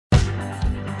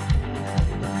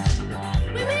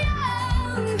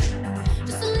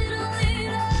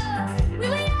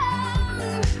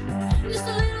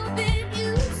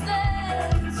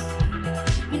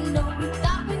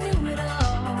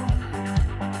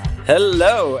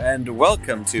Hello and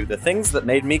welcome to The Things That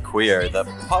Made Me Queer, the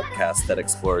podcast that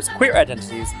explores queer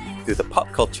identities through the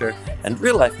pop culture and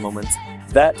real-life moments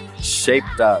that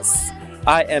shaped us.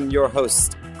 I am your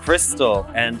host, Crystal,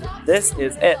 and this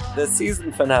is it, the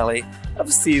season finale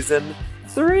of Season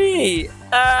 3.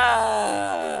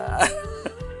 I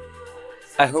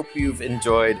hope you've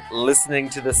enjoyed listening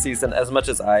to this season as much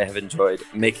as I have enjoyed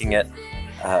making it.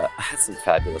 I had some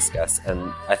fabulous guests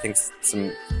and I think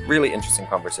some really interesting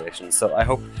conversations, so I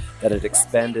hope that it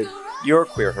expanded your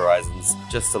queer horizons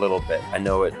just a little bit. I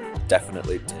know it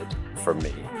definitely did for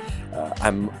me.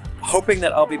 I'm hoping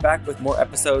that I'll be back with more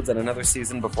episodes and another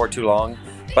season before too long,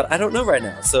 but I don't know right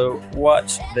now, so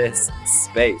watch this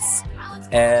space.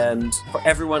 And for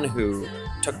everyone who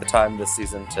took the time this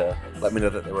season to let me know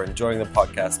that they were enjoying the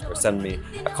podcast or send me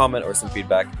a comment or some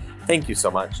feedback, thank you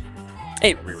so much.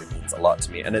 It really means a lot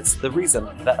to me, and it's the reason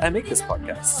that I make this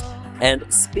podcast.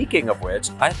 And speaking of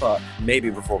which, I thought maybe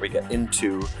before we get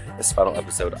into this final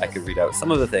episode, I could read out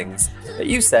some of the things that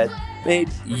you said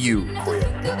made you queer.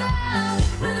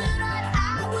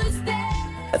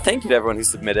 Thank you to everyone who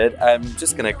submitted. I'm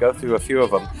just going to go through a few of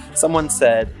them. Someone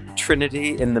said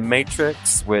Trinity in the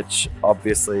Matrix, which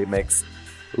obviously makes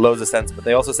loads of sense, but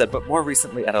they also said, but more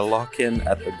recently at a lock-in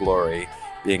at the Glory,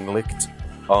 being licked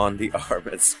on the arm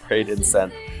and sprayed in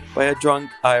scent by a drunk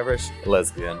Irish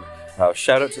lesbian.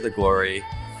 Shout out to the Glory,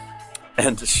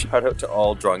 and shout out to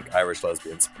all drunk Irish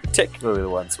lesbians, particularly the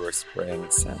ones who are spraying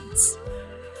scents.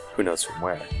 Who knows from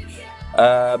where?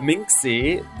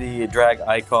 Minxie, the drag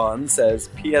icon, says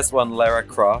PS1 Lara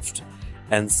Croft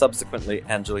and subsequently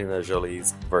Angelina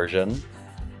Jolie's version.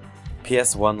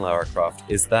 PS1 Lara Croft,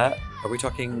 are we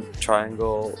talking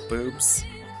triangle boobs?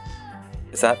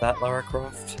 Is that Lara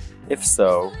Croft? If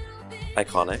so,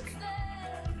 iconic.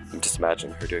 I'm just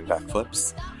imagining her doing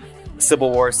backflips.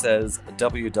 Civil War says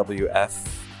WWF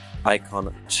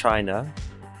icon China,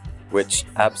 which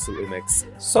absolutely makes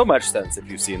so much sense if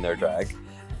you've seen their drag.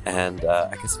 And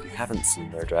I guess if you haven't seen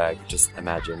their drag, just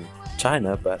imagine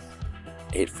China, but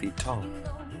 8 feet tall.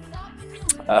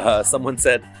 Someone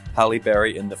said Halle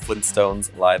Berry in the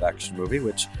Flintstones live action movie,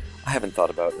 which I haven't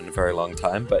thought about in a very long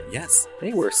time, but yes,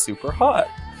 they were super hot.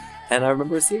 And I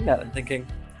remember seeing that and thinking,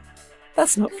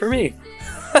 that's not for me.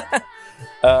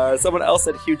 Someone else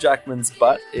said Hugh Jackman's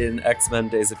butt in X-Men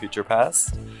Days of Future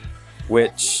Past,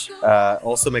 which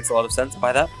also makes a lot of sense.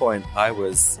 By that point, I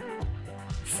was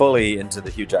fully into the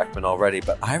Hugh Jackman already,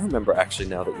 but I remember actually,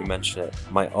 now that you mention it,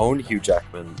 my own Hugh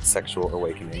Jackman sexual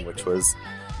awakening, which was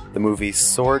the movie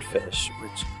Swordfish,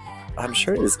 which I'm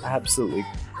sure is absolutely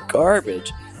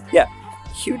garbage. Yeah,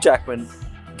 Hugh Jackman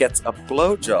gets a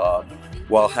blowjob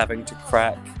while having to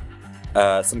crack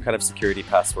some kind of security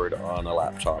password on a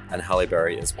laptop, and Halle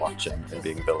Berry is watching and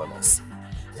being villainous.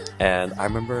 And I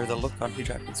remember the look on Hugh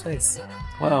Jackman's face.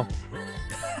 Wow.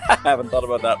 I haven't thought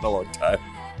about that in a long time.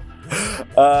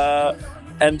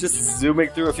 And just zooming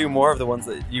through a few more of the ones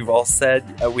that you've all said,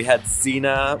 we had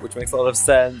Xena, which makes a lot of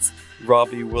sense.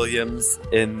 Robbie Williams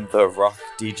in the Rock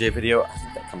DJ video. I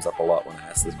think that comes up a lot when I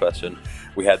ask this question.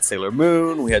 We had Sailor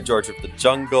Moon. We had George of the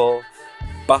Jungle.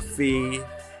 Buffy,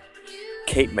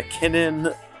 Kate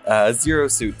McKinnon, Zero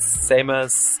Suit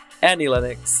Samus, Annie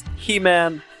Lennox,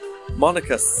 He-Man,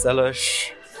 Monica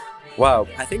Seles. Wow,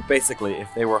 I think basically if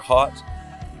they were hot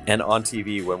and on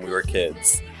TV when we were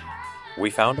kids, we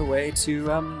found a way to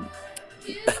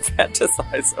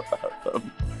fantasize about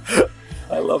them.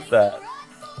 I love that.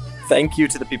 Thank you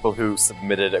to the people who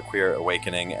submitted a queer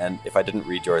awakening, and if I didn't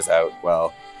read yours out,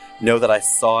 well, know that I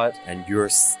saw it and you're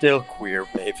still queer,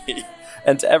 baby.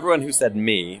 And to everyone who said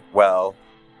me, well,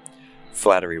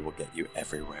 flattery will get you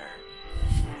everywhere.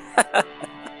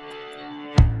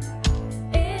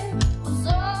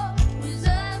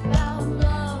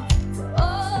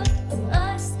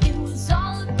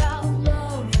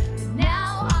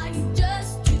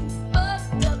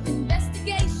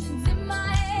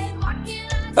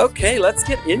 Okay, let's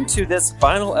get into this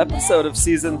final episode of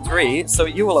Season 3. So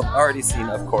you will have already seen,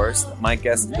 of course, that my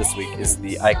guest this week is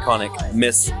the iconic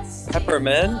Miss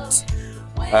Peppermint.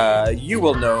 You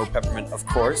will know Peppermint, of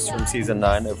course, from Season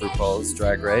 9 of RuPaul's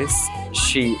Drag Race.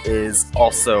 She is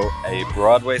also a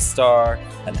Broadway star,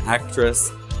 an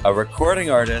actress, a recording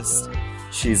artist.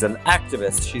 She's an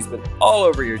activist. She's been all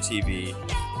over your TV.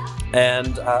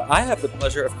 And I have the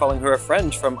pleasure of calling her a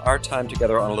friend from our time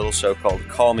together on a little show called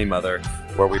Call Me Mother,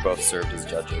 where we both served as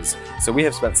judges. So we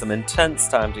have spent some intense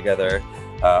time together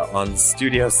on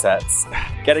studio sets,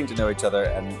 getting to know each other,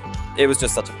 and it was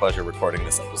just such a pleasure recording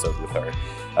this episode with her.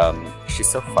 She's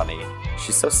so funny,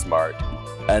 she's so smart,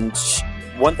 and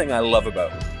one thing I love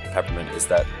about Peppermint is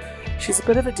that she's a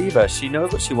bit of a diva. She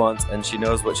knows what she wants and she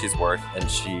knows what she's worth, and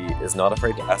she is not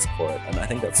afraid to ask for it. And I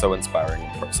think that's so inspiring in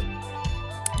person.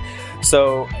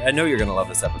 So I know you're going to love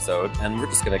this episode, and we're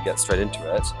just going to get straight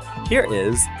into it. Here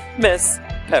is Miss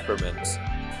Peppermint.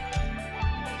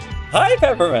 Hi,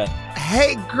 Peppermint.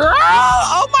 Hey, girl!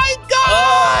 Oh my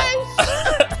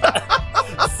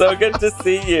gosh! So good to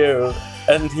see you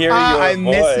and hear your I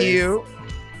voice. miss you.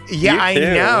 Yeah, I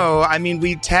too. know. I mean,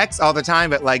 we text all the time,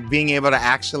 but like being able to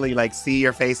actually like see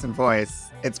your face and voice,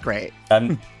 it's great.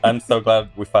 I'm so glad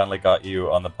we finally got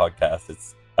you on the podcast.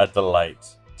 It's a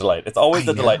delight. It's always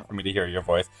a delight for me to hear your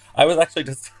voice. I was actually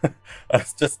just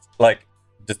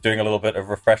doing a little bit of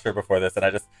refresher before this, and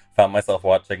I just found myself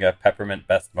watching a Peppermint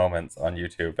Best Moments on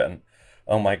YouTube, and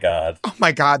oh my god,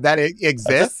 that exists.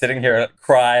 I'm just sitting here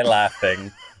cry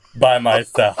laughing by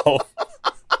myself.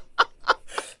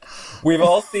 We've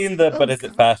all seen the But Is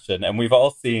It Fashion, and we've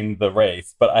all seen The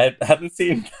Race, but I hadn't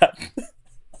seen that.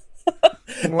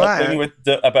 What? That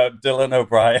thing about Dylan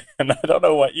O'Brien. I don't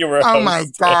know what you were hosting. Oh my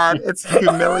god, it's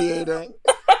humiliating.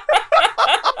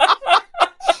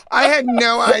 I had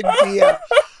no idea.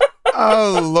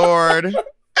 Oh Lord.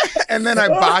 And then I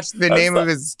botched the name of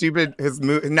his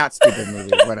movie, not stupid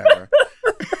movie, whatever.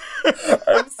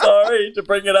 I'm sorry to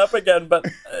bring it up again, but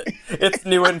it's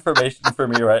new information for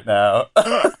me right now.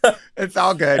 It's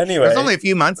all good. Anyway. It was only a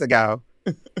few months ago.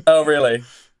 Oh, really?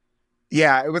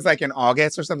 Yeah, it was like in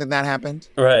August or something that happened.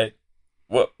 Right.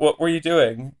 What were you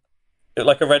doing?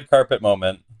 Like a red carpet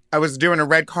moment. I was doing a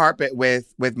red carpet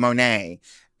with Monet.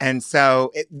 And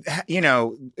so, we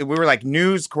were like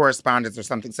news correspondents or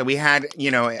something. So we had,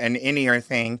 an in-ear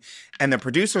thing, and the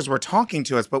producers were talking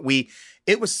to us, but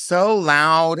it was so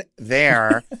loud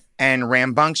there and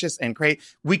rambunctious and crazy.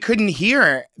 We couldn't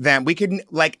hear them. We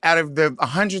couldn't, like, out of the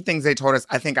 100 things they told us,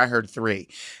 I think I heard 3.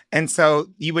 And so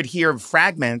you would hear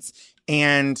fragments,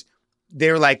 and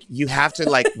they're like, you have to,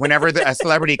 like, whenever a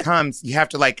celebrity comes, you have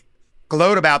to, like,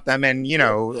 gloat about them and,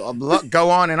 go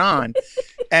on and on.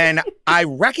 And I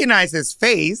recognized his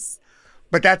face,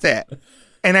 but that's it.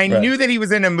 And I knew that he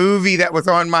was in a movie that was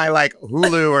on my, like,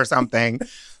 Hulu or something.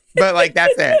 But, like,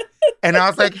 that's it. And I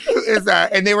was like, who is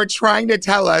that? And they were trying to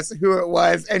tell us who it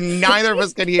was, and neither of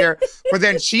us could hear. But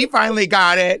then she finally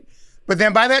got it. But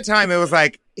then by that time, it was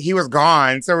like, he was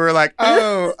gone. So we were like,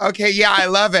 oh, okay, yeah, I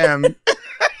love him.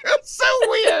 It's so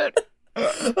weird.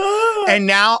 And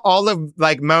now all of,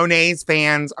 like, Monet's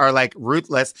fans are, like,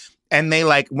 ruthless. And they,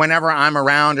 like, whenever I'm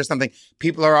around or something,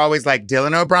 people are always like,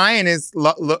 Dylan O'Brien is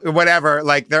whatever.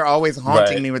 Like, they're always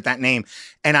haunting me with that name.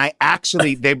 And I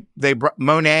actually,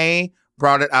 Monet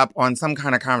brought it up on some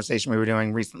kind of conversation we were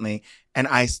doing recently. And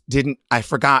I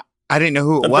forgot. I didn't know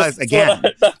who it was again.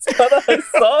 That's what I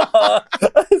saw.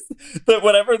 That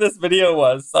whatever this video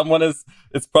was,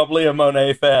 it's probably a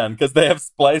Monet fan, because they have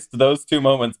spliced those 2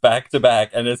 moments back to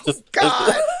back. And it's just,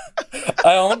 God.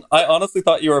 I honestly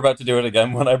thought you were about to do it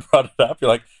again when I brought it up. You're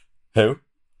like, who?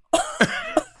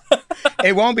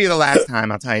 It won't be the last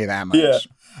time, I'll tell you that much. Yeah.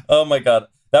 Oh my God.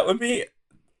 That would be,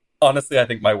 honestly, I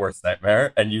think my worst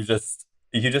nightmare. And you just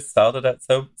styled it out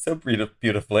so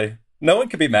beautifully. No one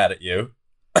could be mad at you.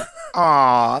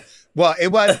 Aw. Well,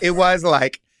 it was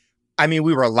like, I mean,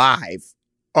 we were live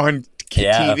on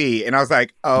TV. And I was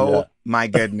like, my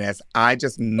goodness. I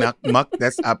just mucked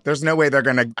this up. There's no way they're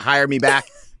going to hire me back.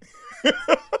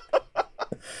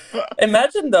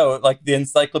 Imagine, though, like, the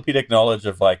encyclopedic knowledge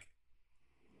of, like,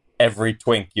 every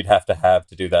twink you'd have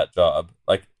to do that job.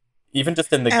 Like, even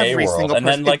just in the gay world. And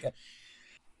then, like,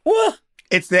 what?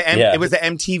 It was the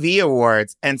MTV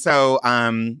Awards. And so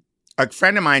a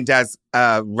friend of mine does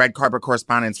red carpet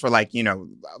correspondence for, like,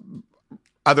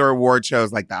 other award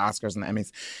shows like the Oscars and the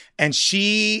Emmys. And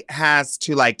she has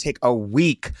to, like, take a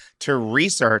week to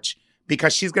research,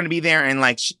 because she's going to be there and,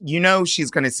 like, she's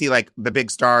going to see, like, the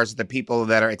big stars, the people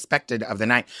that are expected of the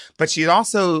night. But she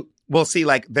also will see,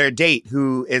 like, their date,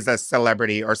 who is a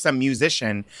celebrity or some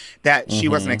musician that she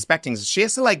wasn't expecting. So she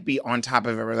has to, like, be on top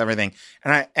of it with everything.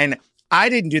 And I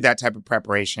didn't do that type of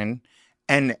preparation.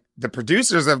 And the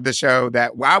producers of the show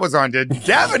that I was on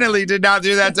definitely did not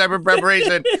do that type of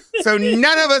preparation. So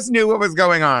none of us knew what was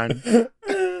going on.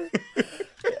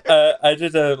 I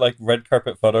did a, like, red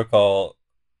carpet photo call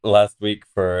last week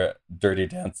for Dirty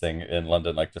Dancing in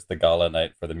London, like, just the gala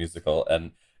night for the musical,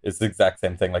 and it's the exact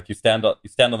same thing. Like, you stand on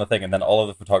the thing, and then all of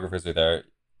the photographers are there,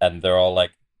 and they're all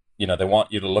like, they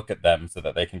want you to look at them so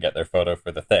that they can get their photo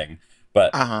for the thing,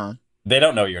 but they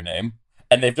don't know your name,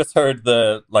 and they've just heard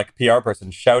the, like, PR person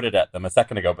shouted at them a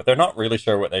second ago, but they're not really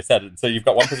sure what they said, and so you've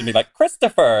got one person being like,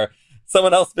 Christopher,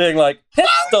 someone else being like,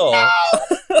 Pistol. Oh,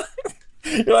 no!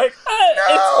 You're like,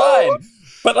 it's fine.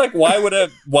 But like, why would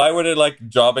a like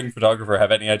jobbing photographer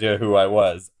have any idea who I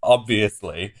was?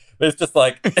 Obviously, but it's just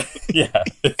like, yeah,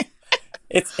 But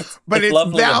it's it's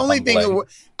lovely the and only thing. humbling.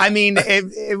 I mean,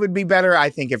 it would be better, I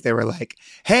think, if they were like,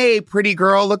 "Hey, pretty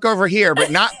girl, look over here,"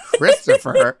 but not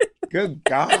Christopher. Good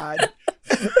God.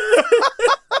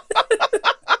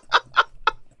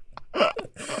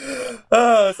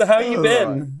 Oh, so how you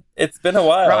been? It's been a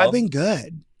while. Girl, I've been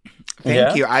good.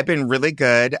 Thank you. I've been really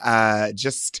good.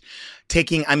 Just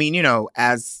taking, I mean,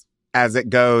 as it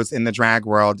goes in the drag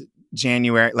world,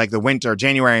 January, like the winter,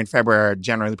 January and February are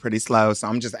generally pretty slow. So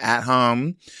I'm just at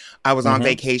home. I was on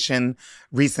vacation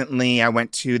recently. I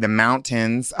went to the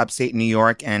mountains, upstate New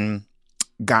York, and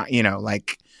got,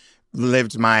 like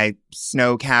lived my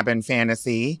snow cabin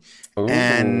fantasy. Ooh.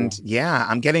 And yeah,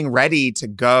 I'm getting ready to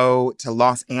go to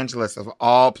Los Angeles of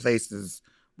all places,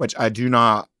 which I do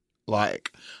not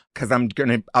like, because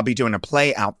I'll be doing a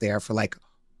play out there for like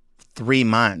 3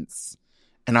 months.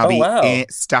 And I'll be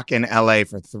stuck in LA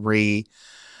for 3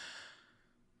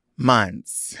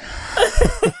 months.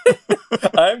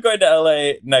 I'm going to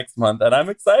LA next month and I'm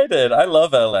excited. I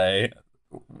love LA.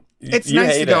 It's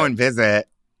nice to go and visit.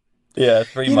 Yeah,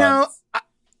 3 months.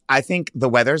 I think the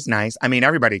weather's nice. I mean,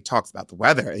 everybody talks about the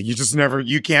weather.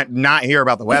 You can't not hear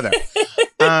about the weather.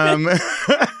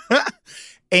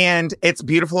 And it's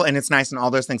beautiful and it's nice and all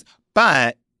those things.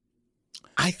 But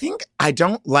I think I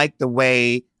don't like the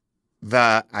way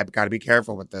I've got to be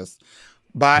careful with this,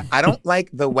 but I don't like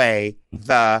the way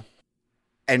the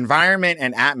environment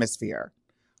and atmosphere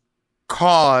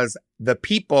cause the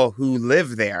people who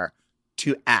live there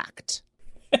to act.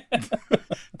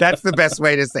 That's the best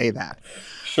way to say that.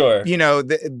 Sure.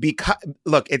 Because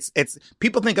look, it's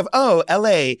people think of,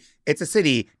 LA, it's a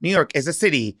city. New York is a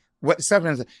city.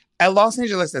 Los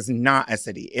Angeles is not a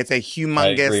city. It's a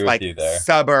humongous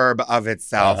suburb of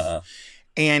itself.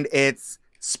 And it's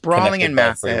sprawling and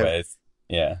massive.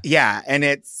 Yeah. Yeah. And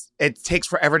it takes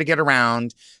forever to get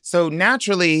around. So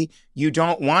naturally, you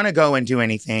don't want to go and do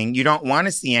anything. You don't want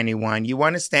to see anyone. You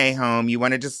want to stay home. You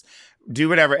want to just do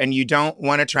whatever. And you don't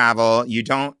want to travel. You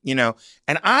don't,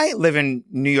 and I live in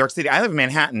New York City. I live in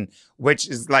Manhattan, which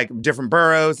is like different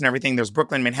boroughs and everything. There's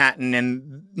Brooklyn, Manhattan,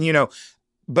 and,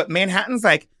 but Manhattan's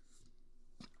like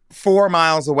 4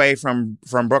 miles away from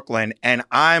Brooklyn. And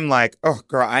I'm like, oh,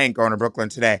 girl, I ain't going to Brooklyn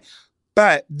today.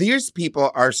 But these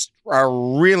people are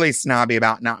really snobby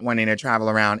about not wanting to travel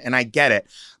around. And I get it.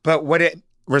 But what it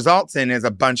results in is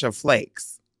a bunch of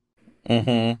flakes.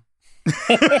 Mm-hmm.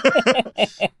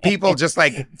 People just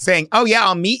like saying, oh, yeah,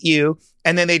 I'll meet you.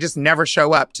 And then they just never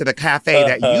show up to the cafe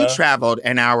that you traveled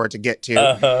an hour to get to.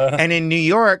 And in New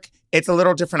York, it's a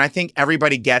little different. I think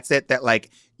everybody gets it that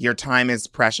like your time is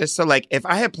precious. So like if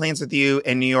I have plans with you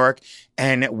in New York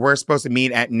and we're supposed to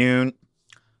meet at noon,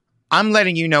 I'm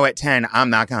letting you know at 10, I'm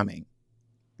not coming.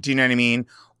 Do you know what I mean?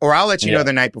 Or I'll let you know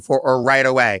the night before or right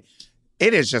away.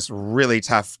 It is just really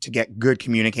tough to get good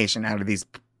communication out of these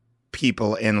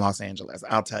people in Los Angeles.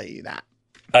 I'll tell you that.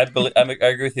 I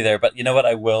agree with you there. But you know what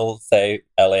I will say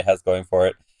LA has going for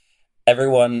it?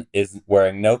 Everyone is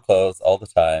wearing no clothes all the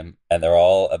time, and they're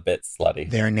all a bit slutty.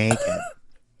 They're naked.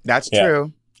 That's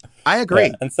true. I agree.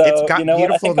 Yeah. And so, it's got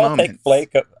beautiful moments.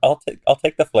 I'll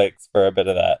take the flakes for a bit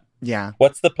of that. Yeah.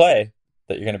 What's the play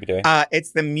that you're going to be doing?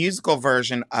 It's the musical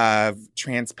version of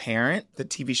Transparent, the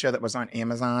TV show that was on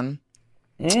Amazon,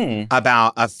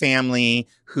 about a family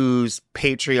whose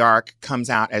patriarch comes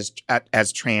out as a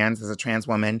trans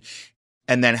woman,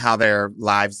 and then how their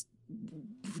lives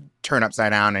turn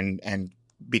upside down and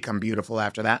become beautiful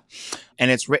after that. And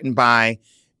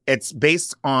it's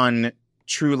based on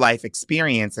true life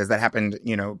experiences that happened,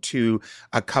 to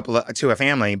a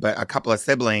family, but a couple of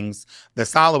siblings, the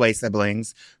Soloway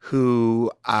siblings,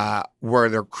 who were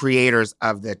the creators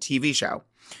of the TV show.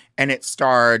 And it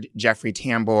starred Jeffrey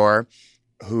Tambor,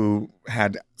 who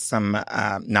had some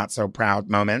not so proud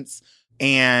moments.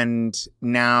 And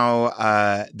now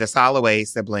the Soloway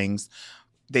siblings,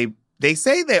 they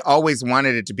say they always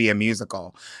wanted it to be a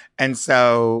musical. And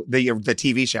so the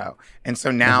TV show. And so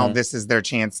now this is their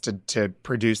chance to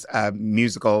produce a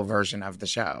musical version of the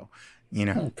show,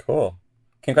 Oh, cool.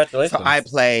 Congratulations. So I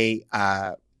play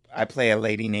a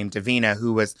lady named Davina,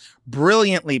 who was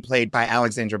brilliantly played by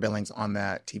Alexandra Billings on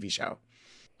the TV show.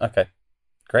 Okay.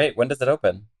 Great. When does it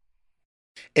open?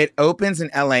 It opens in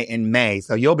LA in May,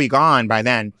 so you'll be gone by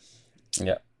then.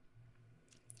 Yeah.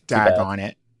 Daggone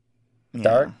it.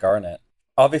 Darn it.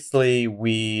 Obviously,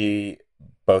 we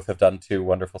both have done 2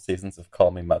 wonderful seasons of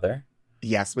Call Me Mother.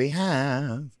 Yes, we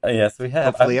have. Yes, we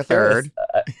have. Hopefully a third.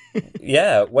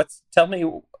 Yeah. Tell me,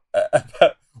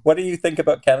 what do you think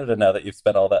about Canada now that you've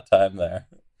spent all that time there?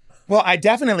 Well, I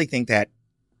definitely think that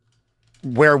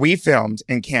where we filmed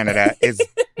in Canada is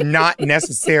not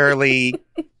necessarily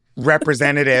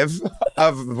representative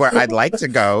of where I'd like to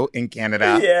go in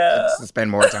Canada to spend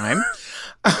more time.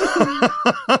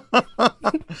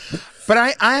 But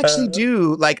I actually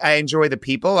do, like, I enjoy the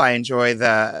people. I enjoy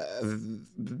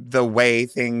the way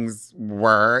things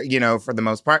were, you know, for the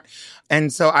most part.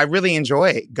 And so I really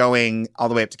enjoy going all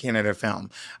the way up to Canada to film.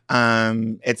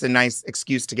 It's a nice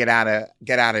excuse to get out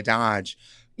of Dodge.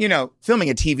 You know, filming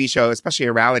a TV show, especially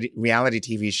a reality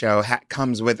TV show,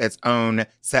 comes with its own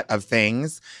set of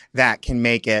things that can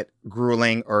make it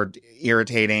grueling or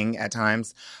irritating at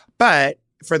times. But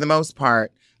for the most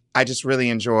part, I just really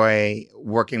enjoy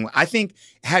working. I think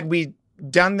had we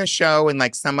done the show in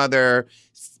like some other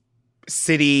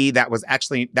city that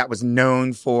was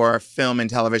known for film and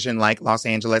television, like Los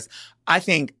Angeles, I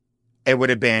think it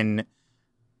would have been,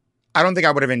 I don't think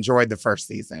I would have enjoyed the first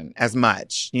season as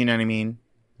much. You know what I mean?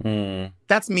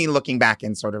 That's me looking back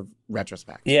in sort of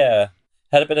retrospect. Yeah.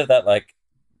 Had a bit of that, like,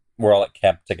 we're all at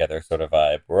camp together sort of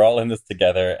vibe. We're all in this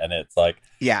together, and it's like,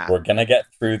 we're going to get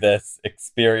through this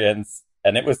experience.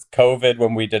 And it was COVID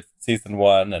when we did season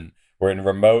 1, and we're in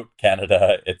remote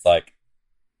Canada. It's like,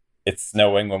 it's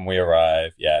snowing when we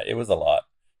arrive. Yeah, it was a lot.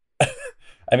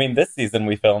 I mean, this season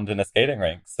we filmed in a skating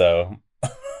rink, so...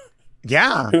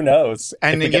 Yeah. Who knows?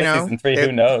 And, if we get season 3,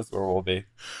 who knows where we'll be?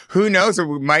 Who knows? Or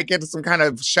we might get some kind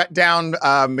of shutdown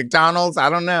McDonald's. I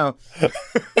don't know.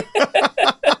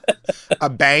 A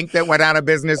bank that went out of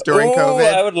business during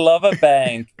COVID. I would love a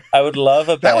bank.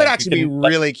 That would actually be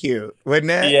really cute,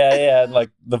 wouldn't it? Yeah. And like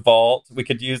the vault. We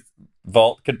could use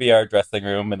vault could be our dressing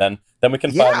room, and then we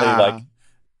can finally like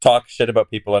talk shit about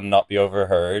people and not be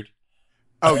overheard.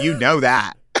 Oh, you know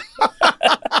that.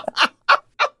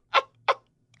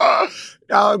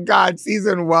 Oh God,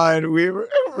 season 1, we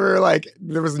were like,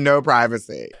 there was no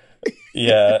privacy.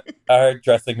 Yeah, our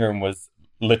dressing room was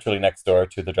literally next door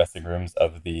to the dressing rooms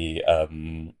of the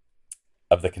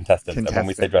contestants. And when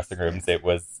we say dressing rooms, it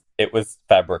was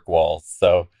fabric walls.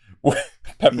 So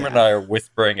Peppermint and I are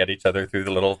whispering at each other through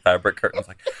the little fabric curtains,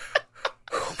 like,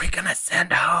 "Who are we gonna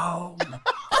send home?" And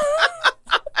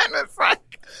it's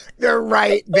like they're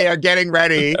right there getting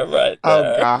ready. They're right there.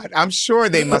 Oh God, I'm sure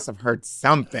they must have heard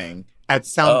something at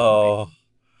some point.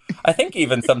 I think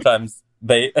even sometimes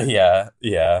they,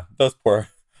 those poor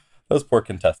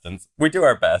contestants. We do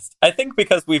our best. I think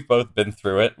because we've both been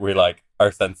through it, we like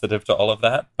are sensitive to all of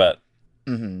that. But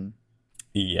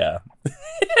yeah.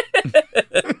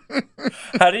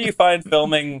 How do you find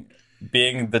filming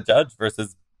being the judge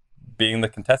versus being the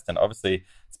contestant? Obviously,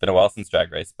 it's been a while since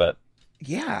Drag Race, but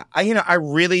yeah, I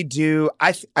really do.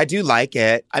 I do like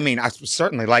it. I mean, I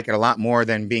certainly like it a lot more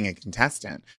than being a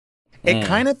contestant. It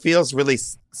kind of feels really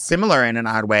similar in an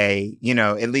odd way, you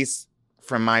know, at least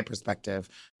from my perspective.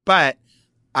 But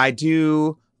I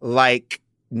do like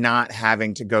not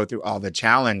having to go through all the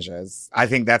challenges. I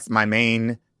think that's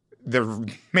the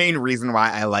main reason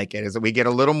why I like it, is that we get a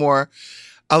little more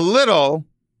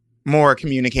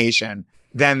communication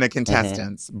than the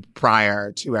contestants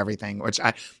prior to everything, which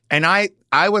I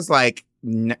was like,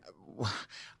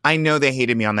 I know they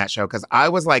hated me on that show because I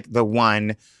was like the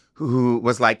one who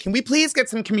was like, can we please get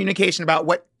some communication about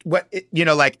what, you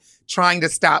know, like trying to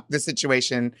stop the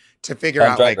situation to figure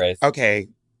out Drag like, Race. Okay.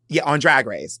 Yeah. On Drag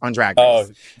Race. Oh,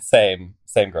 same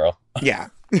girl. Yeah.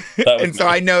 And so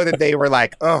I know that they were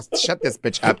like, oh, shut this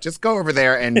bitch up. Just go over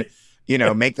there and, you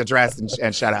know, make the dress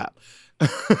and shut up.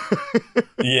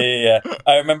 Yeah.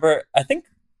 I remember, I think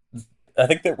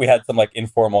that we had some like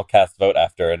informal cast vote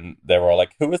after, and they were all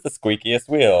like, who was the squeakiest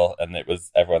wheel? And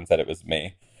everyone said it was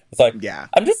me. It's like, yeah,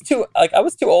 I'm just I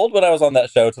was too old when I was on that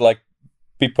show to like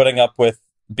be putting up with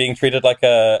being treated like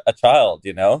a child,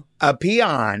 you know? A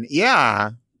peon.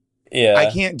 Yeah. Yeah.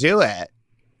 I can't do it.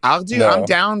 I'm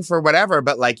down for whatever,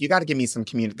 but like, you got to give me some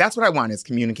that's what I want, is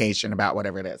communication about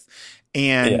whatever it is.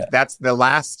 And that's the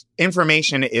last,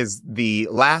 information is the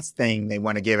last thing they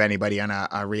want to give anybody on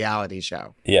a reality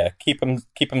show. Yeah. Keep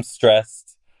them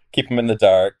stressed, keep them in the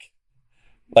dark,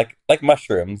 like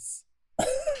mushrooms.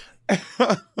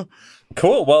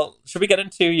 Cool. Well, should we get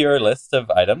into your list of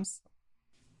items?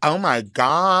 Oh my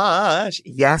gosh.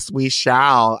 Yes, we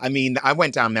shall. I mean, I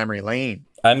went down memory lane.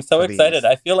 I'm so excited.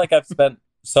 I feel like I've spent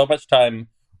so much time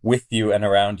with you and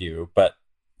around you, but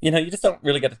you know, you just don't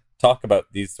really get to talk about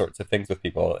these sorts of things with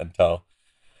people until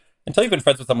you've been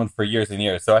friends with someone for years and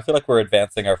years. So I feel like we're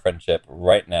advancing our friendship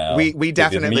right now. We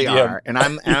definitely are, and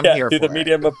I'm here for through the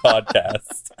medium of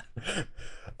podcast.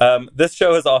 This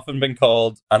show has often been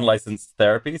called unlicensed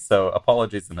therapy, so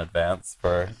apologies in advance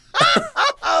for.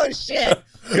 Oh shit!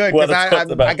 Good, because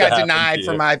I got denied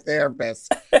from my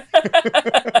therapist.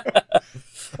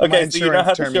 Okay, so you know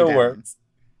how the show works.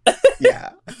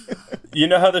 Yeah. You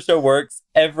know how the show works.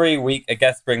 Every week, a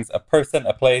guest brings a person,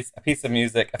 a place, a piece of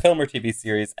music, a film or TV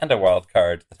series, and a wild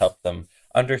card that helps them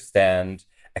understand,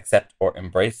 accept, or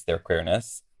embrace their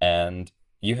queerness. And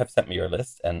you have sent me your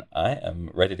list, and I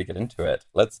am ready to get into it.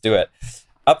 Let's do it.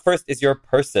 Up first is your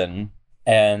person,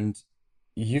 and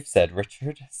you've said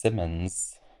Richard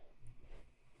Simmons.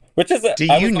 Which is Do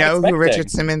you know who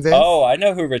Richard Simmons is? Oh, I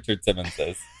know who Richard Simmons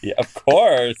is. Yeah, of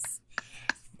course.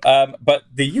 But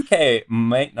the UK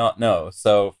might not know.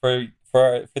 So for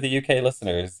the UK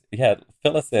listeners, yeah,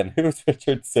 fill us in. Who's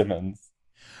Richard Simmons?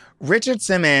 Richard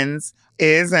Simmons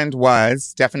is and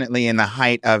was definitely in the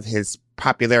height of his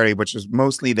popularity, which was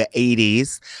mostly the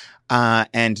 80s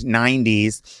and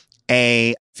 90s,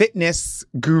 a fitness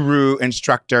guru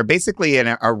instructor, basically an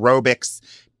aerobics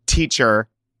teacher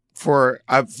for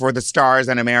the stars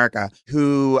in America,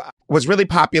 who was really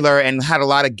popular and had a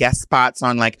lot of guest spots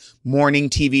on like morning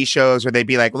TV shows where they'd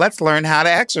be like, let's learn how to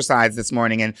exercise this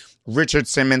morning. And Richard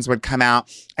Simmons would come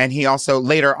out. And he also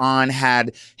later on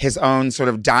had his own sort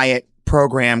of diet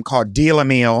program called Deal a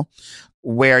Meal,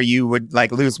 where you would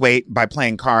like lose weight by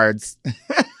playing cards.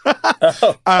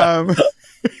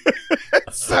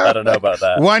 So, I don't know about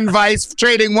that.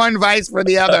 Trading one vice for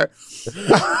the other.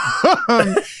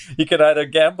 You can either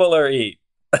gamble or eat.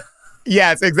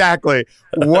 Yes, exactly.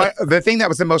 The thing that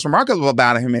was the most remarkable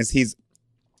about him is he's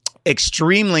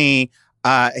extremely,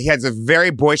 he has a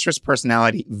very boisterous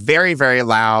personality, very, very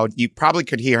loud. You probably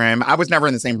could hear him. I was never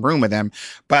in the same room with him,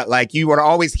 but like you would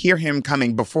always hear him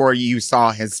coming before you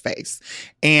saw his face.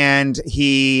 And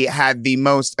he had the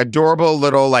most adorable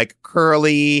little like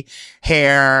curly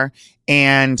hair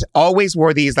and always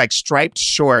wore these like striped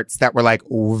shorts that were like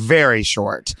very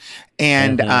short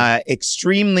and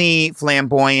extremely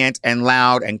flamboyant and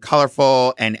loud and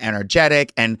colorful and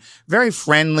energetic and very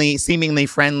friendly, seemingly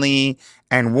friendly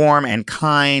and warm and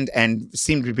kind and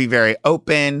seemed to be very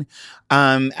open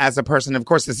as a person. Of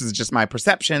course, this is just my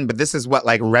perception, but this is what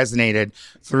like resonated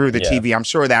through the TV. I'm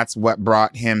sure that's what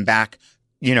brought him back,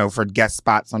 you know, for guest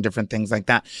spots on different things like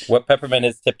that. What Peppermint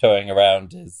is tiptoeing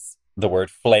around is the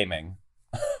word flaming.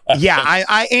 Yeah,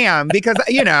 I am because,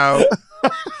 you know.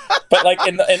 But like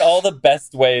in all the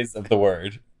best ways of the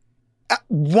word.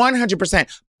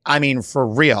 100%. I mean, for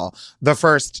real, the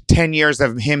first 10 years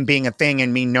of him being a thing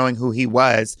and me knowing who he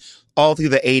was all through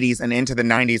the 80s and into the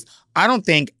 90s, I don't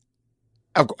think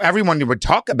everyone would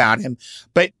talk about him,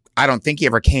 but I don't think he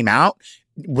ever came out.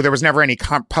 There was never any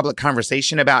public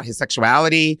conversation about his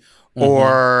sexuality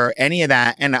or any of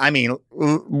that. And I mean,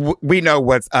 we know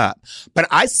what's up. But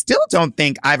I still don't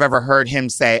think I've ever heard him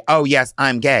say, oh, yes,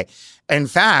 I'm gay. In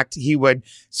fact, he would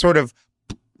sort of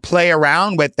play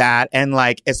around with that and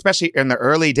like, especially in the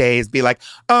early days, be like,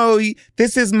 oh,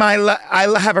 this is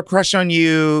I have a crush on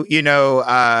you, you know,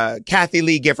 Kathy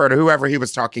Lee Gifford or whoever he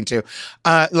was talking to.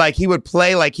 Like he would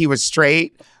play like he was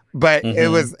straight, but it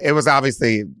was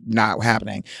obviously not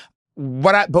happening.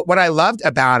 What I loved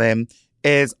about him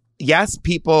is, yes,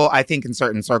 people, I think in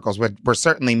certain circles were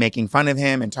certainly making fun of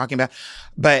him and talking about,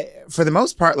 but for the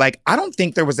most part, like, I don't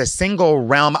think there was a single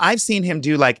realm. I've seen him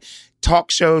do like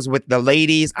talk shows with the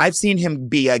ladies. I've seen him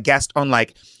be a guest on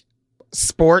like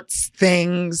sports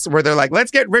things where they're like,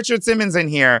 let's get Richard Simmons in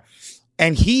here.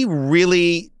 And he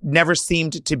really never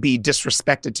seemed to be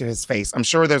disrespected to his face. I'm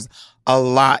sure there's a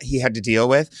lot he had to deal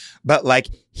with, but like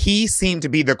he seemed to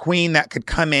be the queen that could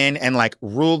come in and like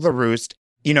rule the roost.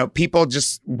 You know, people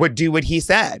just would do what he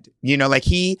said. You know, like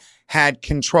he had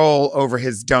control over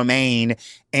his domain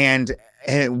and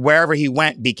wherever he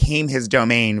went became his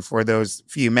domain for those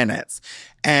few minutes.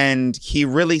 And he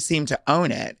really seemed to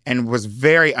own it and was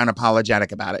very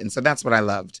unapologetic about it. And so that's what I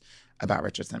loved about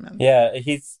Richard Simmons. Yeah,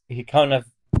 he kind of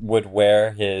would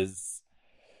wear his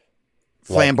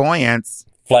flamboyance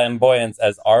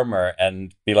as armor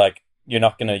and be like, you're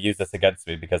not going to use this against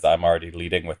me because I'm already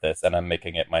leading with this and I'm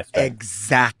making it my strength.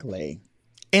 Exactly.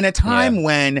 In a time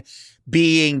when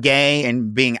being gay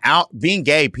and being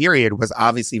gay, period, was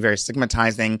obviously very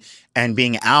stigmatizing, and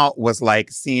being out was like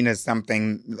seen as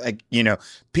something like, you know,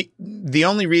 the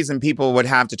only reason people would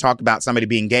have to talk about somebody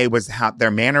being gay was how their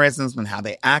mannerisms and how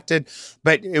they acted.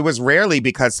 But it was rarely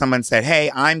because someone said, hey,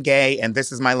 I'm gay and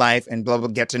this is my life and blah, blah,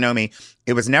 get to know me.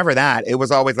 It was never that. It was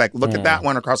always like, look at that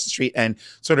one across the street and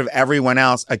sort of everyone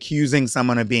else accusing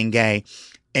someone of being gay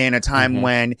in a time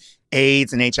when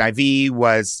AIDS and HIV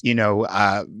was, you know,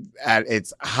 at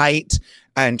its height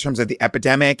in terms of the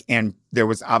epidemic. And there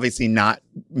was obviously not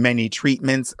many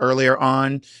treatments earlier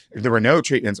on. There were no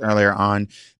treatments earlier on.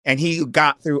 And he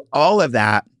got through all of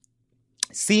that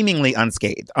seemingly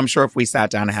unscathed. I'm sure if we sat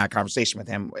down and had a conversation with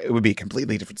him, it would be a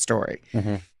completely different story.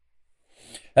 Mm-hmm.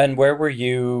 And where were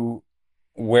you?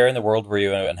 Where in the world were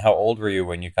you, and how old were you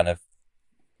when you kind of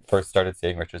first started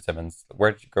seeing Richard Simmons?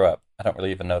 Where did you grow up? I don't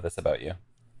really even know this about you.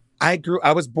 I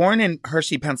was born in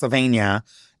Hershey, Pennsylvania,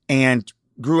 and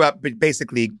grew up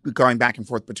basically going back and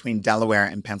forth between Delaware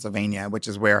and Pennsylvania, which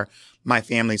is where my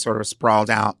family sort of sprawled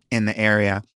out in the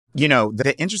area. You know,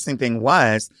 the interesting thing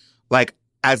was, like,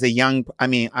 as a young, I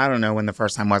mean, I don't know when the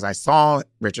first time was I saw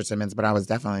Richard Simmons, but I was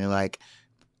definitely like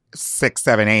 6,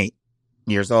 7, 8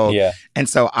 years old. Yeah. And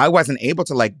so I wasn't able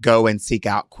to like go and seek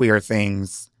out queer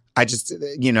things. I just,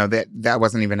 you know, that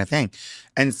wasn't even a thing.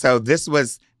 And so this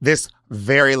was this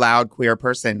very loud queer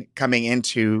person coming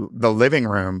into the living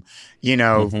room, you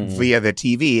know, via the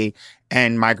TV,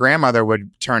 and my grandmother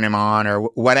would turn him on or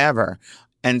whatever.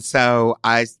 And so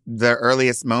the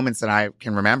earliest moments that I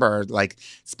can remember are like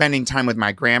spending time with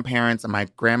my grandparents and my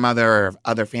grandmother or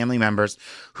other family members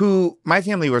who my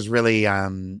family was really,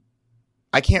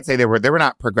 I can't say they were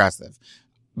not progressive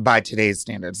by today's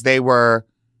standards. They were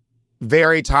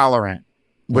very tolerant,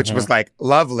 which was like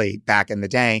lovely back in the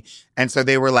day. And so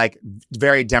they were like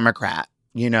very Democrat,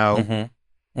 you know,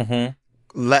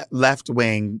 left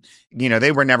wing, you know,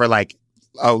 they were never like,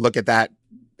 oh, look at that.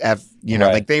 You know,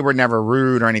 like they were never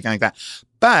rude or anything like that.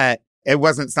 But it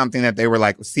wasn't something that they were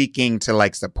like seeking to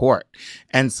like support.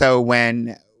 And so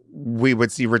when we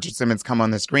would see Richard Simmons come on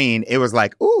the screen, it was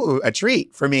like, ooh, a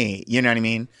treat for me. You know what I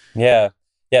mean? Yeah.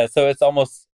 Yeah. So it's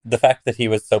almost the fact that he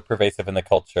was so pervasive in the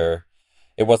culture.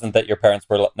 It wasn't that your parents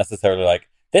were necessarily like,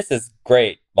 this is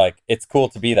great. Like, it's cool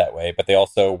to be that way. But they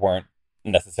also weren't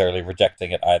necessarily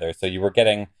rejecting it either. So you were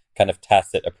getting kind of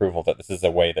tacit approval that this is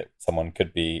a way that someone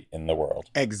could be in the world.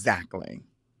 Exactly.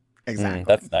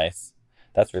 That's nice.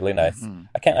 That's really nice.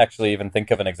 I can't actually even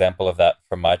think of an example of that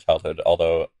from my childhood,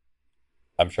 although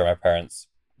I'm sure my parents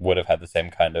would have had the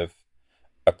same kind of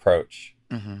approach.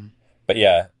 But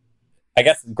yeah, I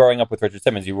guess growing up with Richard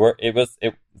Simmons,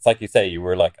 it's like you say, you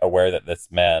were like aware that this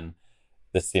man,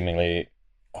 this seemingly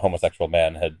homosexual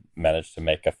man, had managed to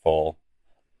make a full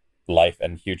life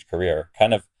and huge career,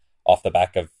 kind of off the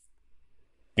back of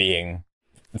being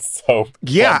so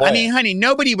yeah, flamboyant. I mean, honey,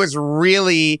 nobody was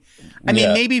really, I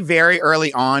mean, maybe very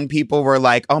early on people were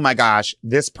like, oh my gosh,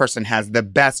 this person has the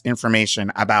best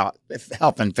information about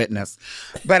health and fitness.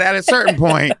 But at a certain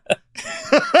point,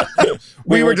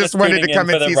 we were just wanted to come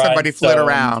and see somebody flit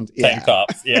around. Tank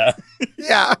tops, yeah.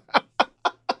 Yeah.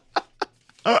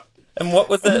 And what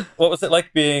was it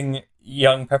like being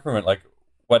young Peppermint? Like,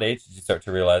 what age did you start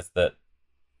to realize that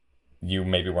you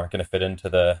maybe weren't going to fit into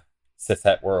the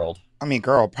cishet world? I mean,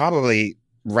 girl, probably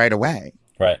right away.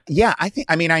 Right. Yeah,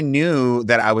 I knew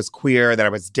that I was queer, that I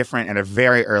was different at a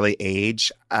very early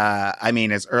age. I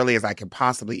mean, as early as I could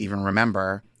possibly even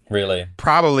remember. Really?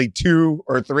 Probably 2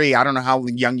 or 3. I don't know how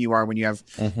young you are when you have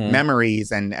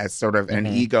memories and as sort of an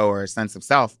ego or a sense of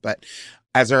self, but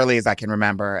as early as I can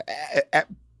remember,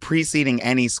 preceding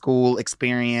any school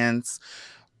experience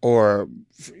or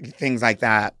things like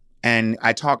that. And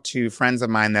I talked to friends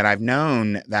of mine that I've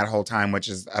known that whole time, which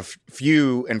is a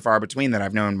few and far between that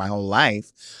I've known my whole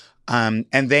life. And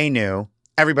they knew,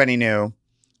 everybody knew,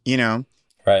 you know.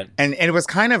 Right. And it was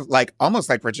kind of like, almost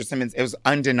like Richard Simmons. It was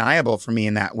undeniable for me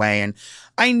in that way. And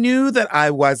I knew that I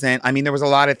wasn't, I mean, there was a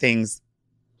lot of things.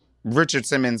 Richard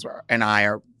Simmons and I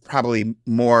are probably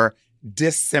more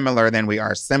dissimilar than we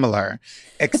are similar,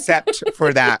 except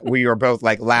for that we are both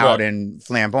like loud and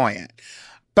flamboyant.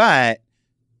 But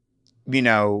you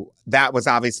know, that was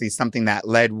obviously something that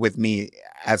led with me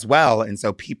as well. And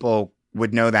so people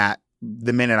would know that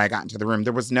the minute I got into the room.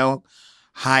 There was no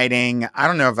hiding. I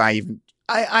don't know if I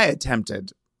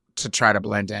attempted to try to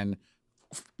blend in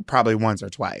probably once or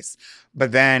twice.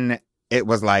 But then it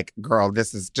was like, girl,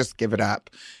 this is just give it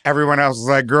up. Everyone else was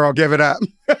like, girl, give it up.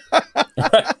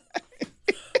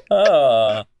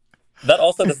 That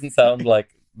also doesn't sound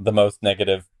like the most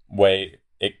negative way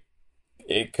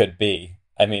it could be.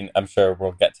 I mean, I'm sure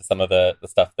we'll get to some of the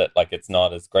stuff that, like, it's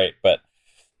not as great, but,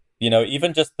 you know,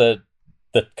 even just the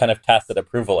kind of tacit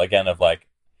approval, again, of like,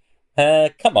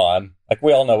 come on. Like,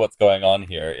 we all know what's going on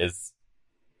here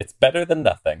it's better than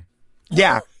nothing.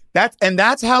 Yeah,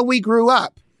 that's how we grew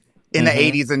up in the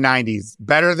 80s and 90s.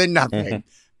 Better than nothing.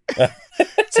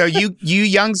 So you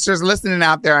youngsters listening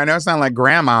out there, I know it sounds like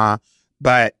grandma,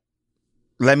 but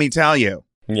let me tell you.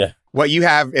 Yeah. What you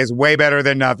have is way better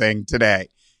than nothing today.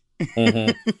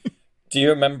 Do you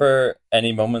remember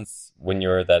any moments when you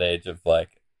were that age of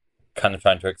like kind of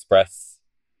trying to express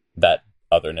that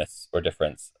otherness or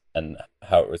difference and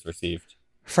how it was received?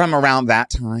 From around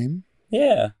that time?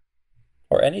 Yeah.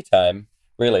 Or any time.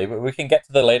 really. We can get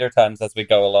to the later times as we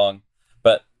go along.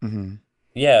 But Mm-hmm.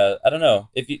 yeah, I don't know.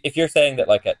 If you're saying that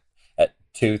like at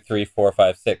 2, 3, 4,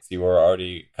 5, 6, you were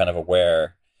already kind of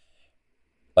aware,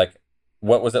 like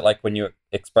what was it like when you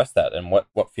expressed that, and what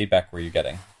feedback were you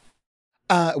getting?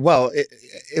 Well,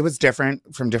 it was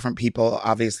different from different people,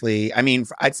 obviously. I mean,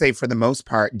 I'd say for the most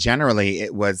part, generally,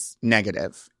 it was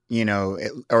negative,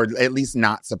 or at least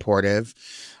not supportive.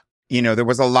 There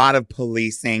was a lot of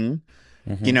policing,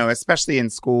 Mm-hmm. especially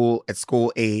in school, at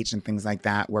school age and things like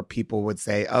that, where people would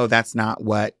say, oh, that's not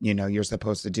what, you're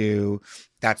supposed to do.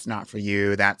 That's not for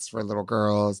you. That's for little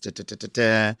girls. Da, da, da, da,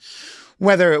 da.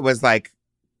 Whether it was like,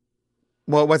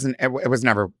 well, it was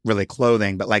never really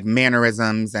clothing, but like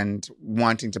mannerisms and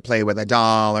wanting to play with a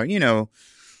doll or,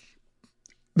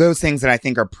 those things that I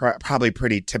think are probably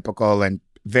pretty typical and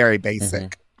very Mm-hmm.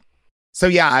 basic. So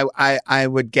yeah, I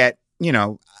would get,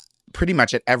 pretty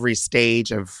much at every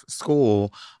stage of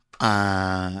school,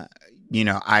 I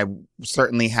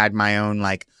certainly had my own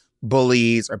like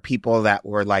bullies or people that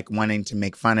were like wanting to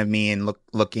make fun of me and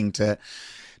looking to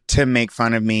make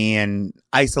fun of me and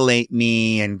isolate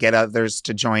me and get others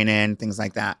to join in, things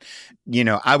like that.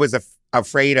 I was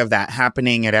afraid of that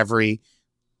happening at every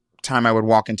time I would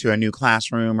walk into a new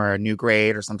classroom or a new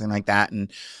grade or something like that.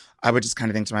 And I would just kind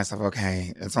of think to myself,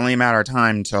 okay, it's only a matter of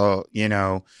time until,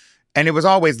 and it was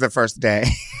always the first day,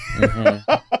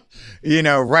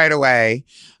 Mm-hmm. right away.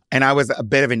 And I was a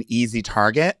bit of an easy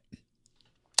target.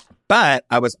 But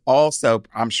I was also,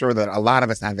 I'm sure that a lot of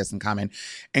us have this in common,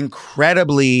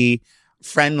 incredibly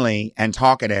friendly and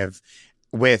talkative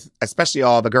with especially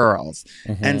all the girls.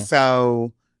 And Mm-hmm.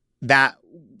 so that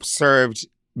served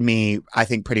me, I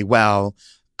think, pretty well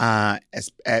at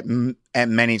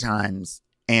many times.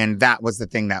 And that was the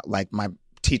thing that like my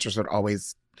teachers would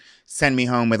always send me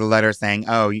home with a letter saying,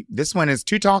 oh, this one is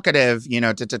too talkative.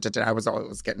 I was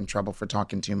always getting in trouble for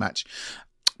talking too much.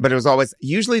 But it was always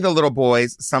usually the little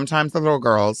boys, sometimes the little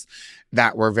girls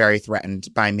that were very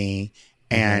threatened by me.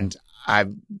 Mm-hmm. And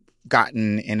I've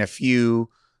gotten in a few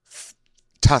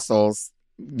tussles,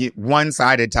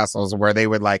 one-sided tussles where they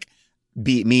would like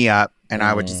beat me up and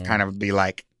I would just kind of be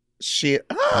like, shit.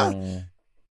 Mm-hmm.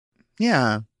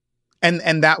 Yeah.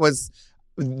 And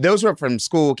those were from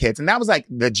school kids. And that was like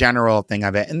the general thing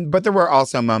of it. But there were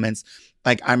also moments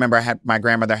like I remember my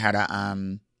grandmother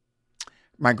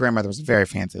was a very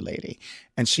fancy lady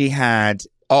and she had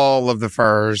all of the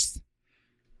furs.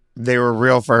 They were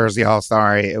real furs, y'all.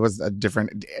 Sorry. It was a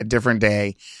different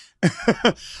day.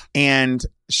 And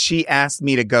she asked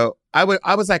me to go. I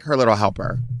was like her little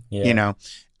helper, Yeah.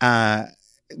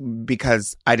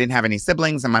 because I didn't have any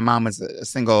siblings and my mom was a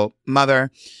single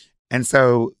mother. And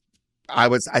so I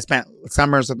spent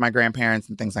summers with my grandparents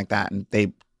and things like that. And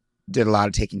they did a lot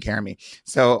of taking care of me.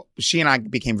 So she and I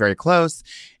became very close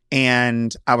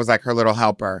and I was like her little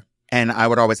helper. And I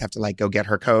would always have to like go get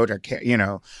her coat or,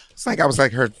 it's like I was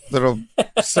like her little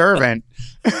servant.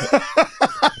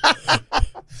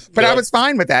 But I was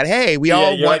fine with that. Hey, we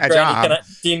all want like, a Granny, job.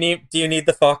 do you need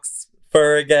the fox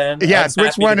fur again? Yes, I'm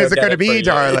which happy one to is it go going to get it for be, you.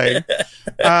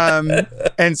 darling?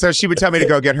 And so she would tell me to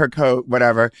go get her coat,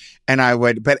 whatever. And I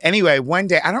would. But anyway, one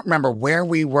day, I don't remember where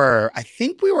we were. I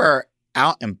think we were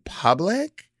out in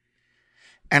public.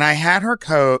 And I had her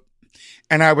coat.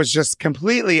 And I was just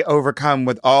completely overcome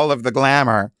with all of the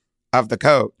glamour of the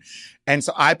coat. And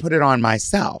so I put it on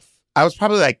myself. I was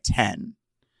probably like 10.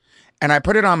 And I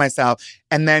put it on myself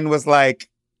and then was like,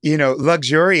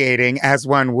 luxuriating as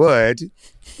one would.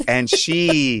 And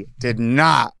she did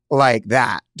not like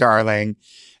that, darling.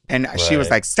 And she was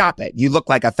Right. like, stop it. You look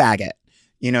like a faggot.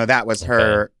 That was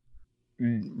her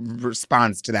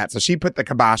response to that. So she put the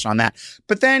kibosh on that.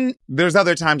 But then there's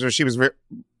other times where she was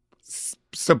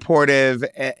supportive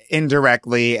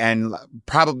indirectly and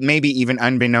probably maybe even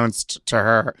unbeknownst to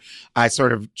her. I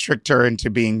sort of tricked her into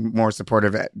being more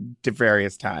supportive at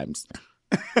various times.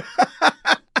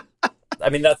 I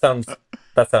mean, that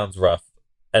sounds rough.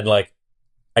 And like,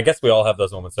 I guess we all have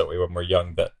those moments, don't we, when we're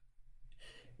young, that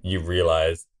you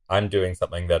realize I'm doing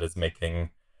something that is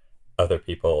making other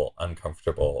people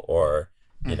uncomfortable or,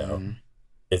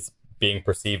 is being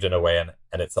perceived in a way and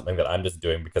it's something that I'm just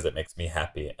doing because it makes me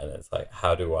happy. And it's like,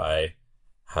 how do I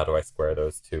square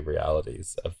those two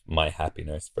realities of my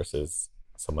happiness versus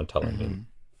someone telling me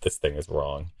this thing is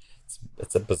wrong?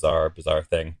 It's a bizarre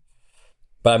thing.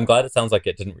 But I'm glad it sounds like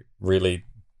it didn't really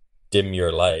dim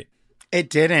your light. It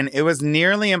didn't. It was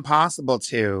nearly impossible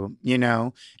to,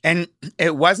 and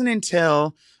it wasn't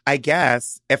until, I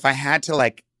guess, if I had to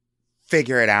like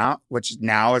figure it out, which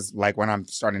now is like when I'm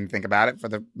starting to think about it for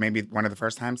maybe one of the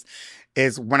first times,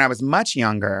 is when I was much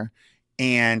younger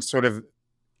and sort of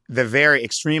the very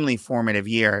extremely formative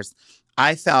years,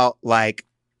 I felt like,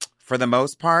 for the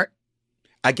most part,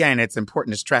 again, it's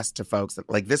important to stress to folks that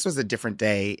like this was a different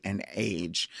day and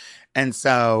age. And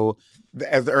so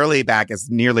as early back as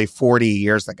nearly 40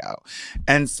 years ago.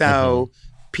 And so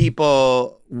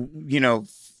people, you know,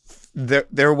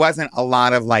 there wasn't a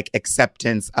lot of like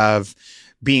acceptance of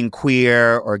being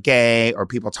queer or gay or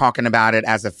people talking about it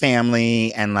as a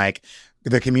family and like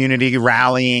the community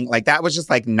rallying. Like that was just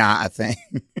like not a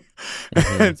thing.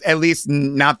 At least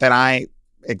not that I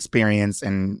experienced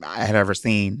and I had ever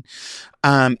seen.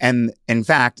 And in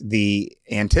fact, the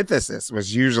antithesis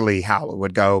was usually how it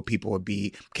would go. People would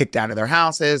be kicked out of their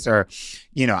houses or,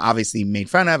 you know, obviously made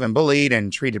fun of and bullied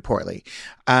and treated poorly.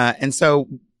 And so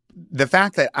the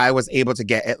fact that I was able to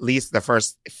get at least the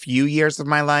first few years of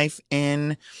my life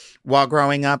in while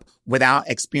growing up without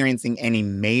experiencing any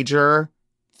major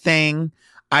thing,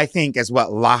 I think is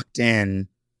what locked in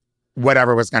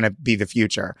whatever was going to be the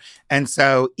future. And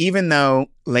so even though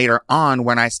later on,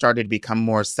 when I started to become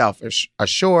more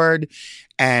self-assured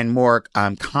and more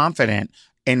confident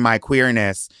in my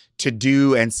queerness to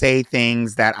do and say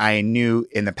things that I knew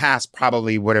in the past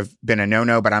probably would have been a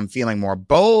no-no, but I'm feeling more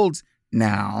bold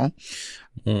now.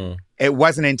 It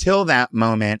wasn't until that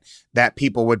moment that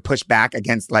people would push back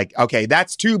against like, okay,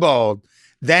 that's too bold.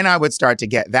 Then I would start to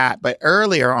get that. But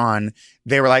earlier on,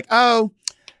 they were like, oh,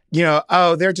 you know,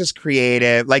 oh, they're just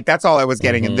creative. Like, that's all I was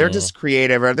getting. And they're just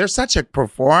creative or they're such a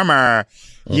performer,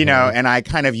 you know, and I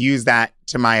kind of use that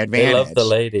to my advantage. They love the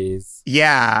ladies.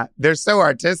 Yeah. They're so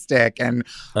artistic. And,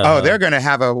 oh, they're going to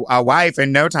have a wife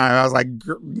in no time. I was like,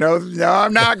 no,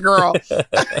 I'm not, girl.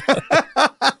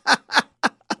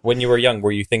 When you were young,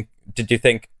 did you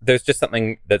think there's just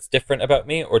something that's different about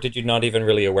me? Or did you not even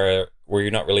really were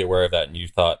you not really aware of that and you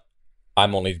thought,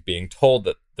 I'm only being told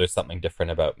that there's something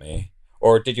different about me?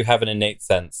 Or did you have an innate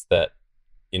sense that,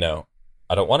 you know,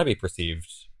 I don't want to be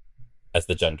perceived as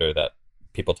the gender that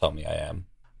people tell me I am?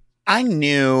 I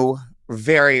knew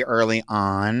very early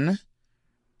on,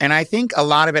 and I think a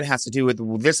lot of it has to do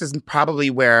with, this is probably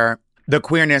where the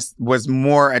queerness was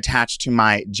more attached to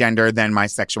my gender than my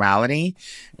sexuality.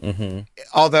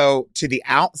 Although to the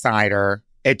outsider,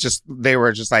 they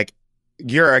were just like,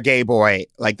 you're a gay boy.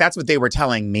 Like, that's what they were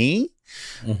telling me.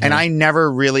 And I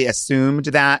never really assumed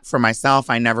that for myself.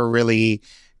 I never really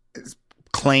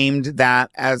claimed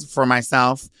that as for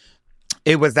myself.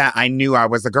 It was that I knew I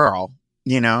was a girl,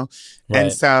 you know? Right.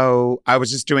 And so I was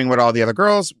just doing what all the other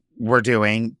girls were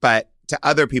doing. But to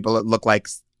other people, it looked like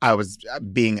I was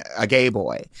being a gay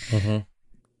boy.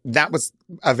 That was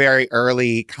a very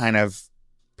early kind of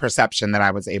perception that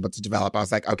I was able to develop. I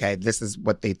was like, okay, this is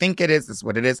what they think it is. This is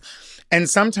what it is. And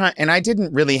I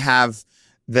didn't really have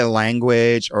the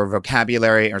language or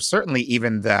vocabulary or certainly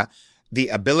even the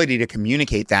ability to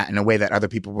communicate that in a way that other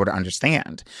people would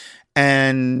understand.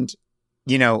 And,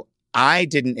 you know, I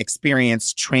didn't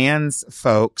experience trans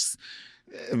folks,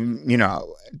 you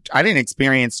know, I didn't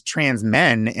experience trans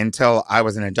men until I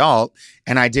was an adult.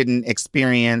 And I didn't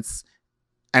experience,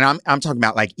 and I'm talking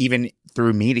about like even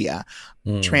through media,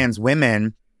 trans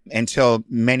women until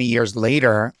many years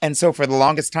later. And so for the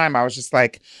longest time, I was just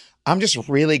like, I'm just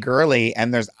really girly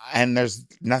and there's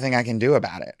nothing I can do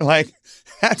about it. Like,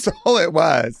 that's all it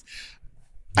was.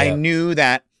 Yeah. I knew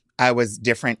that I was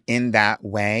different in that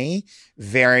way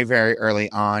very, very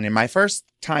early on. And my first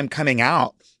time coming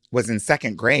out was in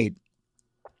second grade.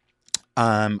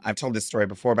 I've told this story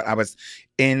before, but I was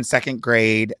in second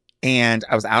grade and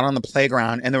I was out on the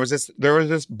playground and there was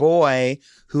this boy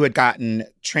who had gotten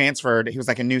transferred. He was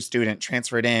like a new student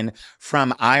transferred in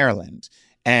from Ireland.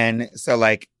 And so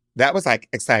like, that was like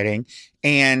exciting.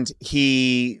 And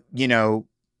he, you know,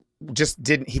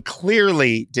 he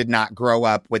clearly did not grow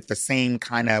up with the same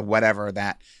kind of whatever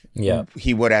that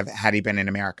he would have had he been in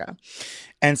America.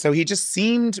 And so he just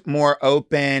seemed more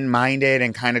open-minded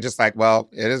and kind of just like, well,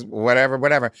 it is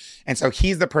whatever. And so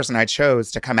he's the person I chose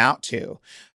to come out to.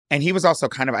 And he was also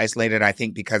kind of isolated, I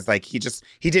think, because like he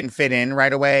didn't fit in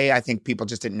right away. I think people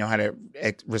just didn't know how to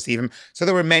receive him. So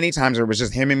there were many times where it was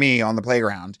just him and me on the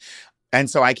playground. And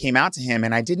so I came out to him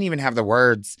and I didn't even have the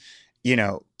words, you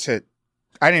know,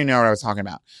 I didn't know what I was talking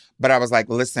about. But I was like,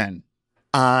 listen,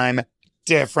 I'm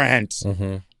different.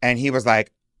 And he was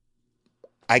like,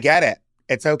 I get it.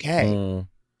 It's okay.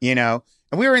 You know,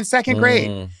 and we were in second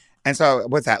grade. And so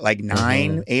what's that, like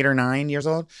 8 or 9 years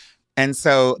old? And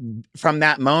so from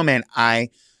that moment, I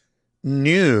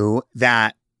knew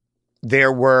that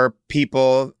there were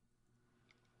people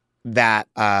that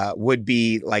would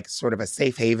be like sort of a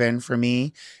safe haven for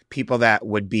me, people that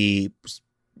would be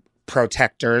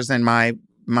protectors in my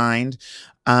mind.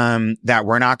 that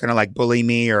were not going to like bully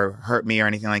me or hurt me or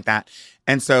anything like that.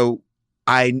 And so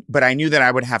but I knew that I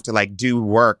would have to like do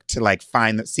work to like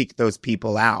seek those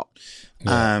people out,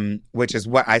 which is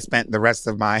what I spent the rest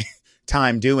of my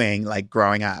time doing, like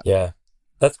growing up. Yeah,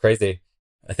 that's crazy.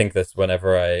 I think this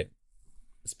whenever I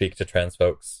speak to trans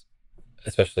folks,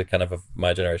 especially kind of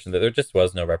my generation, that there just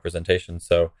was no representation.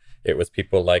 So it was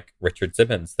people like Richard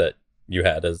Simmons that you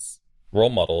had as role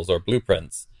models or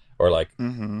blueprints or like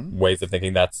ways of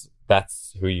thinking that's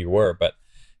who you were. But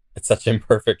it's such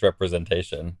imperfect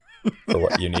representation for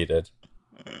what you needed.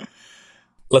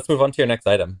 Let's move on to your next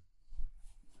item.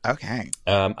 Okay.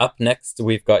 Up next,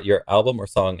 we've got your album or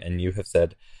song, and you have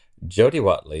said, Jody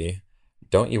Watley,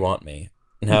 Don't You Want Me?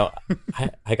 Now,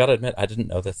 I gotta admit, I didn't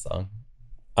know this song.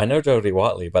 I know Jody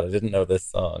Watley, but I didn't know this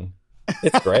song.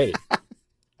 It's great.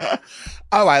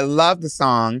 Oh, I love the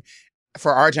song.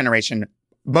 For our generation,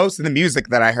 most of the music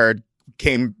that I heard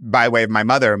came by way of my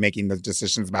mother making the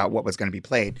decisions about what was going to be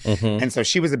played. And so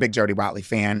she was a big Jody Watley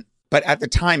fan. But at the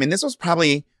time, and this was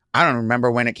probably, I don't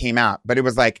remember when it came out, but it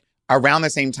was like around the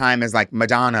same time as like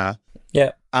Madonna.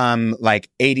 Yeah. Like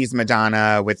 80s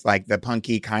Madonna with like the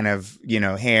punky kind of,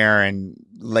 hair and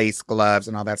lace gloves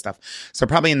and all that stuff. So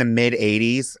probably in the mid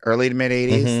 80s, early to mid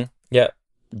 80s. Yeah.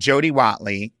 Jody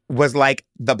Watley was like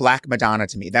the Black Madonna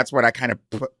to me. That's what I kind of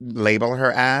label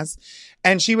her as.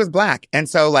 And she was Black. And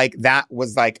so like that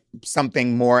was like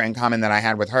something more in common that I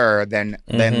had with her than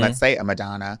let's say a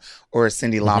Madonna or a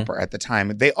Cyndi Lauper at the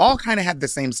time. They all kind of had the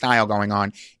same style going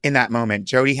on in that moment.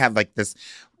 Jody had like this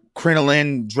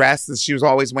crinoline dress that she was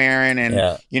always wearing, and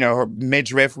her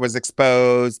midriff was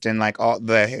exposed, and like all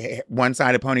the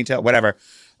one-sided ponytail, whatever,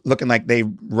 looking like they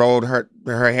rolled her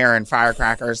hair in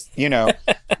firecrackers,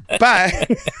 but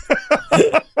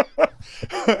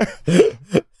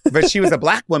but she was a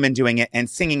Black woman doing it and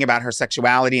singing about her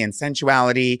sexuality and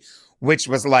sensuality, which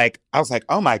was like, I was like,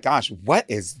 oh my gosh, what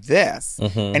is this?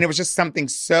 And it was just something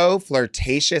so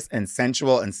flirtatious and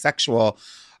sensual and sexual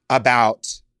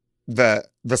about the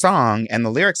song and the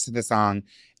lyrics to the song.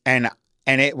 And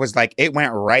it was like, it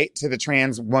went right to the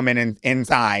trans woman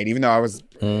inside, even though I was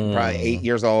probably 8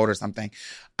 years old or something,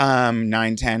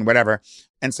 9, 10, whatever.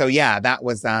 And so, yeah, that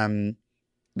was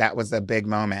a big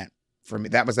moment for me.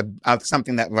 That was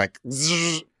something that like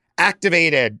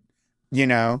activated,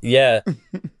 Yeah.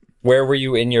 Where were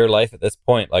you in your life at this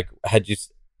point? Like, had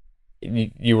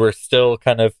you were still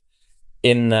kind of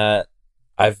in that,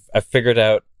 I've figured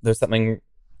out there's something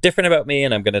different about me,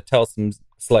 and I'm going to tell some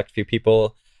select few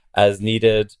people as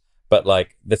needed, but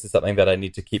like this is something that I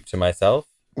need to keep to myself?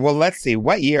 Well, let's see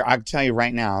what year. I'll tell you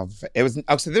right now. It was so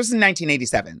this is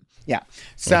 1987. Yeah.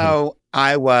 So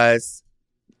I was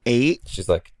 8. She's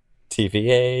like TV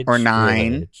age or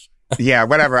 9. Yeah,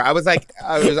 whatever. I was like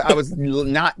I was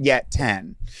not yet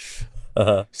 10.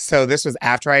 So this was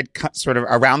after I'd sort of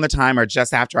around the time or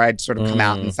just after I'd sort of come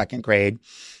out in second grade.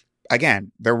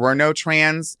 Again, there were no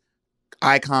trans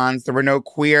icons. There were no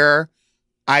queer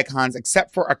icons,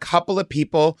 except for a couple of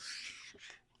people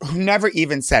who never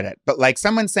even said it. But like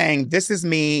someone saying, this is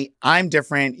me, I'm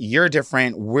different, you're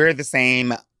different, we're the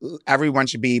same, everyone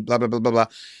should be blah, blah, blah, blah, blah.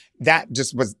 That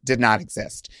just did not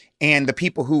exist. And the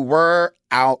people who were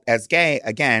out as gay,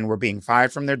 again, were being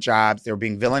fired from their jobs. They were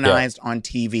being villainized on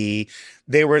TV.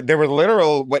 There were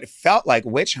literal, what felt like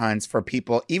witch hunts for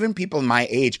people, even people my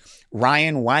age.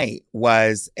 Ryan White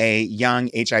was a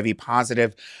young HIV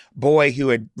positive boy who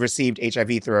had received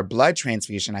HIV through a blood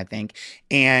transfusion, I think.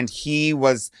 And he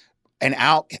was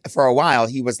for a while,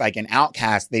 he was like an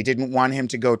outcast. They didn't want him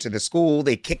to go to the school.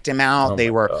 They kicked him out.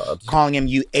 They were calling him,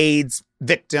 you AIDS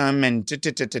victim, and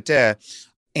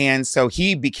And so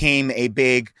he became a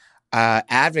big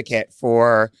advocate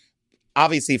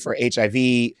obviously for HIV.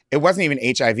 It wasn't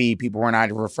even HIV. People were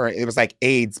not referring. It was like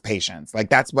AIDS patients. Like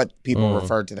that's what people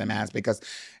referred to them as, because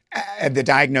the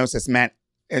diagnosis meant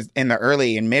in the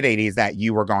early and mid 80s that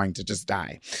you were going to just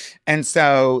die. And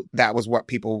so that was what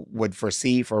people would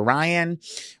foresee for Ryan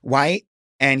White.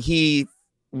 And he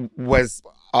was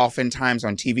oftentimes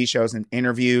on TV shows and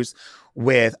interviews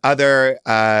with other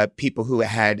people who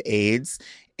had AIDS.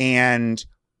 And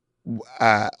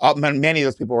many of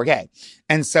those people were gay.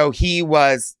 And so he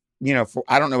was,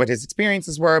 I don't know what his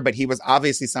experiences were, but he was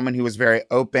obviously someone who was very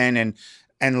open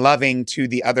and loving to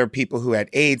the other people who had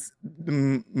AIDS,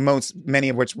 many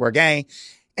of which were gay.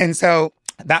 And so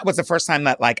that was the first time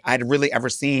that like I'd really ever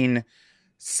seen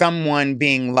someone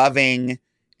being loving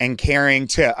and caring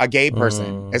to a gay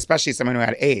person, especially someone who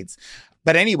had AIDS.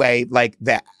 But anyway, like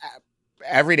the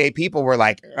everyday people were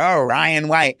like, oh, Ryan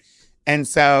White. And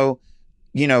so,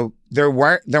 there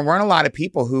weren't a lot of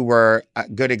people who were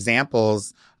good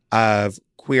examples of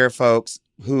queer folks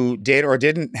who did or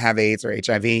didn't have AIDS or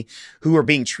HIV who were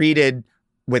being treated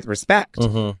with respect.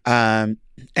 And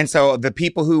so the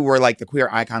people who were like the queer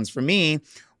icons for me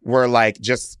were like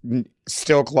just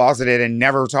still closeted and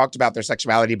never talked about their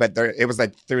sexuality, but it was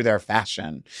like through their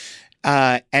fashion.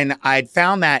 And I'd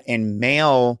found that in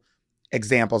male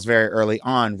examples very early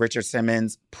on. Richard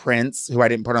Simmons, Prince, who I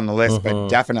didn't put on the list, but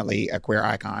definitely a queer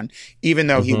icon, even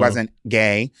though he wasn't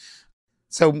gay.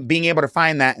 So being able to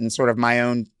find that in sort of my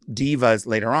own divas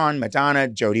later on, Madonna,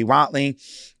 Jodie Watley,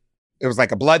 it was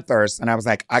like a bloodthirst. And I was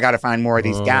like, I got to find more of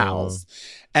these gals.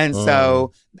 And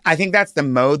so I think that's the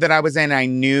mode that I was in.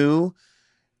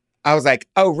 I was like,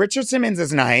 oh, Richard Simmons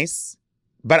is nice,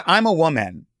 but I'm a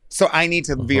woman. So I need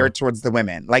to veer towards the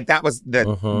women. Like that was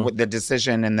the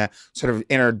decision and the sort of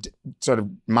inner sort of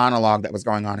monologue that was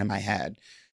going on in my head.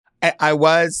 I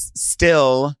was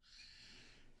still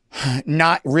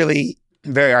not really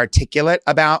very articulate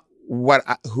about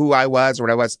who I was or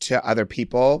what I was to other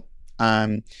people.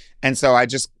 And so I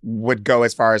just would go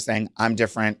as far as saying, I'm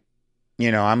different.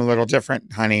 You know, I'm a little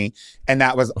different, honey. And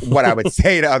that was what I would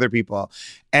say to other people.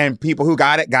 And people who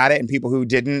got it. And people who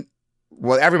didn't,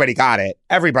 well, everybody got it.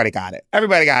 Everybody got it.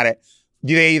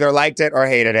 They either liked it or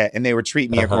hated it, and they would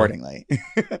treat me accordingly.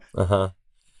 I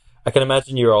can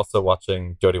imagine you were also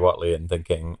watching Jodie Watley and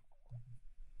thinking,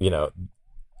 you know,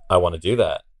 I want to do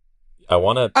that. I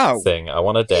want to sing. I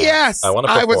want to dance. Yes, I want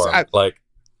to perform.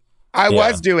 I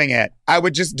was doing it. I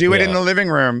would just do it in the living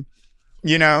room,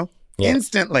 you know,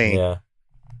 instantly.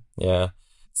 Yeah.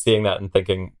 Seeing that and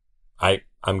thinking,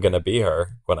 I'm gonna be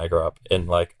her when I grow up in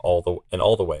all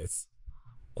the ways.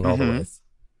 That's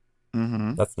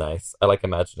nice. I like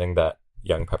imagining that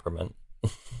young Peppermint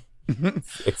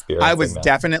experiencing I was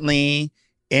definitely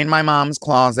in my mom's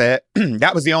closet.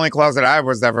 That was the only closet I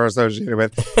was ever associated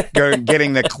with.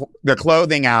 Getting the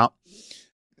clothing out.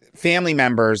 Family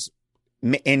members,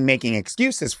 in making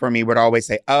excuses for me, would always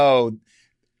say, oh,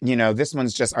 you know, this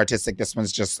one's just artistic. This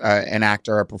one's just an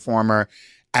actor, a performer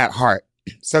at heart.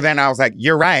 So then I was like,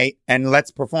 you're right. And let's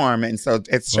perform. And so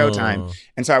it's showtime.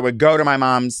 And so I would go to my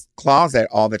mom's closet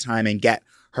all the time and get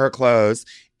her clothes.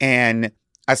 And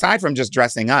aside from just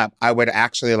dressing up, I would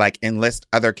actually enlist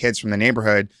other kids from the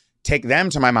neighborhood, take them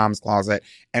to my mom's closet,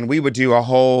 and we would do a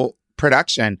whole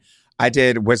production. I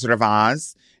did Wizard of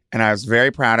Oz, and I was very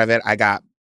proud of it. I got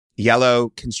yellow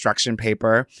construction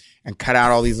paper and cut out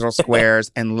all these little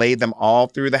squares and laid them all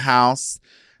through the house,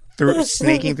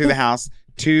 snaking through the house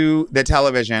to the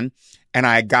television. And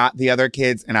I got the other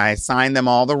kids and I assigned them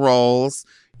all the roles.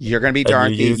 You're going to be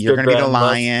Dorothy. You're going to be the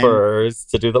lion. Spurs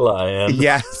to do the lion.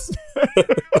 Yes.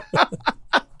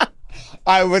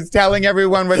 I was telling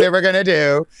everyone what they were going to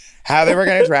do, how they were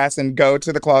going to dress, and go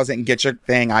to the closet and get your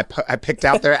thing. I picked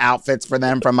out their outfits for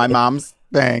them from my mom's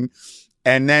thing.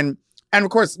 And of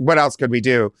course, what else could we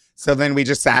do? So then we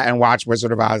just sat and watched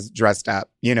Wizard of Oz dressed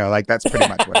up. You know, that's pretty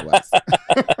much what it was.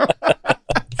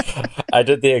 I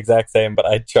did the exact same, but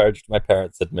I charged my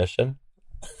parents admission.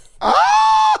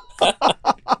 Oh!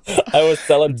 I was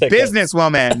selling tickets.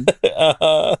 Businesswoman.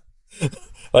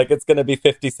 It's going to be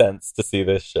 50 cents to see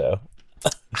this show.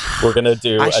 We're going to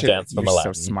do a dance from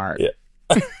Aladdin. So smart. Yeah.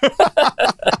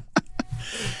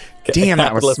 Damn,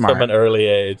 that was smart. From an early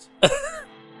age.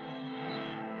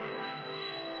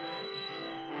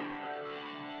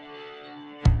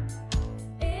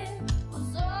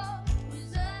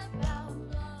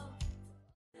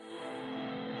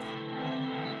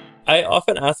 I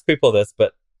often ask people this,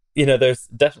 but, you know, there's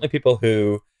definitely people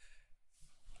who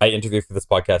I interview for this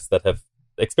podcast that have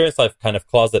experienced life kind of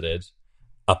closeted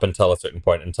up until a certain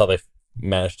point, until they've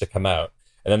managed to come out.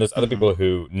 And then there's other people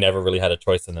who never really had a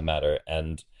choice in the matter.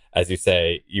 And as you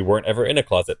say, you weren't ever in a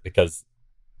closet because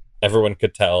everyone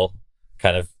could tell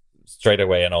kind of straight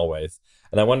away and always.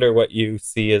 And I wonder what you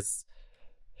see as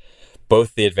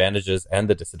both the advantages and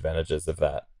the disadvantages of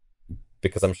that,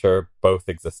 because I'm sure both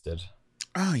existed.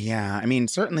 Oh, yeah. I mean,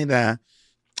 certainly the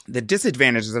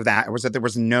disadvantages of that was that there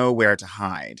was nowhere to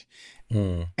hide.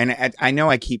 And I know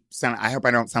I hope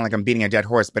I don't sound like I'm beating a dead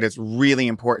horse, but it's really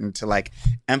important to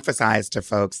emphasize to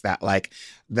folks that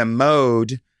the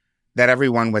mode that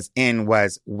everyone was in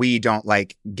was, we don't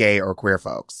like gay or queer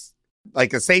folks. A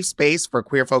safe space for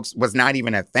queer folks was not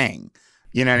even a thing.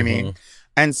 You know what I mean?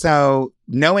 And so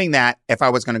knowing that if I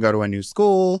was going to go to a new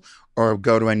school or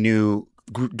go to a new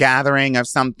gathering of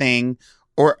something,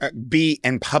 or be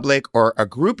in public or a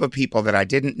group of people that I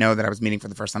didn't know that I was meeting for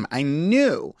the first time, I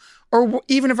knew, or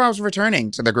even if I was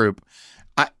returning to the group,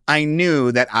 I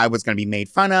knew that I was going to be made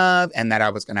fun of and that I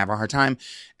was going to have a hard time.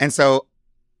 And so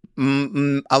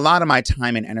a lot of my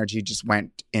time and energy just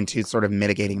went into sort of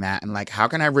mitigating that and how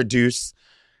can I reduce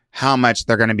how much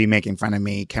they're going to be making fun of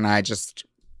me. Can I just,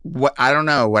 what, I don't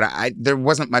know what there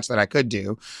wasn't much that I could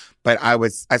do, but I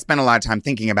spent a lot of time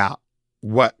thinking about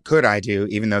what could I do,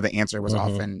 even though the answer was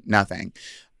often nothing.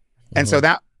 And so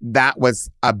that was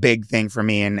a big thing for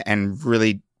me, and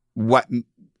really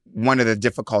one of the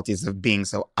difficulties of being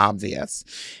so obvious.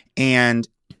 And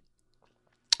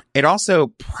it also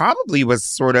probably was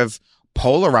sort of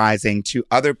polarizing to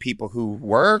other people who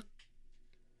were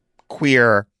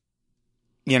queer,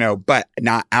 you know, but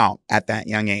not out at that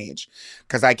young age.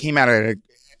 Because I came out at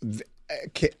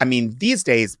I mean, these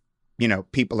days, you know,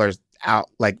 people are out,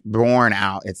 like born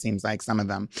out, it seems like, some of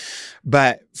them.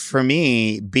 But for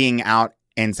me, being out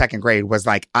in second grade was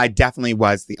like, I definitely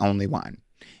was the only one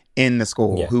in the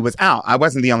school who was out. I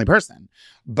wasn't the only person,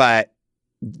 but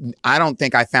I don't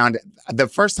think I found it. The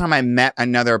first time I met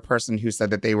another person who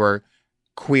said that they were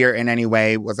queer in any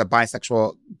way was a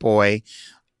bisexual boy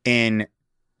in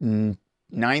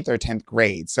 9th or 10th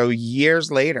grade. So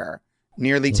years later,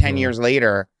 nearly 10 years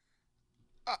later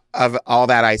of all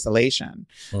that isolation,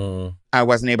 I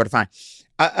wasn't able to find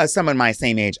someone my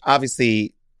same age.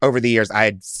 Obviously, over the years, I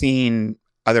had seen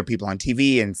other people on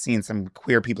TV and seen some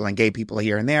queer people and gay people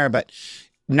here and there, but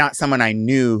not someone I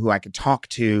knew who I could talk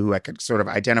to, who I could sort of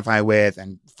identify with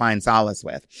and find solace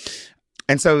with.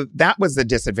 And so that was the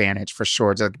disadvantage for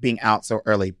sure, to being out so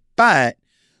early. But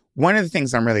one of the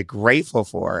things I'm really grateful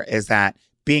for is that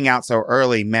being out so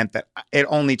early meant that it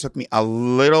only took me a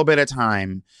little bit of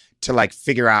time to like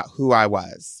figure out who I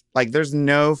was. Like there's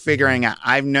no figuring out.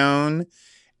 I've known,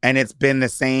 and it's been the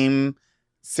same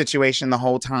situation the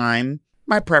whole time.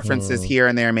 My preferences here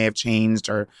and there may have changed,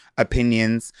 or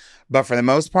opinions, but for the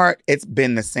most part, it's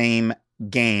been the same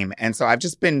game. And so I've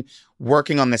just been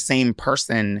working on the same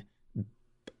person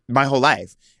my whole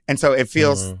life. And so it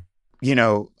feels, you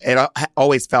know, it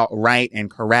always felt right and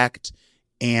correct.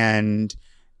 And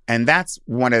that's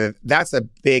that's a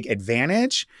big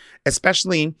advantage,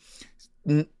 especially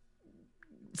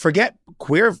forget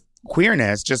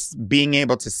queerness, just being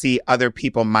able to see other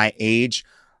people my age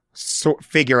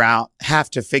have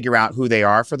to figure out who they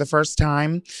are for the first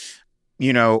time,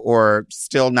 you know, or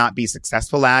still not be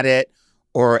successful at it,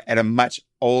 or at a much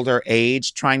older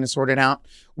age trying to sort it out,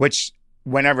 which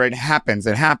whenever it happens,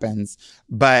 it happens.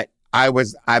 But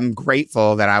I'm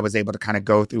grateful that I was able to kind of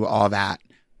go through all that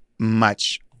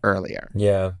much earlier.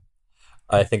 Yeah.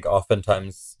 I think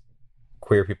oftentimes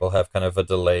queer people have kind of a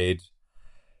delayed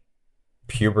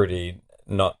puberty,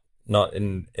 not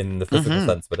in the physical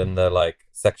sense, but in the like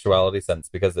sexuality sense,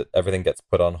 because everything gets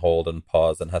put on hold and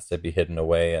paused and has to be hidden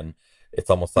away. And it's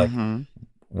almost like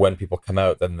when people come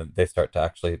out, then they start to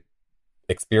actually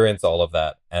experience all of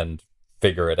that and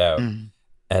figure it out.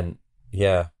 And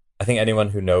yeah, I think anyone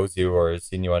who knows you or has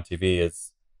seen you on TV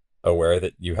is aware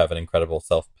that you have an incredible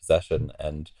self-possession,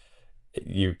 and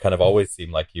you kind of always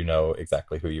seem like you know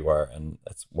exactly who you are. And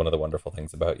that's one of the wonderful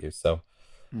things about you. So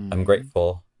I'm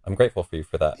grateful for you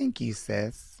for that. Thank you,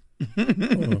 sis.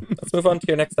 Let's move on to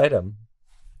your next item.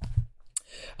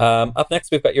 Up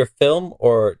next, we've got your film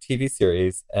or TV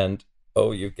series, and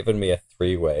you've given me a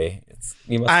three-way.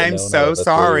 I'm so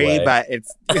sorry, but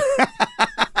it's.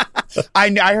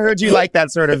 I heard you like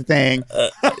that sort of thing.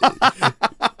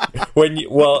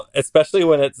 Especially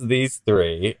when it's these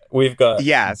three. We've got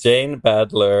Jane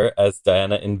Badler as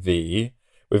Diana in V.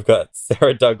 We've got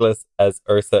Sarah Douglas as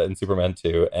Ursa in Superman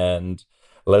 2, and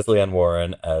Leslie Ann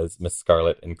Warren as Miss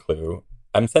Scarlet in Clue.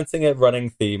 I'm sensing a running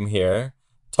theme here.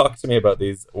 Talk to me about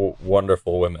these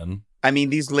wonderful women. I mean,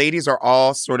 these ladies are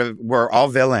all were all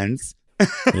villains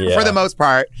for the most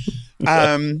part.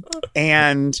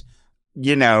 And,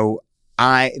 you know,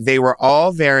 they were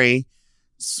all very,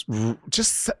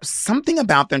 just something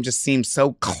about them just seemed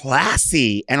so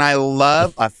classy. And I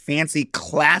love a fancy,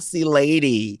 classy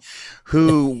lady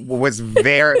who was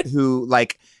who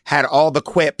like had all the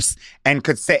quips and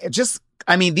could say, these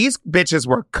bitches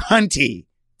were cunty.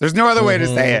 There's no other way to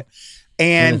say it.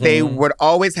 And they would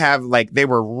always have, like, they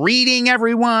were reading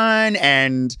everyone,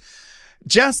 and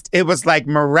just, it was like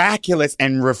miraculous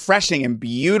and refreshing and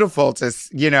beautiful to,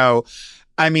 you know,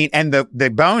 I mean, and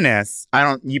the bonus,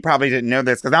 you probably didn't know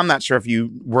this, because I'm not sure if you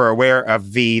were aware of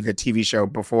V, the TV show,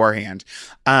 beforehand.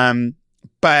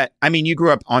 But I mean, you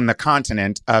grew up on the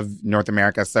continent of North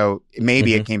America, so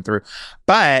maybe it came through.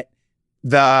 But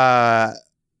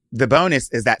the bonus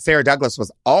is that Sarah Douglas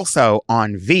was also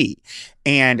on V,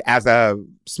 and as a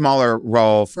smaller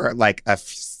role for like a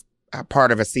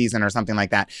part of a season or something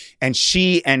like that. And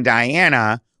she and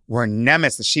Diana were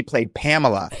nemesis. She played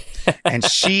Pamela, and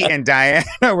she and Diana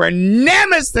were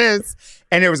nemesis.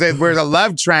 And it was a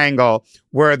love triangle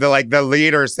where the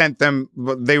leader sent them.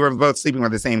 They were both sleeping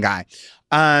with the same guy.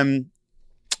 For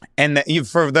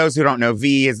those who don't know,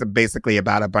 V is basically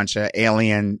about a bunch of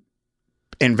alien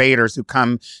invaders who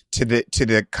come to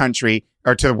the country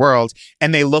or to the world,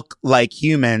 and they look like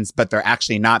humans, but they're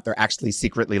actually not. They're actually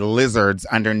secretly lizards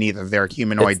underneath of their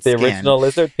humanoid skin. It's the original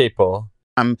lizard people.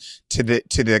 To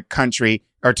the country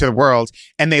or to the world,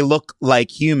 and they look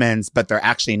like humans, but they're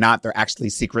actually not. They're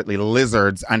actually secretly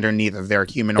lizards underneath of their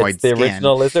humanoid skin. It's the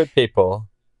original lizard people.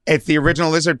 It's the original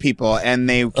lizard people, and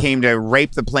they came to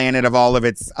rape the planet of all of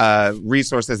its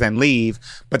resources and leave,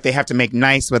 but they have to make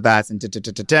nice with us and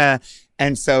da-da-da-da-da.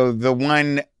 And so the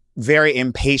one very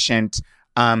impatient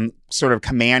sort of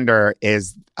commander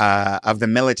is of the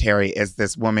military is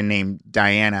this woman named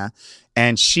Diana.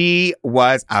 And she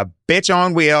was a bitch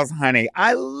on wheels, honey.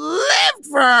 I lived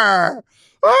for her.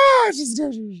 Oh,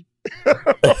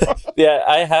 Yeah,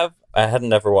 I hadn't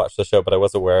never watched the show, but I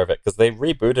was aware of it because they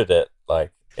rebooted it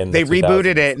like in the 2000s,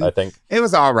 rebooted it. I think it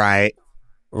was all right.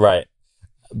 Right.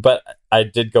 But I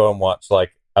did go and watch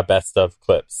like a best of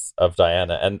clips of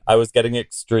Diana, and I was getting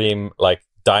extreme like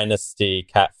dynasty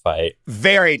catfight.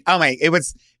 Very. Oh my! It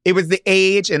was the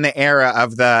age and the era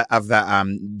of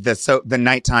the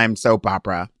nighttime soap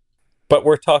opera. But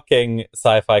we're talking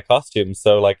sci-fi costumes,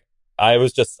 so like I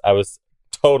was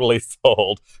totally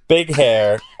sold. Big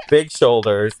hair, big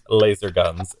shoulders, laser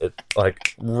guns. It's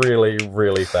like really,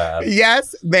 really bad.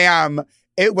 Yes, ma'am.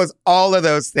 It was all of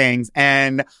those things,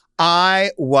 and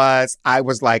I was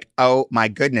like, oh my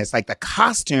goodness! Like the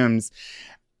costumes.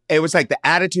 It was like the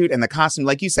attitude and the costume,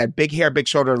 like you said, big hair, big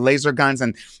shoulder, laser guns,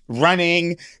 and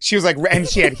running. She was like, and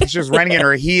she was running in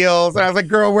her heels. And I was like,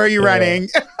 girl, where are you running?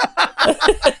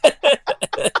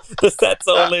 The set's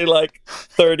only like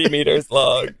 30 meters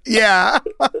long. Yeah.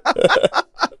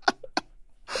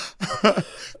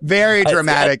 Very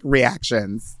dramatic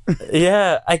reactions.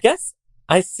 Yeah, I guess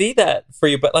I see that for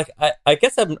you, but like, I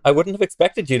guess I wouldn't have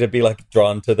expected you to be like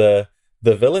drawn to the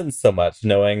villains so much,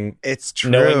 knowing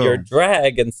your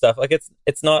drag and stuff. Like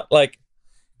it's not like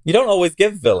you don't always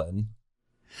give villain.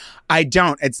 I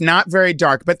don't. It's not very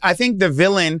dark, but I think the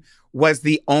villain was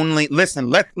the only. Listen,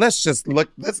 let's just look.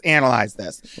 Let's analyze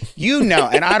this.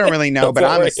 And I don't really know, but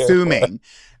I'm assuming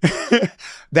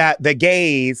that the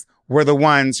gays were the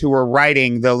ones who were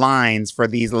writing the lines for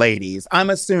these ladies.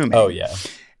 I'm assuming. Oh yeah,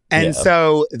 and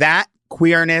so that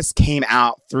queerness came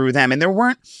out through them, and there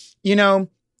weren't,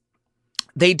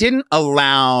 they didn't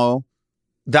allow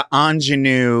the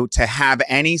ingenue to have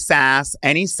any sass,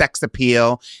 any sex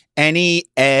appeal, any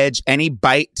edge, any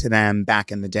bite to them back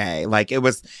in the day. Like it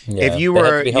was, if you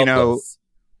were, you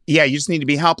just need to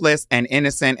be helpless and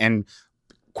innocent and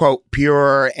quote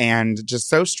pure and just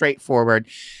so straightforward.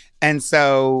 And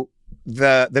so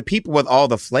the people with all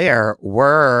the flair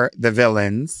were the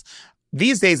villains.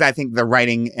 These days, I think the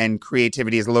writing and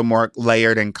creativity is a little more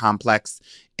layered and complex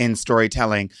in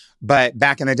storytelling. But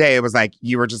back in the day, it was like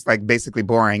you were just like basically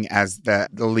boring as the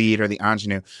lead or the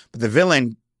ingenue. But the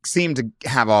villain seemed to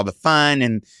have all the fun,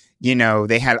 and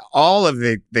they had all of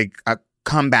the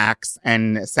comebacks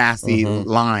and sassy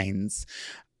lines.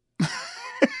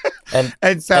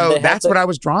 and so that's what I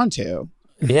was drawn to.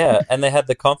 Yeah, and they had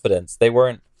the confidence. They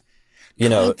weren't,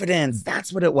 confidence.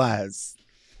 That's what it was.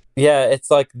 Yeah,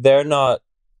 it's like they're not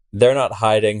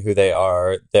hiding who they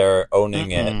are. They're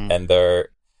owning it, and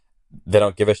they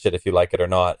don't give a shit if you like it or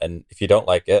not. And if you don't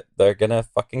like it, they're gonna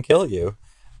fucking kill you.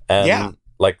 And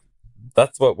like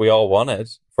that's what we all wanted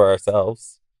for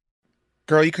ourselves.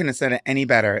 Girl, you couldn't have said it any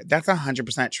better. That's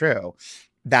 100% true.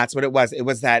 That's what it was. It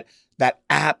was that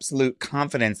absolute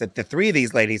confidence that the three of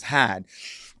these ladies had.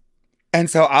 And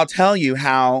so I'll tell you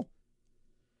how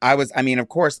of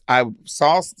course, I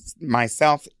saw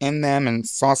myself in them and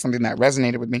saw something that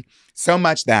resonated with me so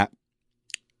much that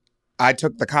I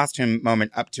took the costume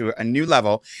moment up to a new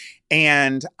level.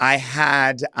 And I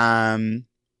had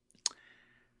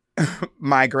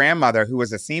my grandmother, who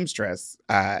was a seamstress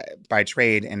by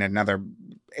trade in another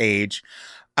age,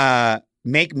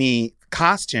 make me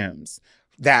costumes.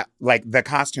 That like the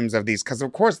costumes of these, because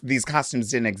of course these costumes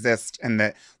didn't exist,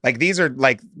 and these are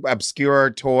like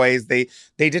obscure toys. They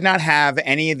did not have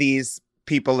any of these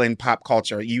people in pop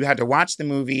culture. You had to watch the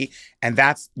movie, and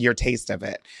that's your taste of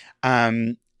it.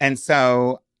 And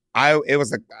so I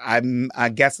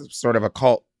guess sort of a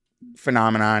cult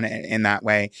phenomenon in that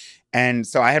way. And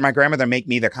so I had my grandmother make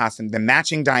me the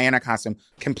matching Diana costume,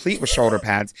 complete with shoulder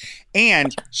pads.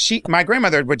 And my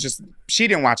grandmother she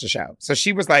didn't watch the show, so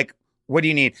she was like, what do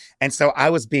you need? And so I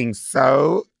was being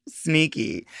so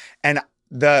sneaky. And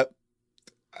the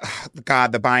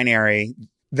binary,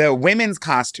 the women's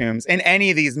costumes in any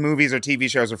of these movies or TV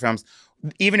shows or films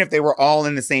even if they were all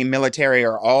in the same military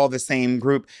or all the same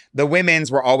group, the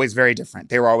women's were always very different.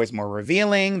 They were always more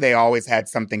revealing. They always had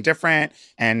something different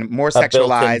and more A built-in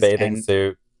sexualized. bathing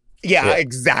suit. Yeah,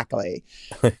 exactly.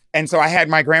 And so I had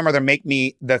my grandmother make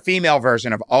me the female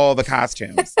version of all the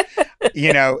costumes.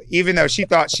 You know, even though she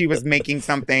thought she was making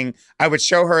something, I would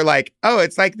show her like, oh,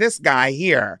 it's like this guy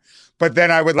here. But then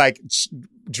I would like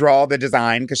draw the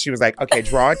design because she was like, okay,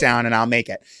 draw it down and I'll make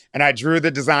it. And I drew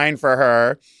the design for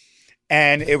her.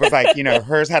 And it was like, you know,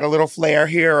 hers had a little flare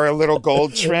here or a little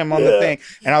gold trim on the thing.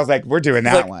 And I was like, we're doing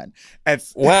that one.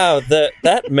 Wow,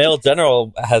 that male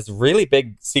general has really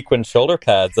big sequin shoulder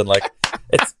pads. And like,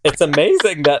 it's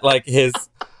amazing that like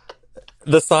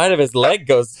the side of his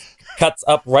leg cuts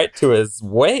up right to his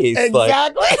waist.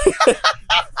 Exactly. Like,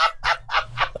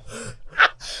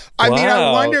 I mean,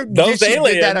 I wonder, those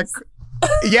aliens. Did that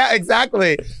yeah,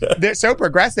 exactly. They're so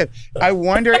progressive. I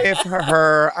wonder if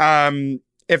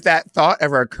if that thought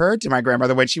ever occurred to my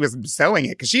grandmother when she was sewing it,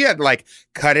 because she had to like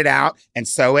cut it out and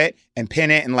sew it and pin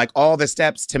it and like all the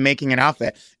steps to making an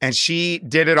outfit. And she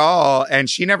did it all. And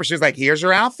she was like, here's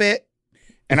your outfit.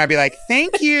 And I'd be like,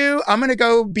 thank you. I'm going to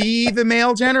go be the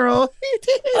male general.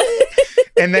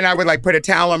 And then I would like put a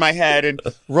towel on my head and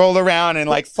roll around and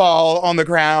like fall on the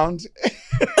ground.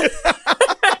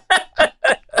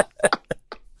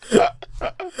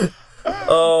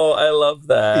 Oh, I love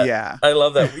that. Yeah. I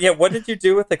love that. Yeah, what did you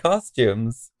do with the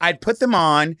costumes? I'd put them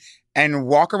on and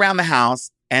walk around the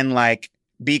house and like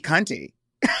be cunty.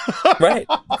 Right.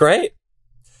 Great.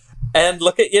 And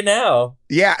look at you now.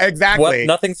 Yeah, exactly.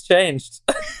 Nothing's changed.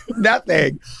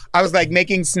 Nothing. I was like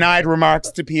making snide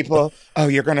remarks to people. Oh,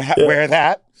 you're going to wear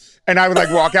that? And I would like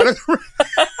walk out of the room.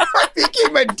 I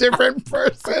became a different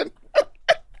person.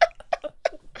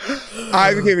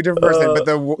 I became a different person. But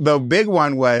the big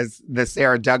one was the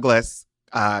Sarah Douglas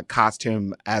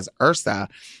costume as Ursa,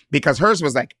 because hers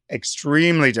was like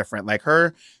extremely different. Like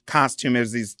her costume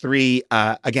is these three,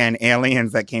 again,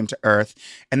 aliens that came to Earth,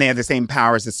 and they had the same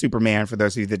powers as Superman, for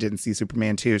those of you that didn't see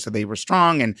Superman 2. So they were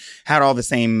strong and had all the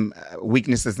same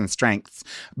weaknesses and strengths,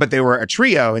 but they were a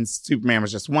trio and Superman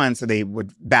was just one. So they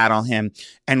would battle him.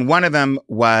 And one of them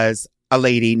was a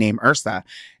lady named Ursa.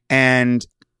 And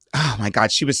oh my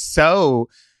God, she was so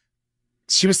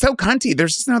cunty.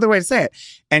 There's just no other way to say it.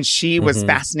 And she was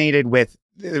fascinated with,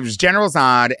 it was General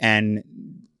Zod and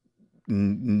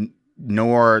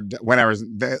Nord, whatever,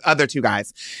 the other two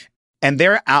guys. And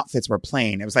their outfits were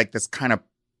plain. It was like this kind of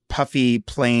puffy,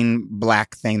 plain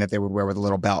black thing that they would wear with a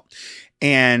little belt.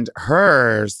 And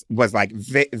hers was like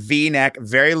V-neck,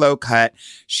 very low cut.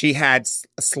 She had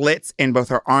slits in both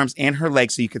her arms and her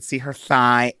legs, so you could see her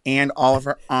thigh and all of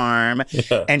her arm.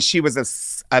 Yeah. And she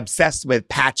was obsessed with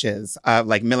patches,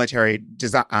 like military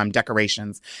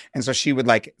decorations. And so she would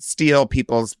like steal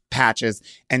people's patches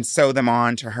and sew them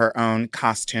on to her own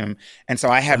costume. And so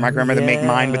I had my grandmother make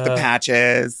mine with the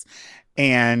patches.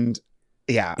 And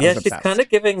yeah, she's kind of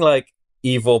giving like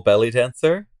evil belly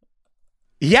dancer.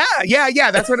 Yeah.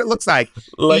 That's what it looks like.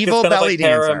 Like evil belly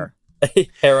dancer.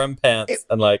 Harem pants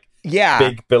and like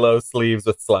big billow sleeves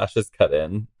with slashes cut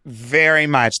in. Very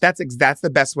much. That's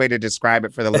the best way to describe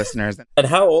it for the listeners. And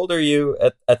how old are you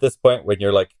at this point when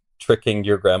you're like tricking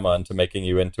your grandma into making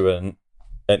you into an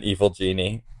evil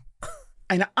genie?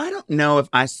 And I don't know if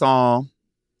I saw.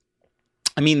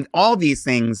 I mean, all these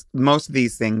things, most of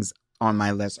these things on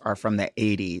my list are from the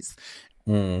 80s.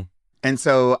 And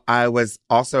so I was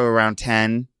also around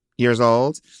 10 years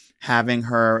old having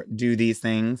her do these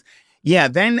things. Yeah,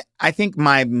 then I think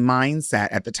my mindset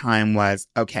at the time was,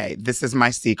 okay, this is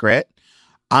my secret.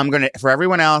 For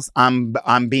everyone else, I'm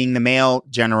being the male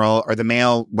general or the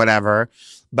male whatever.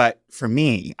 But for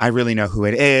me, I really know who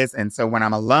it is. And so when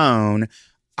I'm alone,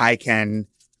 I can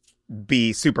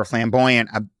be super flamboyant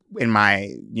in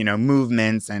my,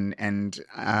 movements and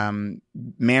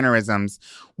mannerisms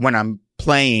when I'm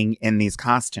playing in these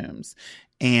costumes.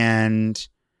 And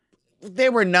they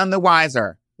were none the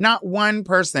wiser. Not one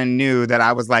person knew that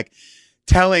I was like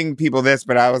telling people this,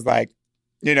 but I was like,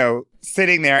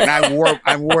 sitting there, and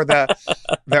I wore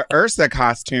the Ursa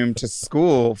costume to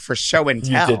school for show and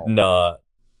tell. You did not.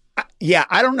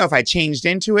 I don't know if I changed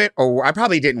into it, or I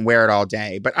probably didn't wear it all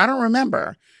day, but I don't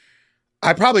remember.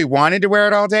 I probably wanted to wear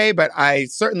it all day, but I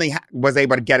certainly was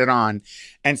able to get it on.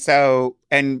 And so,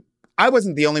 and I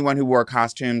wasn't the only one who wore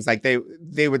costumes. Like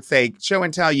they would say, show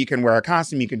and tell, you can wear a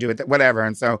costume, you can do it, whatever.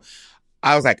 And so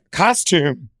I was like,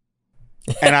 costume.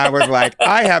 And I was like,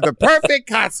 I have the perfect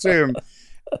costume.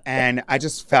 And I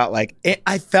just felt like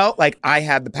I felt like I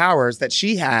had the powers that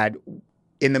she had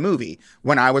in the movie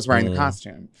when I was wearing the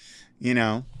costume,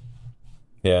 Yeah,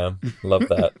 love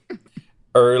that.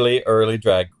 Early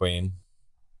drag queen.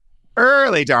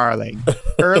 Early, darling.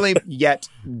 Early yet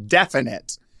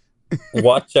definite.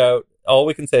 Watch out. All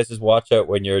we can say is just watch out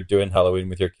when you're doing Halloween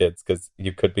with your kids, because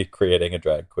you could be creating a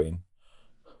drag queen.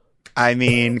 I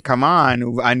mean, come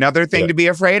on. Another thing to be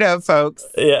afraid of, folks.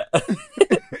 Yeah.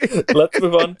 Let's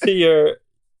move on to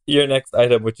your next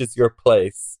item, which is your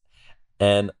place.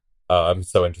 And I'm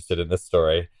so interested in this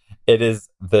story. It is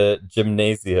the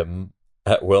gymnasium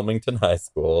at Wilmington High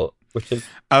School, which is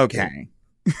okay.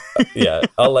 Yeah,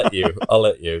 I'll let you.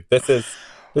 This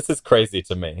is crazy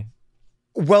to me.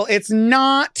 Well, it's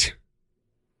not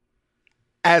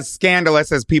as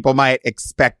scandalous as people might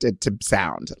expect it to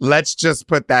sound. Let's just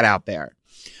put that out there.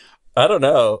 I don't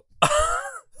know.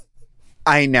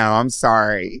 I know. I'm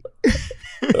sorry.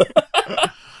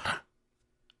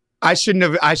 I shouldn't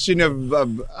have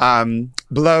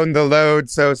blown the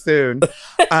load so soon.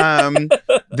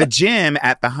 The gym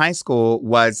at the high school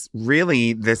was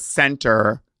really the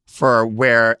center for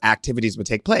where activities would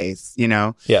take place, you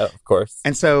know? Yeah, of course.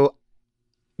 And so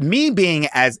me being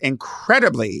as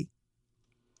incredibly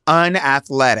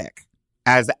unathletic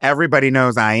as everybody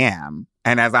knows I am,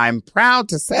 and as I'm proud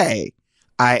to say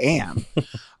I am,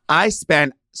 I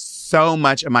spent so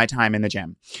much of my time in the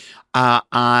gym.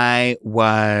 I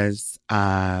was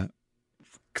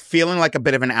feeling like a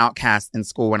bit of an outcast in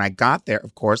school when I got there,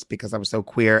 of course, because I was so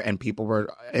queer and people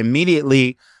were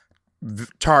immediately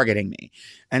targeting me.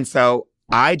 And so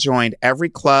I joined every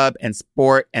club and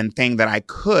sport and thing that I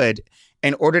could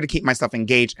in order to keep myself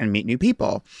engaged and meet new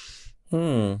people.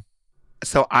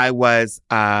 So I was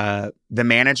the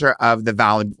manager of the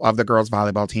girls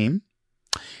volleyball team,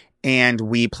 and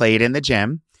we played in the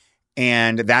gym.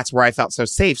 And that's where I felt so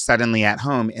safe suddenly at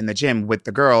home in the gym with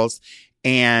the girls.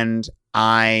 And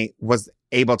I was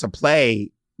able to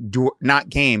play, not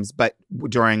games, but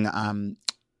during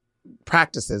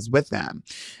practices with them.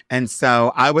 And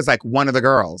so I was like one of the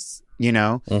girls, you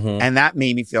know, and that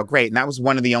made me feel great. And that was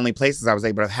one of the only places I was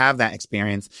able to have that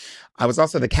experience. I was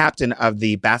also the captain of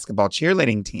the basketball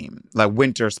cheerleading team, the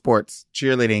winter sports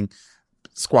cheerleading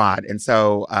squad. And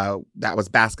so that was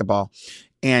basketball.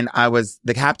 And I was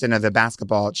the captain of the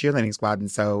basketball cheerleading squad. And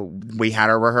so we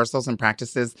had our rehearsals and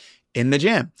practices in the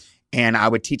gym. And I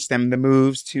would teach them the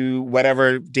moves to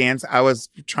whatever dance I was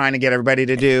trying to get everybody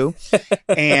to do.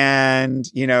 And,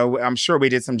 you know, I'm sure we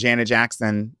did some Janet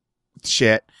Jackson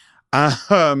shit.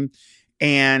 And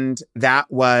that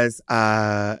was,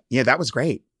 that was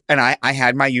great. And I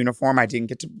had my uniform. I didn't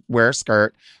get to wear a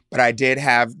skirt, but I did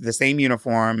have the same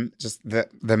uniform, just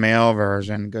the male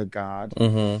version. Good God.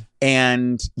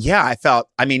 And yeah,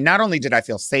 not only did I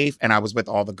feel safe and I was with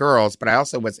all the girls, but I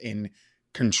also was in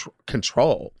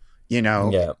control, you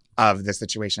know, of the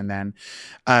situation then.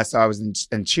 So I was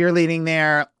in cheerleading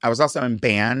there. I was also in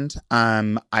band.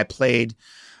 I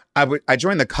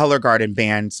joined the Color Garden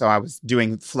band. So I was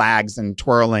doing flags and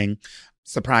twirling.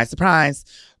 Surprise, surprise.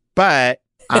 But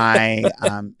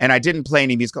and I didn't play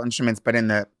any musical instruments, but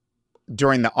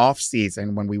during the off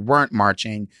season when we weren't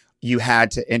marching, you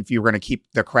had to, if you were going to keep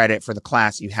the credit for the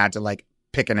class, you had to like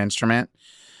pick an instrument.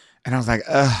 And I was like,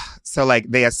 ugh. So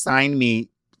like they assigned me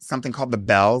something called the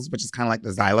bells, which is kind of like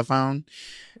the xylophone.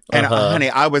 And honey,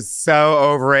 I was so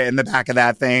over it in the back of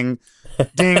that thing.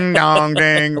 Ding dong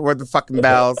ding with the fucking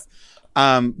bells.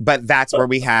 But that's where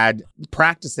we had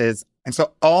practices. And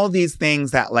so all these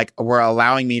things that like were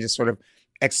allowing me to sort of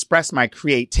express my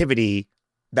creativity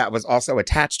that was also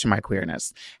attached to my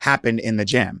queerness happened in the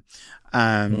gym.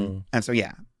 And so,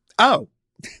 yeah. Oh,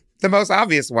 the most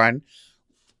obvious one.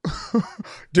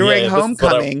 During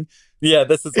homecoming.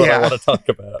 This is what I want to talk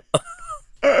about.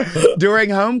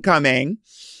 During homecoming,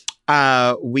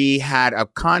 we had a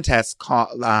contest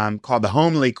called the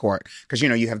Homely Court. Because, you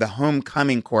know, you have the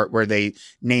homecoming court where they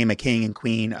name a king and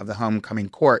queen of the homecoming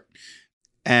court.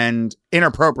 And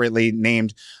inappropriately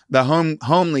named the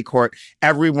homely court,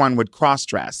 everyone would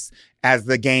cross-dress as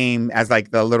the game, as like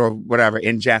the little whatever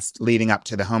in jest leading up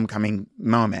to the homecoming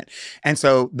moment. And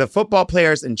so the football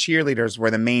players and cheerleaders were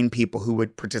the main people who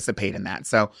would participate in that.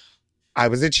 So I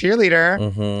was a cheerleader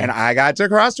and I got to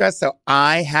cross-dress. So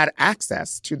I had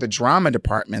access to the drama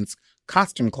department's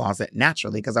costume closet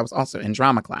naturally because I was also in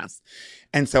drama class.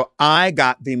 And so I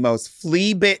got the most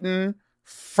flea-bitten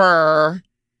fur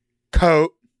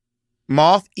coat,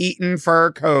 moth-eaten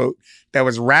fur coat that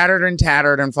was rattered and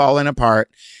tattered and falling apart.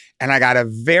 And I got a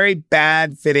very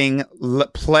bad-fitting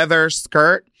pleather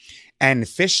skirt and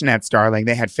fishnets, darling.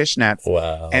 They had fishnets.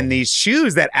 Wow. And these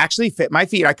shoes that actually fit my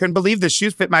feet. I couldn't believe the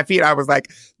shoes fit my feet. I was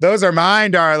like, those are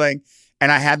mine, darling.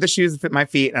 And I had the shoes that fit my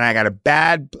feet. And I got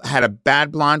had a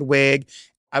bad blonde wig.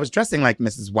 I was dressing like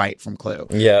Mrs. White from Clue.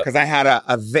 Yeah. Because I had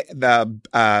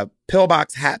the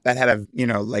pillbox hat that had a,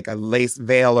 like a lace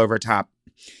veil over top.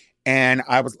 And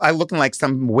I looking like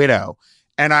some widow.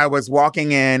 And I was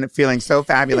walking in feeling so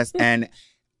fabulous. And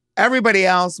everybody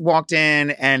else walked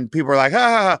in and people were like,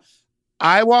 ah.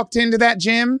 I walked into that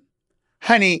gym.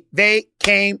 Honey, they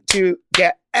came to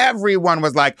get, everyone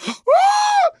was like,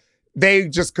 ah! They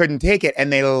just couldn't take it.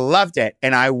 And they loved it.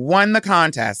 And I won the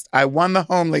contest. I won the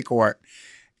homely court.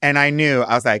 And I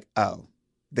was like, oh,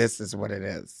 this is what it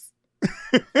is.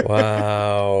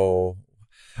 Wow.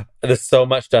 There's so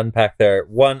much to unpack there.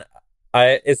 One,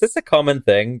 is this a common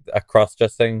thing, a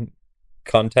cross-dressing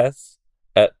contest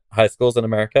at high schools in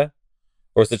America?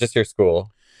 Or is it just your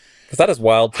school? Because that is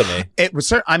wild to me. It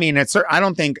was, I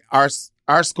don't think our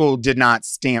school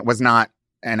was not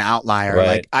an outlier. Right.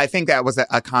 Like, I think that was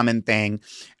a common thing.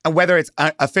 And whether it's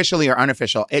officially or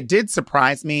unofficial, it did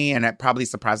surprise me, and it probably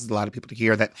surprises a lot of people to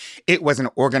hear that it was an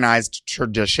organized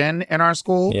tradition in our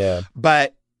school. Yeah.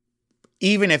 But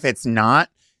even if it's not,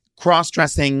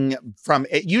 cross-dressing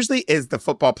it usually is the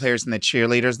football players and the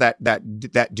cheerleaders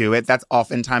that do it. That's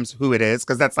oftentimes who it is,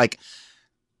 because that's like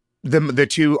the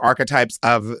two archetypes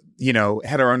of,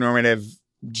 heteronormative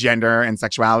gender and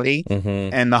sexuality.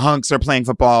 Mm-hmm. And the hunks are playing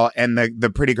football, and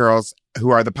the pretty girls who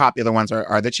are the popular ones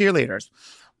are the cheerleaders,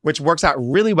 which works out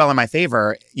really well in my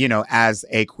favor, as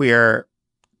a queer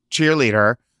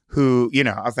cheerleader who,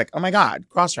 I was like, oh my God,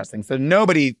 cross-dressing. So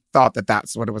nobody thought that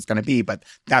that's what it was going to be, but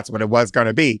that's what it was going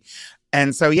to be.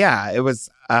 And so, yeah, it was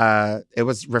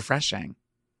refreshing.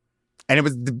 And it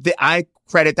was, I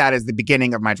credit that as the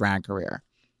beginning of my drag career.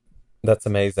 That's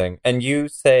amazing. And you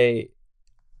say,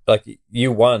 like,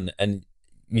 you won, and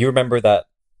you remember that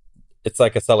it's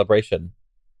like a celebration.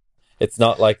 It's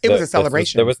not like it was a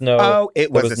celebration. There was no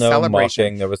celebration.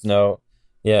 Mocking, there was no.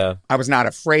 Yeah. I was not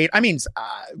afraid. I mean,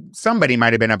 somebody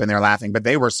might have been up in there laughing, but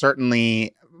they were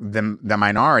certainly the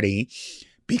minority,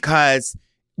 because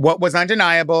what was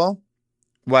undeniable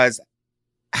was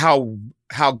how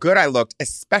good I looked,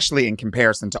 especially in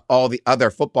comparison to all the other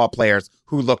football players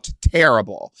who looked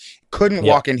terrible. Couldn't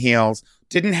walk in heels,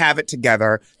 didn't have it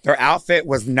together. Their outfit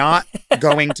was not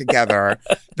going together.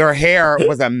 Their hair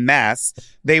was a mess.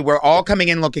 They were all coming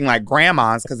in looking like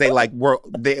grandmas, because they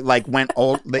went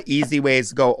old, the easy ways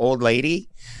to go old lady.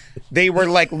 They were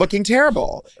like looking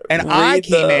terrible. And I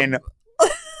came in.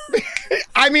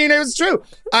 I mean, it was true.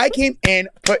 I came in,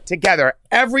 put together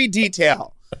every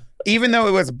detail, even though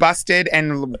it was busted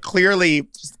and clearly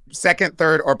second,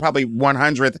 third, or probably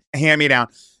 100th hand-me-down.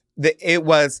 It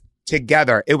was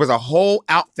together. It was a whole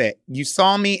outfit. You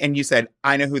saw me and you said,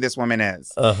 I know who this woman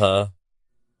is. Uh-huh.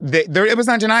 It was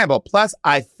undeniable. Plus,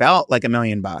 I felt like $1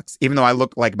 million, even though I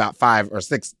looked like about $5 or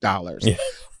 $6. Yeah.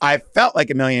 I felt like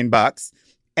 $1 million,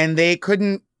 and they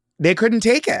couldn't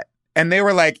take it. And they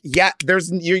were like, yeah,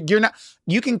 you're not,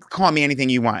 you can call me anything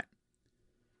you want.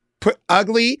 Put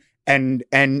ugly and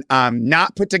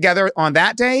not put together on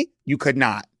that day, you could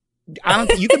not.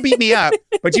 You could beat me up,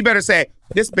 but you better say,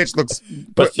 this bitch looks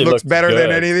better good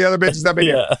than any of the other bitches I've been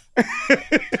here.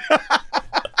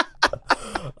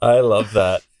 I love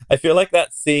that. I feel like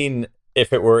that scene,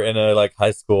 if it were in a like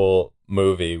high school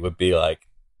movie, would be like,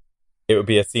 it would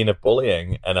be a scene of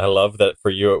bullying. And I love that for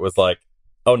you, it was like,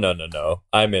 oh, no.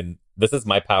 This is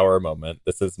my power moment.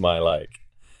 This is my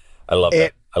I love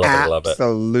it. I love it.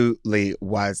 Absolutely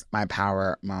was my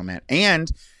power moment. And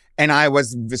I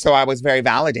was very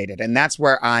validated. And that's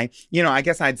where I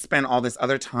guess I'd spent all this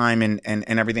other time and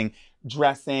everything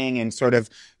dressing and sort of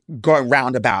going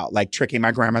roundabout, like tricking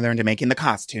my grandmother into making the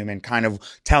costume and kind of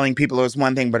telling people it was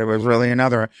one thing, but it was really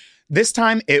another. This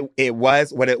time it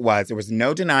was what it was. There was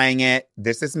no denying it.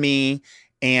 This is me.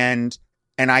 And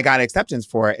I got acceptance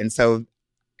for it. And so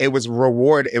it was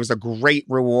reward. It was a great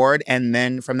reward. And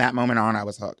then from that moment on, I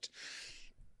was hooked.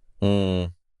 I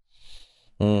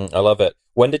love it.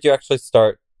 When did you actually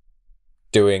start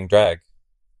doing drag?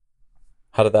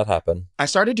 How did that happen? I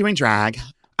started doing drag.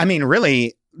 I mean,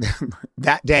 really,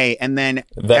 that day. And then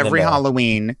every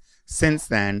Halloween since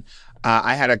then,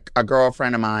 I had a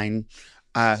girlfriend of mine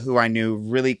who I knew,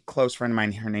 really close friend of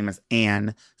mine. Her name is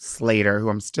Ann Slater, who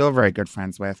I'm still very good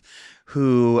friends with,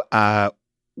 who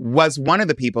was one of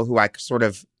the people who I sort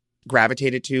of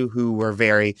gravitated to, who were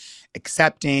very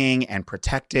accepting and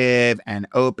protective and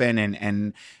open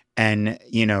and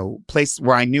place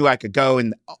where I knew I could go.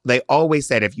 And they always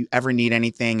said, if you ever need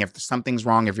anything, if something's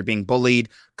wrong, if you're being bullied,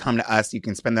 come to us. You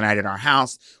can spend the night at our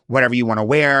house, whatever you want to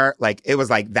wear. Like, it was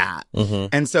like that. Mm-hmm.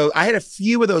 And so I had a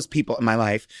few of those people in my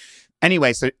life.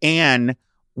 Anyway, so Anne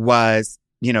was,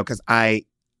 because I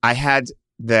had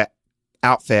the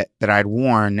outfit that I'd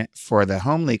worn for the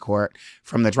homely court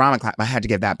from the drama class. I had to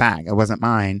give that back. It wasn't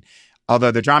mine.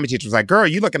 Although the drama teacher was like, girl,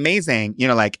 you look amazing. You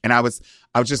know, like, and I was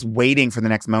just waiting for the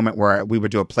next moment where we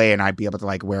would do a play and I'd be able to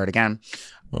like wear it again.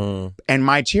 And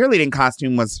my cheerleading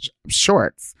costume was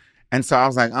shorts. And so I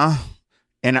was like, oh,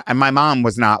 and my mom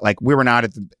was not like, we were not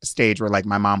at the stage where like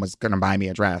my mom was going to buy me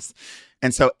a dress.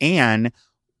 And so Anne,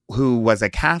 who was a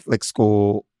Catholic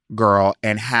school girl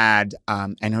and had,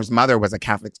 and whose mother was a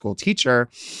Catholic school teacher,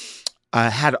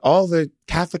 had all the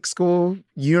Catholic school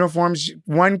uniforms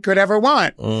one could ever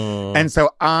want. And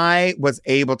so I was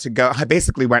able to go. I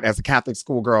basically went as a Catholic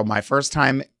school girl my first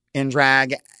time in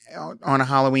drag on a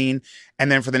Halloween.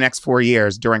 And then for the next 4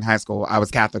 years during high school, I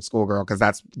was Catholic school girl because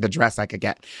that's the dress I could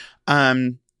get.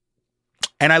 And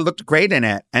I looked great in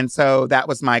it. And so that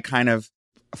was my kind of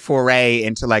foray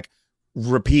into like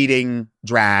repeating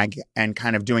drag and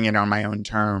kind of doing it on my own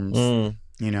terms,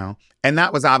 you know. And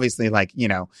that was obviously like, you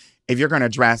know, if you're going to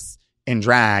dress in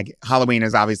drag, Halloween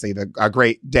is obviously a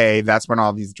great day. That's when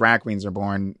all these drag queens are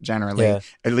born, generally,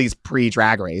 at least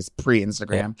pre-Drag Race,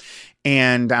 pre-Instagram.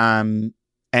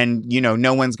 And, you know,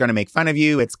 no one's going to make fun of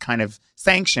you. It's kind of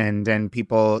sanctioned and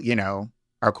people, you know,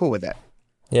 are cool with it.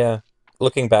 Yeah.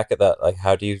 Looking back at that, like,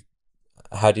 how do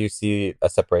you see a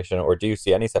separation, or do you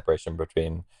see any separation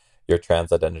between your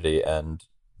trans identity and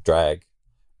drag?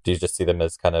 Do you just see them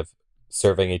as kind of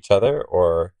serving each other,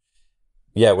 or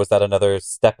was that another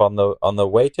step on the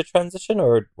way to transition,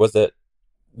 or was it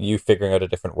you figuring out a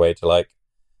different way to, like,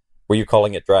 were you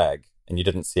calling it drag and you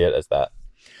didn't see it as that?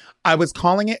 I was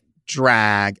calling it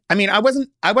drag. I mean, I wasn't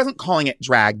calling it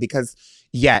drag because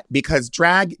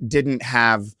drag didn't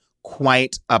have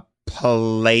quite a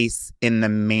place in the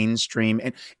mainstream.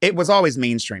 And it was always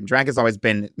mainstream. Drag has always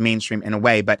been mainstream in a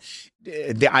way, but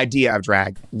the idea of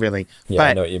drag, really. Yeah, but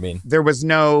I know what you mean. There was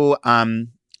no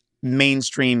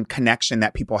mainstream connection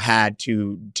that people had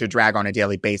to drag on a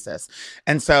daily basis.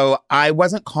 And so I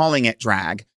wasn't calling it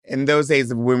drag. In those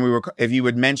days when if you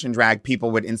would mention drag,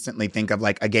 people would instantly think of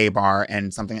like a gay bar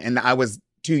and something. And I was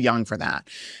too young for that.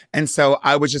 And so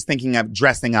I was just thinking of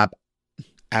dressing up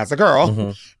as a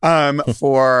girl,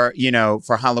 for, you know,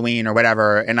 for Halloween or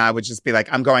whatever. And I would just be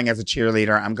like, I'm going as a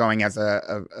cheerleader. I'm going as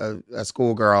a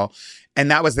schoolgirl.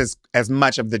 And that was as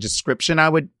much of the description I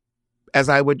would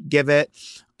give it.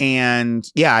 And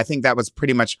yeah, I think that was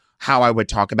pretty much how I would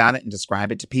talk about it and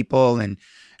describe it to people and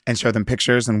show them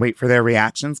pictures and wait for their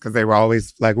reactions, because they were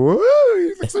always like, whoa,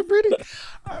 you look so pretty.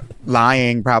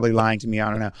 Probably lying to me. I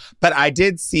don't know. But I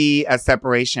did see a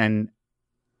separation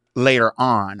later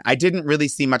on. I didn't really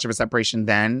see much of a separation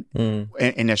then.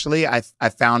 Initially. I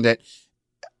found it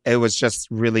was just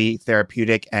really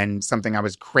therapeutic and something I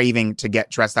was craving to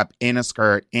get dressed up in a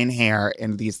skirt, in hair,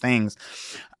 in these things.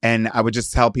 And I would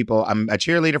just tell people I'm a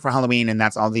cheerleader for Halloween and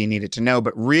that's all they needed to know.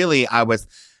 But really, I was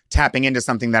tapping into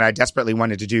something that I desperately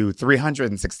wanted to do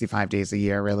 365 days a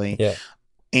year, really. Yeah.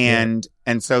 And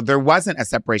so there wasn't a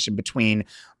separation between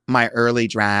my early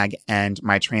drag and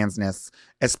my transness,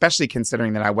 especially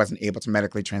considering that I wasn't able to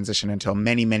medically transition until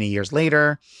many, many years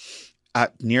later,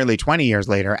 nearly 20 years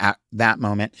later at that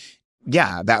moment.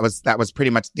 Yeah, that was pretty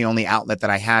much the only outlet that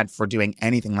I had for doing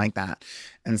anything like that.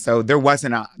 And so there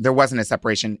wasn't a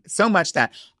separation, so much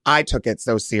that I took it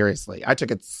so seriously.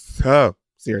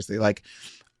 Like,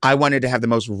 I wanted to have the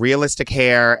most realistic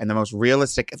hair and the most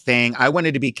realistic thing. I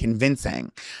wanted to be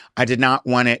convincing. I did not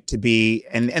want it to be,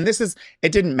 and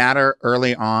it didn't matter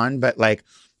early on, but like,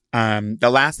 the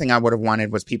last thing I would have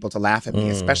wanted was people to laugh at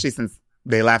me, especially since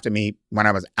they laughed at me when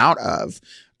I was out of.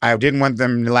 I didn't want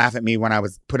them to laugh at me when I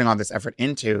was putting all this effort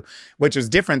into, which was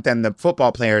different than the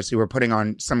football players who were putting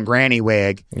on some granny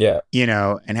wig, you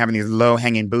know, and having these low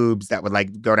hanging boobs that would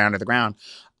like go down to the ground.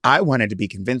 I wanted to be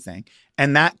convincing.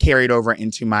 And that carried over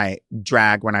into my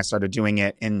drag when I started doing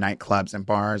it in nightclubs and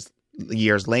bars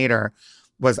years later.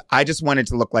 Was I just wanted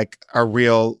to look like a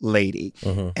real lady.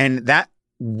 And that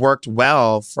worked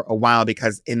well for a while,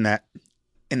 because in the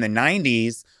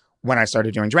 90s, when I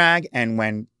started doing drag and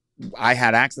when I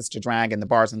had access to drag in the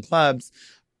bars and clubs,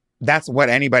 that's what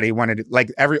anybody wanted.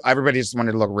 Like everybody just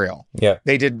wanted to look real. Yeah,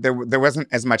 they did. There wasn't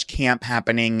as much camp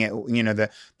happening. You know,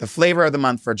 the flavor of the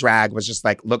month for drag was just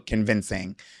like, look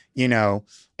convincing, you know?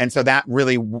 And so that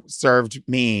really served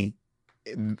me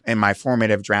in my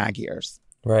formative drag years.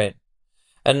 Right.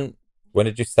 And when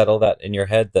did you settle that in your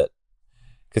head that,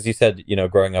 because you said, you know,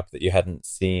 growing up that you hadn't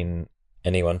seen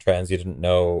anyone trans, you didn't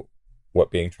know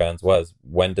what being trans was.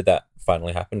 When did that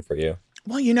finally happen for you?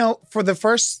 Well, you know, for the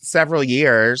first several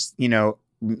years, you know,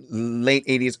 late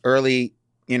 80s, early,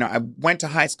 you know, I went to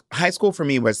high school. High school for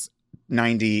me was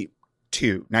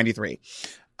 92, 93.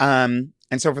 And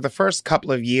so for the first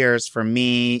couple of years for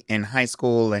me in high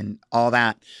school and all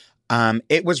that,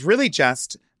 it was really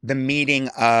just the meeting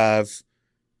of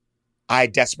I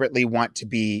desperately want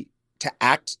to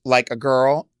act like a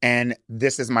girl, and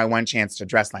this is my one chance to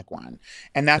dress like one.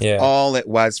 And that's all it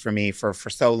was for me for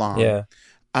so long. Yeah.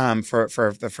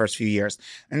 For the first few years.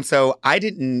 And so I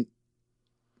didn't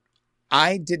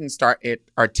start it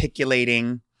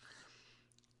articulating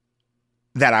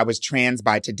that I was trans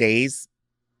by today's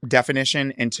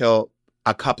definition until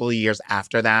a couple of years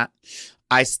after that.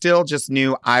 I still just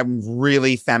knew I'm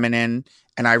really feminine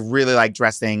and I really like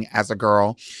dressing as a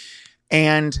girl.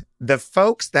 And the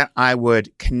folks that I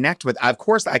would connect with, of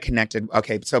course I connected.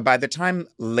 Okay, so by the time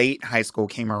late high school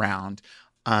came around,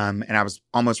 and I was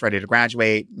almost ready to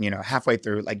graduate, halfway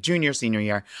through, like junior, senior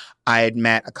year, I had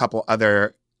met a couple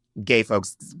other gay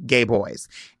boys.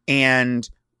 And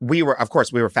we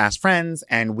were fast friends,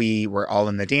 and we were all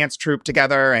in the dance troupe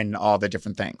together and all the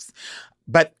different things.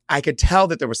 But I could tell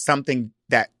that there was something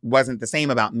that wasn't the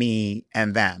same about me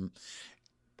and them.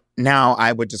 Now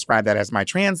I would describe that as my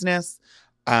transness.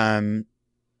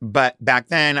 But back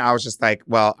then I was just like,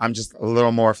 well, I'm just a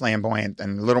little more flamboyant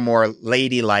and a little more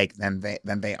ladylike than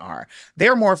they are.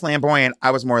 They're more flamboyant. I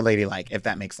was more ladylike, if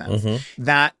that makes sense. Mm-hmm.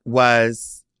 That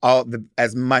was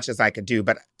as much as I could do.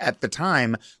 But at the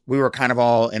time, we were kind of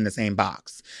all in the same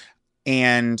box.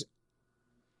 And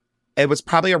it was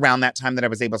probably around that time that I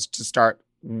was able to start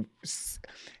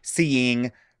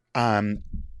seeing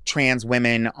trans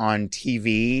women on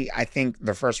TV. I think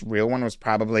the first real one was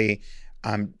probably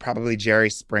Jerry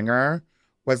Springer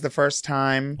was the first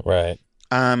time. Right.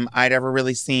 I'd ever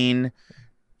really seen.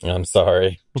 I'm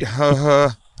sorry.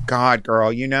 God,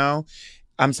 girl,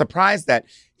 I'm surprised that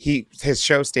his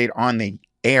show stayed on the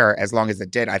air as long as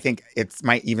it did. I think it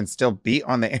might even still be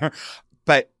on the air.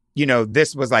 But,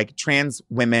 this was like trans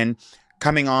women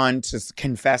coming on to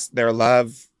confess their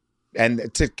love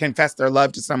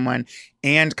to someone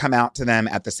and come out to them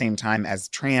at the same time as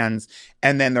trans.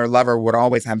 And then their lover would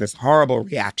always have this horrible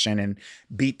reaction and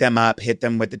beat them up, hit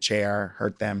them with the chair,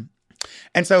 hurt them.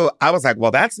 And so I was like,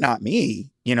 well, that's not me.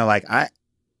 I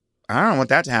don't want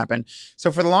that to happen.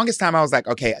 So for the longest time, I was like,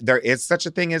 okay, there is such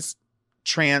a thing as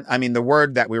trans. I mean, the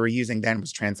word that we were using then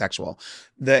was transsexual.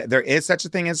 There is such a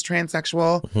thing as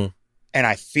transsexual. Mm-hmm. And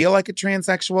I feel like a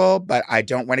transsexual, but I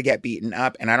don't want to get beaten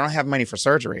up and I don't have money for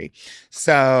surgery.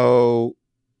 So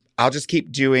I'll just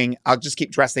keep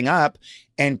dressing up.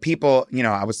 And people,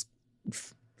 I was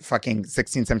fucking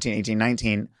 16, 17, 18,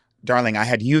 19. Darling, I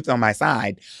had youth on my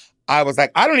side. I was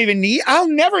like, I'll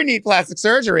never need plastic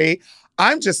surgery.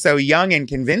 I'm just so young and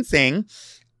convincing.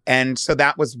 And so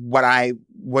that was what I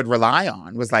would rely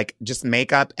on, was like just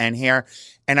makeup and hair.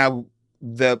 And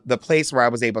the place where I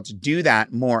was able to do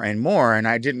that more and more, and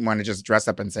I didn't want to just dress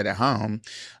up and sit at home.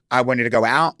 I wanted to go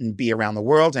out and be around the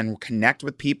world and connect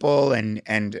with people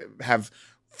and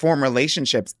form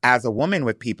relationships as a woman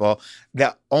with people.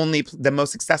 The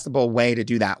most accessible way to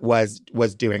do that was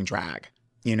doing drag,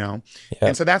 Yeah.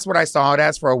 And so that's what I saw it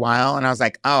as for a while. And I was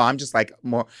like, oh, I'm just like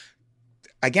more,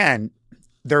 again,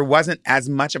 there wasn't as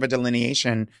much of a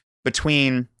delineation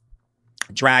between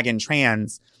drag and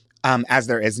trans as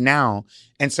there is now.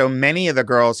 And so many of the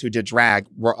girls who did drag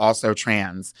were also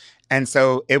trans. And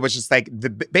so it was just like,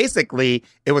 basically,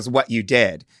 it was what you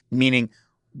did, meaning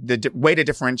the way to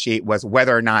differentiate was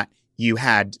whether or not you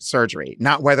had surgery,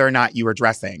 not whether or not you were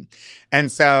dressing.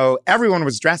 And so everyone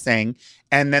was dressing.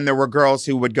 And then there were girls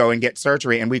who would go and get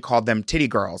surgery, and we called them titty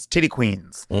girls, titty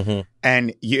queens. Mm-hmm.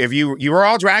 And you were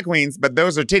all drag queens, but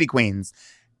those are titty queens.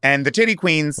 And the titty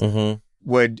queens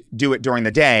would do it during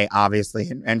the day,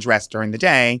 obviously, and dress during the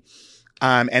day.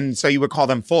 And so you would call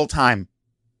them full-time.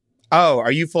 Oh,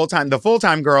 are you full-time? The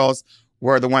full-time girls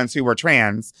were the ones who were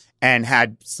trans and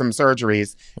had some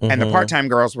surgeries. Mm-hmm. And the part-time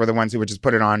girls were the ones who would just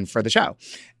put it on for the show.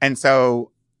 And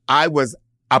so I was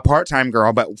a part-time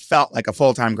girl, but felt like a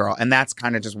full-time girl. And that's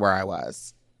kind of just where I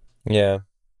was. Yeah.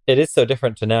 It is so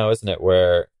different to now, isn't it?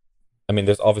 Where, I mean,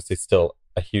 there's obviously still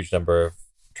a huge number of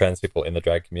trans people in the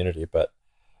drag community, but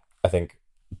I think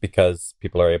because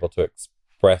people are able to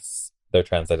express their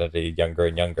trans identity younger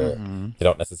and younger, they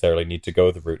don't necessarily need to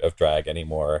go the route of drag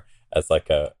anymore as like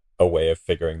a way of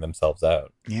figuring themselves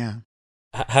out. Yeah.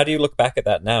 How do you look back at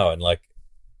that now? And like,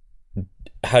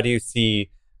 how do you see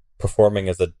performing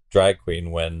as a drag queen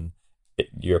when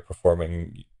you're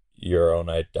performing your own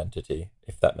identity,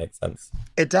 if that makes sense?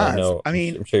 It does. I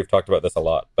mean, I'm sure you've talked about this a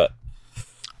lot, but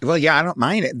well, yeah, I don't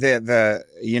mind it.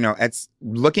 It's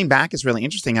looking back is really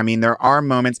interesting. I mean, there are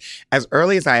moments as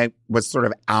early as I was sort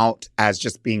of out as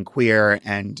just being queer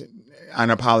and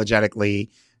unapologetically,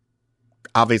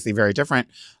 obviously very different.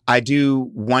 I do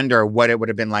wonder what it would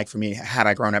have been like for me had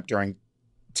I grown up during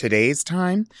today's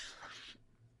time.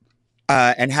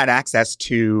 and had access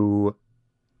to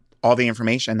all the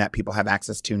information that people have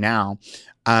access to now,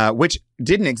 which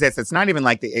didn't exist. It's not even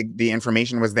like the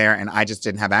information was there and I just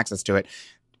didn't have access to it.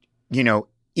 You know,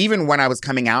 even when I was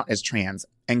coming out as trans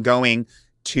and going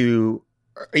to,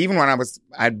 even when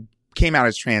I came out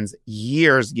as trans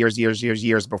years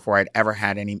before I'd ever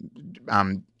had any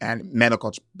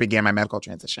began my medical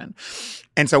transition.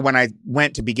 And so when I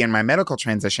went to begin my medical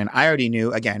transition, I already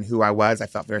knew, again, who I was. I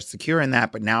felt very secure in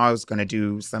that, but now I was going to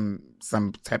do some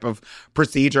type of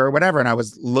procedure or whatever. And I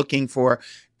was looking for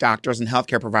doctors and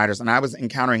healthcare providers, and I was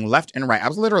encountering left and right. I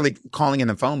was literally calling in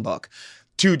the phone book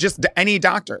to just any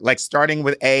doctor, like starting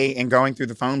with A and going through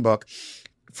the phone book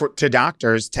to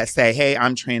doctors to say, hey,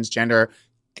 I'm transgender.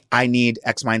 I need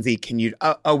X, Y, and Z. Can you,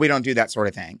 we don't do that sort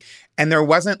of thing. And there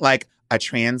wasn't like a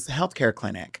trans healthcare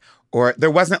clinic, or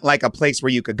there wasn't like a place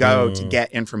where you could go to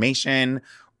get information,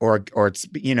 or,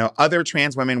 you know, other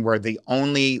trans women were the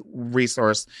only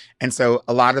resource. And so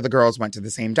a lot of the girls went to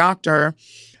the same doctor.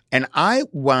 And I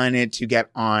wanted to get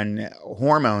on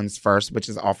hormones first, which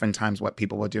is oftentimes what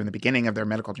people will do in the beginning of their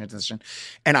medical transition.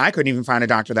 And I couldn't even find a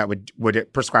doctor that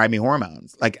would prescribe me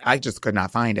hormones. Like, I just could not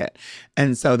find it.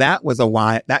 And so that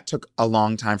took a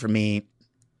long time for me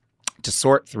to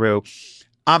sort through.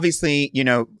 Obviously, you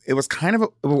know, it was kind of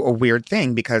a weird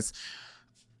thing because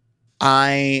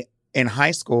I, in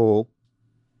high school,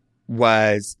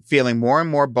 was feeling more and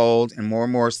more bold and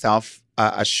more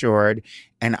self-assured.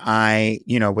 And I,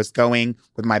 you know, was going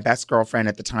with my best girlfriend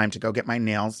at the time to go get my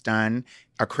nails done,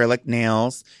 acrylic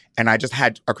nails. And I just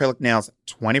had acrylic nails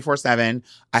 24/7.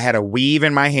 I had a weave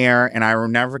in my hair. And I will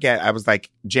never forget, I was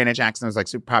like, Janet Jackson was like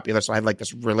super popular. So I had like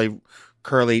this really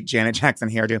curly Janet Jackson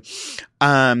hairdo.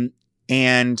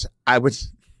 And I would,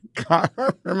 God,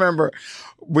 I remember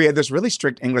we had this really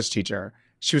strict English teacher.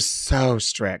 She was so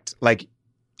strict. Like,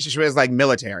 she was like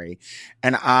military.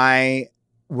 And I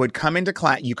would come into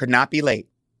class. You could not be late.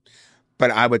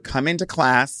 But I would come into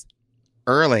class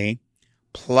early,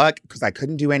 because I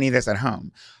couldn't do any of this at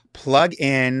home, plug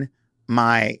in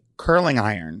my curling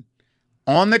iron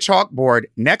on the chalkboard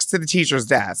next to the teacher's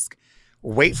desk,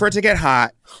 wait for it to get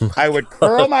hot. I would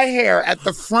curl my hair at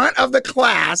the front of the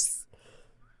class.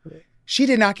 She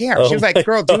did not care. She was like,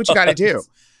 girl, do what you got to do.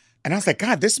 And I was like,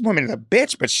 God, this woman is a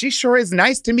bitch, but she sure is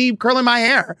nice to me curling my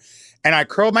hair. And I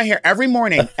curled my hair every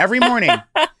morning.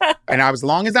 And as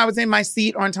long as I was in my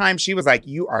seat on time, she was like,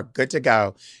 you are good to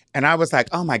go. And I was like,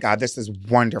 oh my God, this is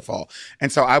wonderful.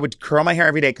 And so I would curl my hair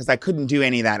every day because I couldn't do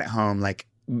any of that at home. Like,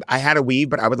 I had a weave,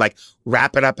 but I would like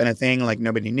wrap it up in a thing like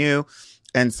nobody knew.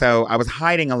 And so I was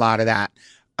hiding a lot of that.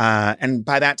 And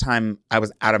by that time, I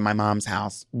was out of my mom's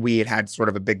house. We had sort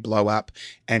of a big blow up,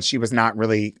 and she was not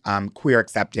really queer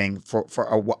accepting for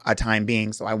a time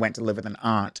being. So I went to live with an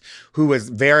aunt who was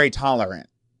very tolerant.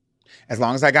 As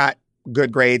long as I got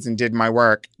good grades and did my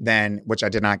work, which I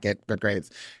did not get good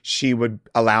grades, she would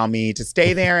allow me to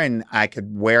stay there and I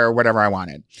could wear whatever I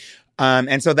wanted.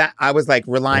 And so that I was like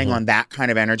relying on that kind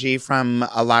of energy from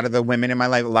a lot of the women in my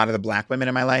life, a lot of the Black women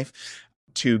in my life,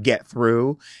 to get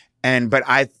through. But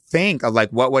I think of like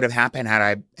what would have happened had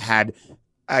I had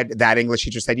that English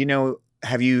teacher said, you know,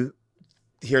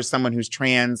 here's someone who's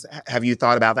trans. Have you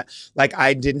thought about that? Like,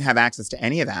 I didn't have access to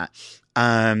any of that.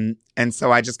 And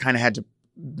so I just kind of had to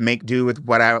make do with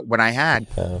what I had,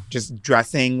 just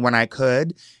dressing when I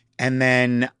could. And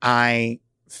then I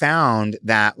found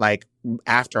that like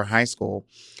after high school,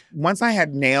 once I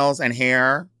had nails and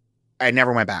hair, I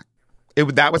never went back.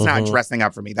 That was not dressing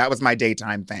up for me. That was my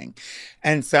daytime thing.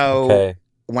 And so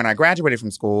when I graduated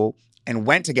from school and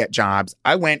went to get jobs,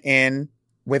 I went in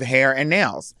with hair and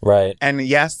nails. Right. And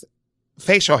yes,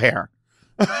 facial hair.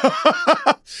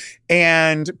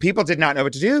 And people did not know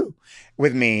what to do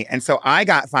with me. And so I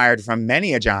got fired from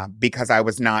many a job because I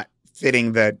was not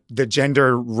fitting the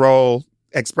gender role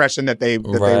expression that they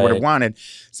would have wanted.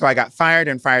 So I got fired.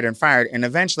 And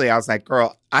eventually I was like,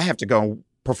 girl, I have to go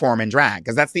perform in drag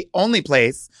because that's the only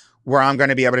place where I'm going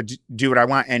to be able to do what I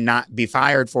want and not be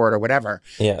fired for it or whatever.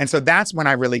 Yeah. And so that's when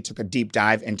I really took a deep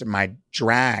dive into my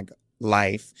drag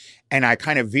life. And I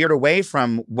kind of veered away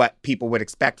from what people would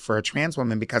expect for a trans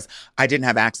woman because I didn't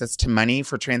have access to money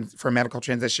for medical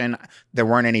transition. There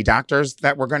weren't any doctors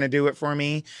that were going to do it for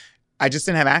me. I just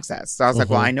didn't have access. So I was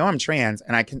like, well, I know I'm trans,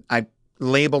 and I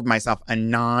labeled myself a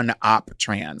non-op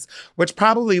trans, which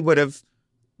probably would have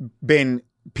been,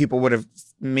 people would have,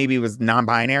 maybe was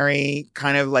non-binary,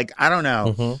 kind of like, I don't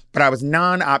know. But I was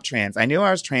non-op trans. I knew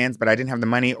I was trans, but I didn't have the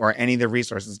money or any of the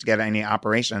resources to get any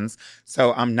operations.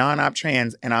 So I'm non-op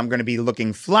trans, and I'm going to be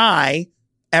looking fly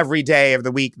every day of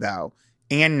the week, though,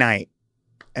 and night.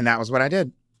 And that was what I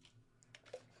did.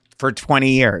 for 20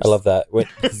 years. I love that.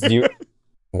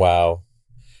 Wow.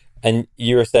 And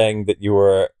you were saying that you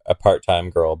were a part-time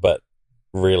girl, but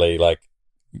really, like,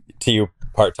 to you,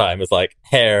 part-time is like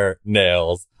hair,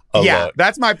 nails, a look.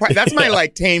 That's my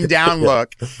like tamed down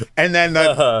look, and then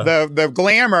the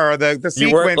glamour, the sequins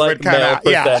you weren't, like, would come out.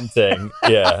 Presenting.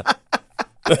 Yeah.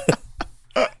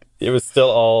 It was still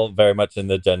all very much in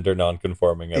the gender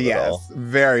non-conforming of it all. Yes,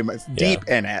 very much deep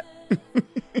in it.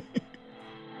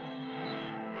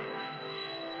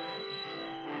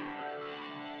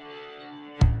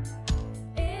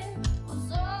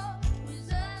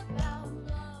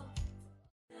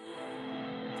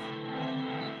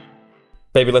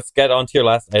 Baby, let's get on to your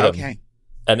last item. Okay.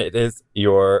 And it is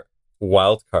your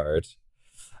wild card.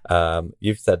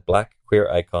 You've said Black queer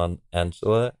icon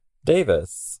Angela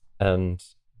Davis and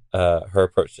her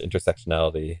approach to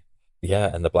intersectionality. Yeah,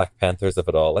 and the Black Panthers of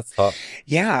it all. Let's talk.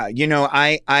 Yeah,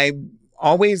 I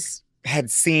always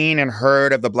had seen and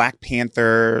heard of the Black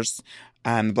Panthers,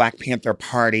 the Black Panther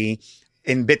Party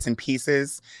in bits and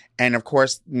pieces. And of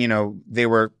course, they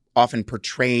were often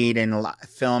portrayed in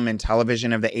film and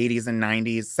television of the 80s and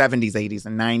 90s, 70s, 80s,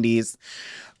 and 90s.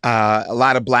 A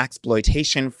lot of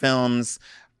blaxploitation films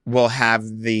will have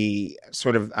the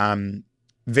sort of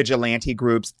vigilante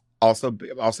groups also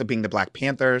being the Black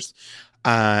Panthers.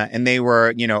 And they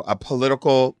were, a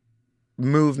political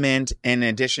movement in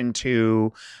addition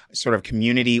to sort of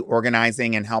community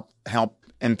organizing and help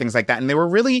and things like that. And they were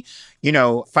really,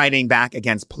 fighting back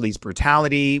against police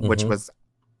brutality, which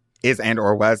is and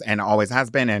always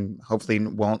has been, and hopefully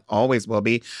won't always will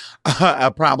be a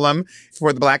problem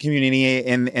for the Black community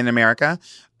in America,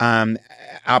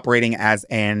 operating as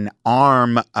an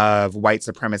arm of white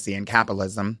supremacy and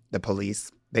capitalism, the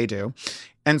police, they do.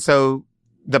 And so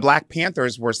the Black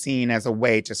Panthers were seen as a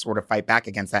way to sort of fight back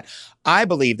against that. I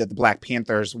believe that the Black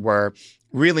Panthers were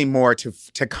really more to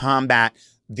combat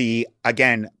the,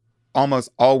 again,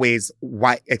 almost always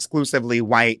white, exclusively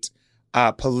white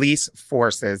police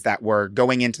forces that were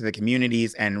going into the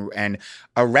communities and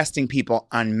arresting people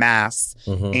en masse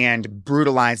and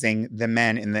brutalizing the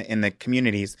men in the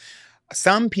communities.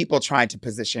 Some people tried to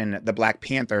position the Black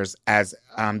Panthers as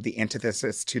the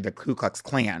antithesis to the Ku Klux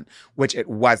Klan, which it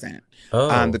wasn't.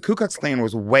 The Ku Klux Klan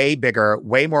was way bigger,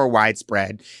 way more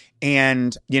widespread,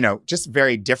 and, just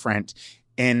very different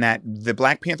in that the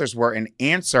Black Panthers were an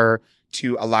answer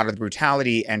to a lot of the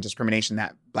brutality and discrimination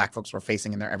that Black folks were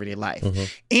facing in their everyday life.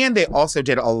 And they also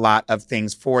did a lot of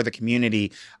things for the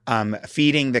community,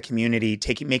 feeding the community,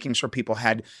 making sure people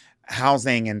had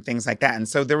housing and things like that. And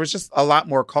so there was just a lot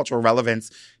more cultural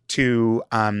relevance to,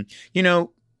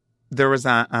 there was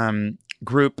a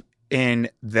group in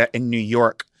New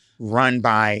York run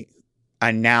by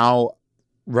a now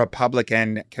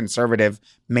Republican conservative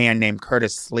man named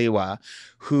Curtis Sliwa,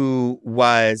 who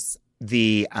was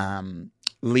the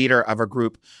leader of a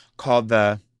group called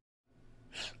the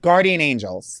Guardian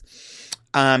Angels.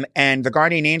 And the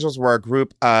Guardian Angels were a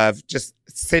group of just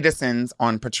citizens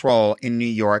on patrol in New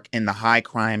York in the high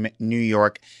crime New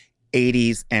York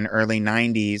 80s and early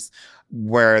 90s,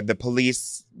 where the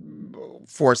police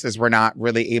forces were not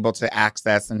really able to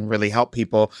access and really help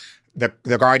people. The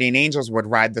Guardian Angels would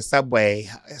ride the subway,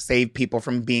 save people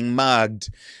from being mugged,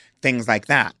 things like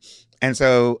that. And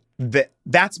so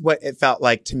that's what it felt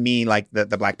like to me, like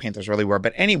the Black Panthers really were.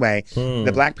 But anyway,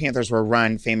 the Black Panthers were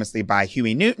run famously by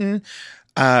Huey Newton,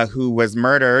 who was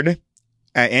murdered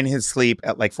in his sleep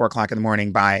at like 4:00 in the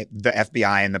morning by the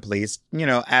FBI and the police,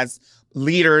 as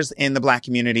leaders in the Black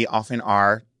community often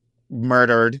are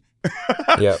murdered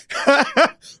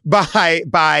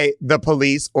by the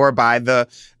police or by the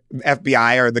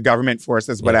FBI or the government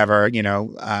forces, whatever,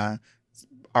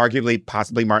 arguably,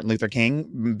 possibly Martin Luther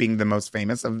King being the most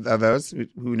famous of those,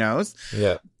 who knows?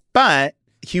 Yeah. But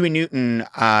Huey Newton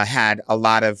had a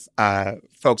lot of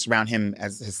folks around him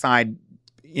as his side,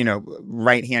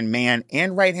 right-hand man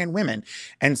and right-hand women.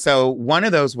 And so one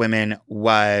of those women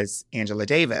was Angela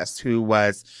Davis, who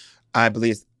was, I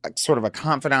believe, sort of a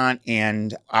confidant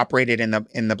and operated in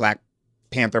the Black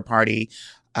Panther Party.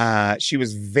 She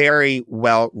was very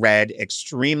well-read,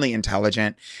 extremely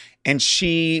intelligent. And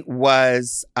she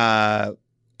was,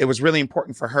 it was really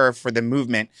important for her, for the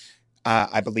movement,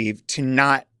 I believe, to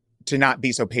not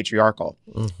be so patriarchal.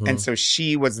 And so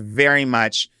she was very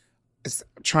much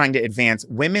trying to advance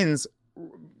women's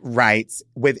rights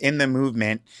within the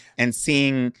movement and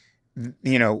seeing,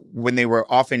 when they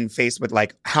were often faced with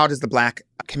like, how does the Black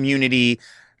community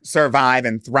survive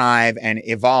and thrive and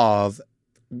evolve?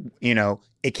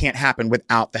 it can't happen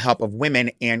without the help of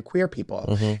women and queer people.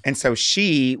 Mm-hmm. And so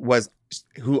she was,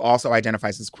 who also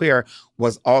identifies as queer,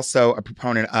 was also a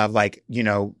proponent of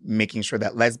making sure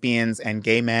that lesbians and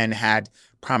gay men had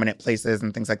prominent places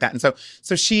and things like that. And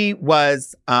so she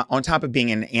was, on top of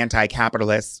being an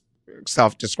anti-capitalist,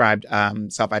 self-described,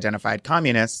 self-identified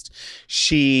communist,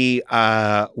 she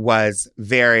was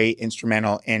very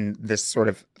instrumental in this sort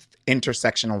of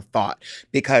intersectional thought,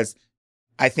 because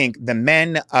I think the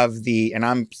men of and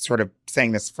I'm sort of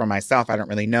saying this for myself, I don't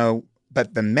really know,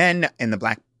 but the men in the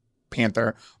Black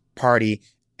Panther Party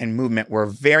and movement were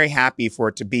very happy for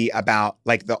it to be about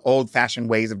like the old-fashioned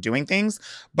ways of doing things,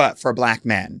 but for Black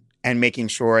men, and making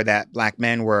sure that Black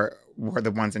men were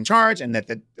the ones in charge, and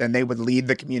and they would lead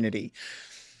the community.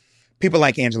 People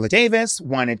like Angela Davis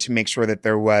wanted to make sure that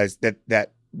there was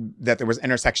that there was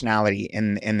intersectionality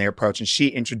in their approach, and she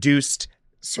introduced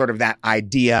sort of that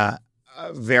idea,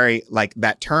 very like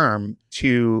that term,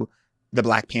 to the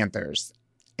Black Panthers,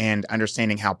 and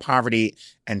understanding how poverty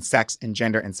and sex and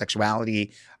gender and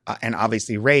sexuality and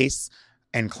obviously race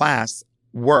and class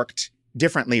worked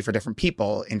differently for different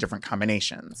people in different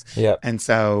combinations. Yeah. And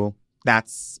so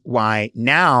that's why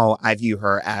now I view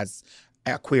her as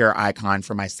a queer icon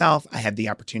for myself. I had the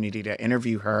opportunity to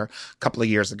interview her a couple of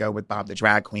years ago with Bob the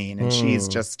Drag Queen, and she's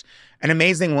just an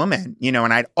amazing woman,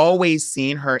 and I'd always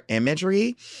seen her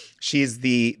imagery. She's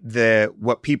the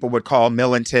what people would call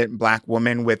militant Black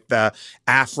woman with the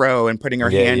afro and putting her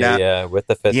hand up. Yeah, with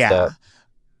the fist up.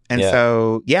 And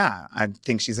so, I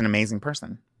think she's an amazing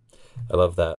person. I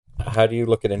love that. How do you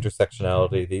look at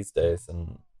intersectionality these days,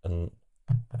 and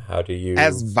how do you...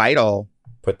 As vital.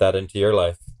 Put that into your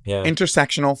life? Yeah.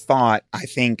 Intersectional thought, I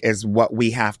think, is what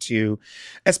we have to,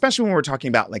 especially when we're talking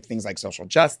about like things like social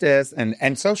justice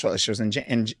and social issues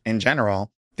in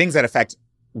general, things that affect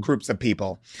groups of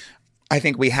people. I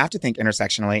think we have to think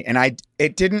intersectionally. And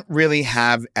it didn't really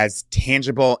have as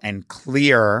tangible and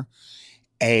clear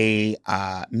a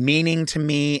meaning to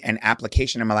me and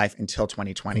application in my life until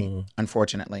 2020,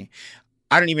 unfortunately.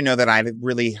 I don't even know that I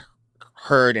really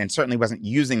heard, and certainly wasn't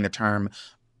using the term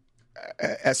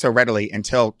so readily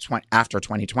until after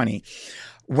 2020,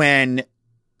 when,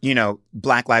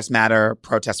 Black Lives Matter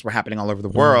protests were happening all over the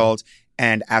world.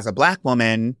 And as a Black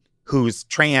woman who's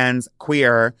trans,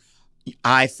 queer,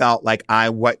 I felt like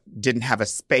I didn't have a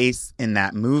space in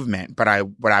that movement, but I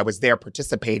was there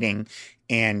participating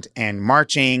and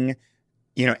marching,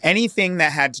 anything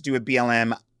that had to do with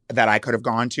BLM that I could have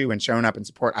gone to and shown up in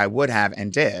support, I would have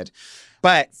and did.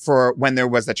 But for when there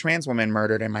was a trans woman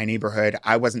murdered in my neighborhood,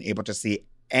 I wasn't able to see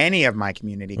any of my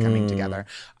community coming together.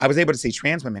 I was able to see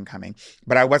trans women coming,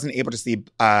 but I wasn't able to see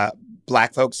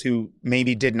Black folks who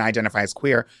maybe didn't identify as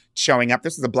queer showing up.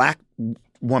 This is a Black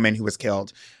woman who was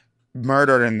killed,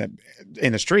 murdered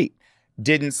in the street.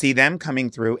 Didn't see them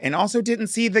coming through, and also didn't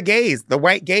see the gays. The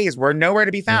white gays were nowhere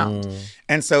to be found.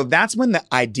 And so that's when the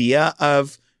idea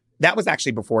of, that was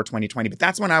actually before 2020, but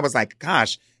that's when I was like,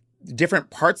 gosh, different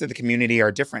parts of the community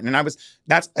are different. And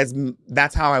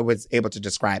that's how I was able to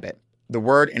describe it. The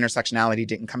word intersectionality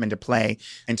didn't come into play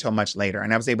until much later.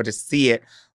 And I was able to see it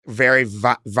very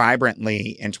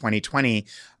vibrantly in 2020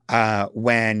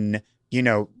 when,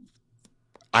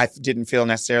 I didn't feel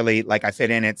necessarily like I fit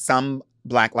in at some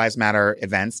Black Lives Matter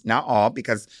events, not all,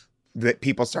 because the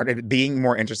people started being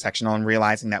more intersectional and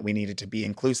realizing that we needed to be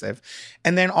inclusive.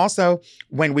 And then also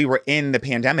when we were in the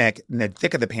pandemic, in the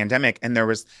thick of the pandemic, and there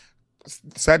was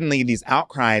suddenly these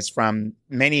outcries from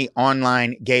many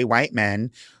online gay white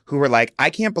men who were like, I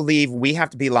can't believe we have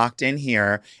to be locked in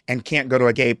here and can't go to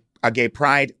a gay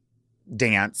pride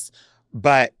dance,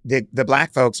 but the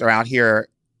Black folks are out here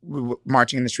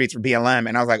marching in the streets for BLM.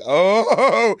 And I was like,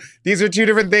 oh, these are two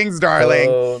different things, darling.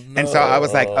 Oh, no. And so I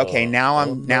was like, okay, now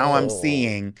I'm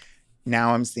seeing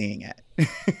it.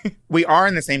 We are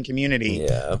in the same community,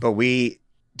 but we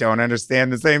don't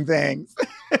understand the same things.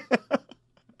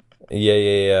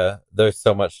 Yeah. There's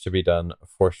so much to be done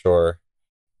for sure.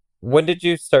 When did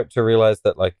you start to realize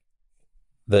that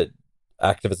that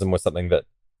activism was something that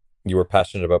you were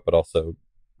passionate about, but also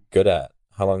good at?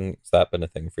 How long has that been a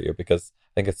thing for you? Because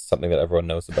I think it's something that everyone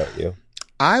knows about you.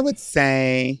 I would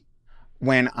say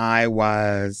when I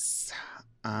was,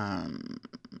 I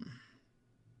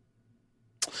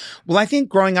think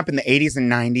growing up in the 80s and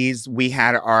 90s,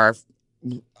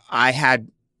 I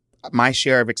had my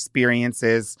share of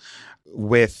experiences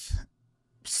with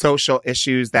social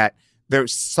issues that there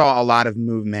saw a lot of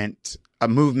movements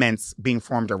being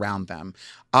formed around them.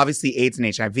 Obviously, AIDS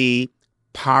and HIV,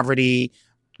 poverty,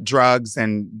 drugs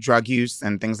and drug use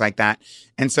and things like that.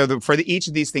 And so each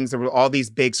of these things, there were all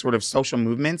these big sort of social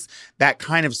movements that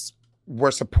kind of were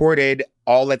supported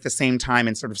all at the same time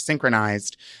and sort of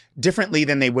synchronized differently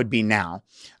than they would be now.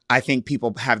 I think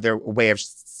people have their way of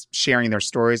sharing their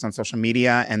stories on social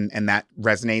media, and that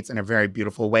resonates in a very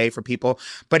beautiful way for people.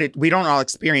 But we don't all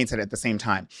experience it at the same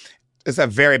time. It's a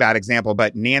very bad example,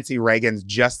 but Nancy Reagan's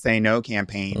Just Say No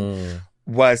campaign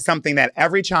was something that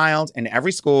every child in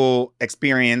every school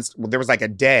experienced. There was like a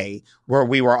day where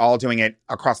we were all doing it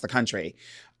across the country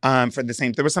for the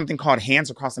same. There was something called Hands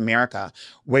Across America,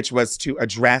 which was to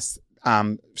address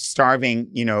starving,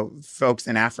 folks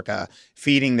in Africa,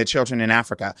 feeding the children in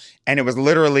Africa. And it was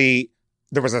literally,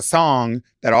 there was a song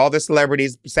that all the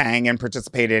celebrities sang and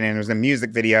participated in. It was a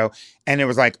music video. And it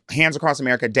was like Hands Across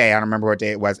America Day. I don't remember what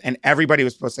day it was. And everybody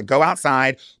was supposed to go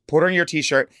outside, put on your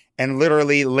t-shirt, and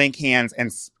literally link hands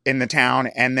in the town.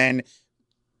 And then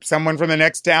someone from the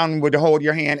next town would hold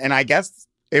your hand. And I guess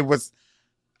it was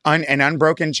an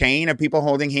unbroken chain of people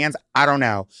holding hands. I don't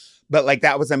know. But like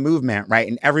that was a movement, right?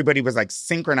 And everybody was like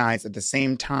synchronized at the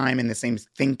same time and the same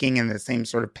thinking and the same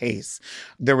sort of pace.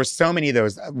 There were so many of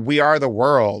those. We Are the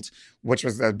World, which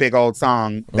was a big old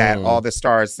song that all the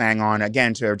stars sang on,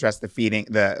 again, to address the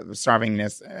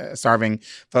starving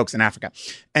folks in Africa.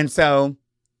 And so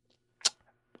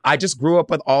I just grew up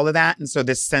with all of that. And so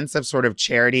this sense of sort of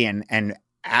charity and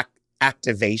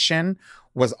activation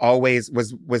was always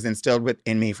was instilled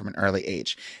within me from an early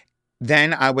age.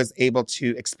 Then I was able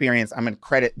to experience, I'm going to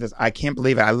credit this, I can't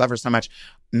believe it, I love her so much,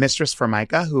 Mistress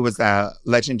Formica, who was a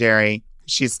legendary,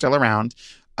 she's still around,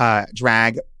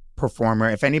 drag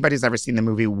performer. If anybody's ever seen the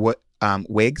movie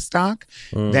Wigstock,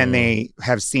 then they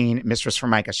have seen Mistress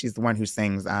Formica. She's the one who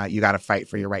sings You Gotta Fight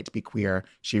for Your Right to Be Queer.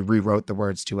 She rewrote the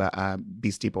words to a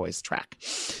Beastie Boys track.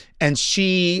 And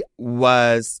she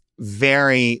was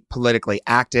very politically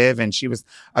active, and she was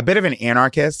a bit of an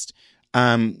anarchist.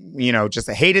 Just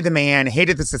hated the man,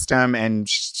 hated the system, and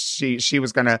she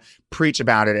was going to preach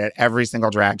about it at every single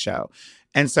drag show.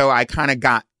 And so I kind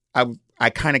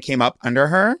of came up under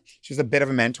her. She was a bit of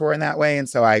a mentor in that way. And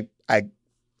so I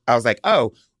was like,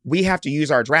 oh, we have to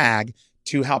use our drag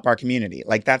to help our community.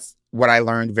 Like that's what I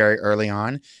learned very early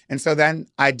on. And so then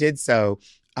I did so,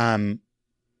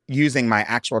 using my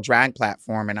actual drag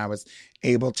platform, and I was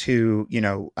able to,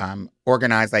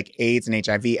 organize like AIDS and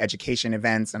HIV education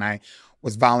events. And I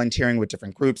was volunteering with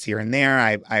different groups here and there.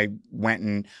 I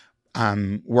went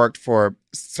and worked for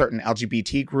certain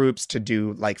LGBT groups to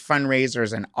do like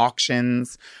fundraisers and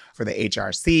auctions for the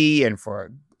HRC and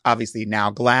for obviously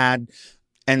now GLAAD.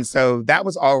 And so that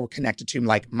was all connected to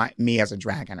like me as a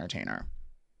drag entertainer.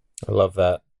 I love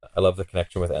that. I love the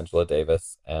connection with Angela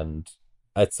Davis, and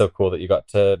it's so cool that you got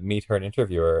to meet her and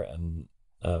interview her, and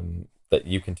that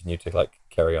you continue to like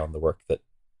carry on the work that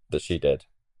she did.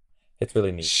 It's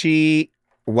really neat. She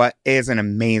is an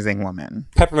amazing woman.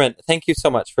 Peppermint, thank you so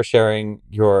much for sharing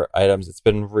your items. It's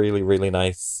been really, really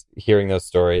nice hearing those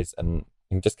stories and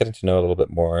just getting to know a little bit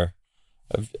more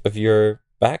of your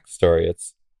backstory.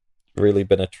 It's really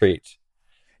been a treat.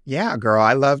 Yeah, girl,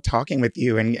 I love talking with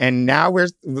you. And now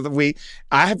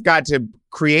I have got to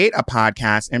create a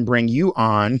podcast and bring you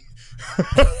on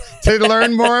to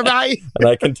learn more about you. And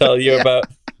I can tell you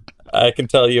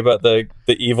about the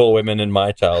evil women in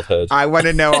my childhood. I want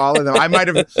to know all of them. I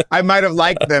might have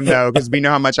liked them though, because we know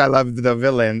how much I love the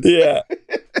villains. Yeah,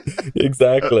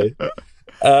 exactly.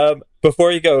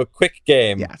 Before you go, a quick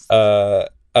game. Yes.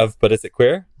 But is it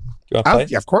queer? Do you want to play?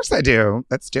 Yeah, of course I do.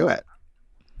 Let's do it.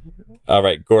 All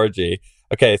right, Gorgie.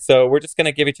 Okay, so we're just going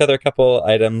to give each other a couple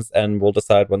items and we'll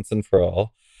decide once and for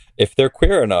all if they're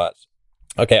queer or not.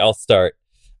 Okay, I'll start.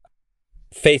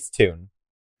 Facetune.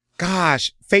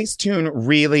 Gosh, Facetune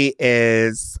really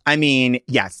is,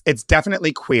 yes, it's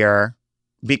definitely queer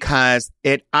because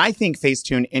I think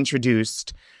Facetune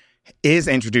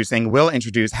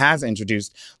has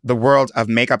introduced the world of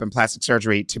makeup and plastic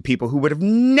surgery to people who would have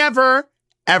never,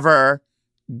 ever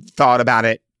thought about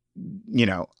it,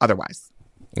 otherwise.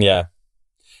 Yeah.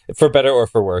 For better or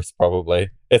for worse, probably.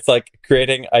 It's like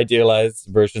creating idealized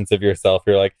versions of yourself.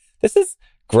 You're like, this is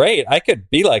great. I could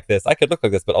be like this. I could look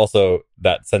like this. But also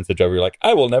that sense of joy where you're like,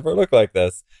 I will never look like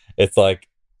this. It's like,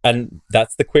 and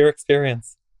that's the queer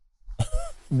experience.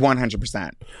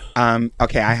 100%.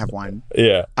 Okay, I have one.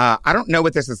 Yeah. I don't know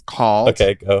what this is called.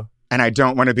 Okay, go. And I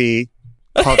don't want to be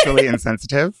culturally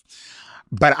insensitive,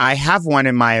 but I have one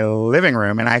in my living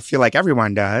room, and I feel like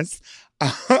everyone does.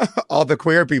 All the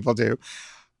queer people do.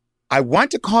 I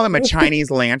want to call them a Chinese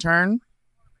lantern.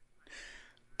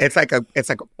 It's like a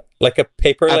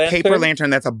paper lantern? A paper lantern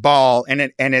that's a ball, and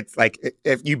it's like,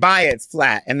 if you buy it, it's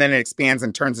flat, and then it expands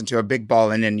and turns into a big ball,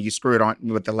 and then you screw it on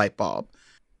with the light bulb.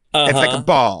 It's like a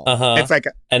ball. It's like,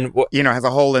 has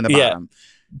a hole in the bottom.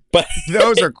 But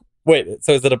those are Wait,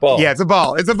 so is it a ball? Yeah, it's a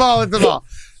ball. It's a ball. It's a ball.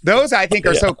 Those I think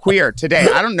are so queer today.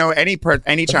 I don't know any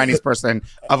Chinese person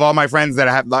of all my friends that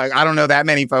I have. Like, I don't know that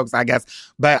many folks, I guess,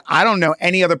 but I don't know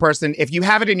any other person. If you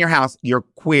have it in your house, you're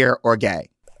queer or gay.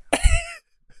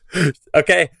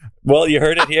 Okay, well, you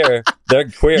heard it here. They're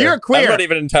queer. You're queer. I'm not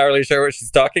even entirely sure what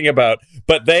she's talking about,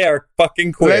 but they are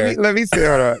fucking queer. Let me see.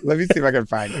 Hold on. Let me see if I can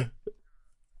find it.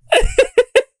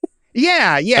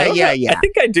 Yeah. I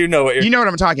think I do know what you're... You know what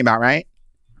I'm talking about, right?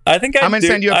 I think I'm going to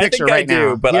send you a picture right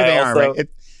now. But here they are, right?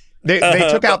 They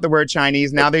took out the word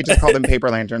Chinese. Now they just call them paper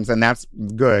lanterns, and that's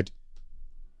good.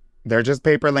 They're just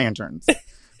paper lanterns.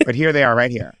 But here they are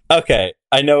right here. Okay.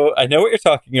 I know what you're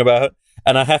talking about.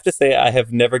 And I have to say, I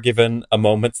have never given a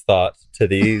moment's thought to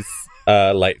these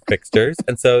light fixtures.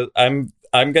 And so I'm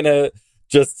going to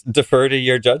just defer to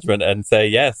your judgment and say,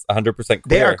 yes, 100% queer.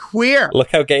 They are queer.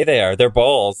 Look how gay they are. They're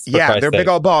balls. Yeah, they're big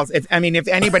old balls. If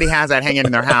anybody has that hanging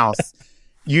in their house,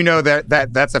 you know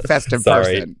that's a festive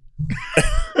person.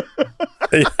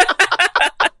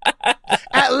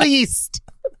 At least.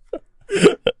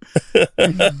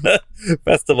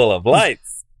 Festival of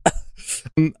lights.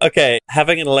 Okay,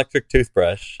 having an electric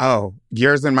toothbrush. Oh,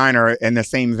 yours and mine are in the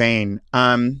same vein.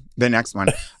 The next one.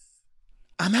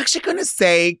 I'm actually going to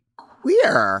say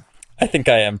queer. I think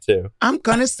I am too. I'm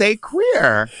going to say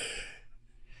queer.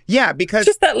 Yeah, because...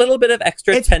 just that little bit of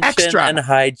extra attention and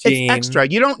hygiene. It's extra.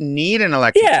 You don't need an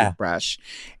electric toothbrush.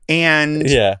 And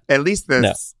at least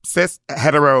the cis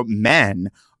hetero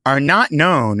men are not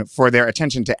known for their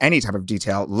attention to any type of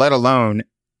detail, let alone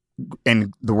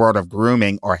in the world of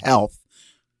grooming or health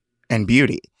and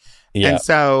beauty. Yeah. And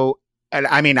so,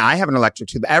 I mean, I have an electric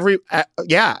toothbrush. An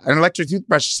electric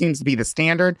toothbrush seems to be the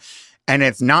standard, and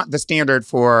it's not the standard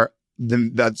for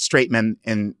the straight men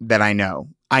that I know.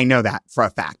 I know that for a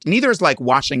fact. Neither is like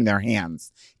washing their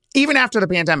hands, even after the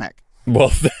pandemic.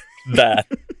 Well, that.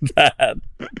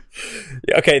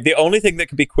 Okay, the only thing that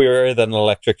could be queerer than an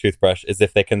electric toothbrush is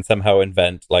if they can somehow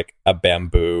invent like a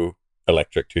bamboo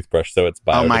electric toothbrush so it's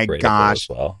biodegradable. Oh my gosh.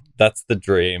 As well. That's the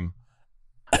dream.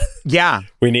 Yeah.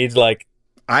 We need like...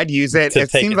 I'd use it.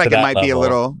 It seems like it might be a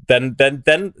little... Then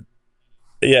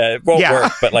yeah, it won't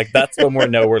work, but like that's when we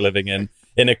know we're living in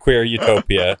a queer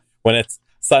utopia, when it's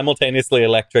simultaneously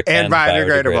electric and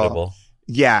biodegradable.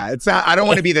 Yeah, it's not, I don't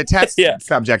want to be the test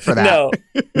subject for that.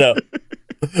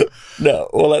 No,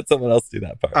 we'll let someone else do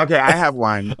that part. Okay, I have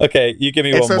one. Okay, you give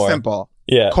me one more. It's so simple.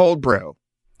 Yeah. Cold brew.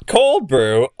 Cold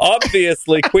brew,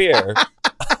 obviously queer.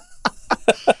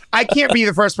 I can't be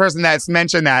the first person that's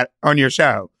mentioned that on your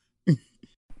show.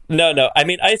 No. I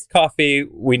mean, iced coffee,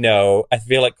 we know. I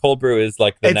feel like cold brew is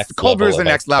like the next level. Cold brew is the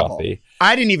next level. Coffee.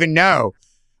 I didn't even know.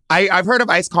 I've heard of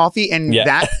iced coffee, and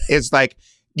that is like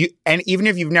you. And even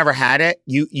if you've never had it,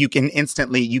 you can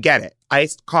instantly get it.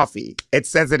 Iced coffee. It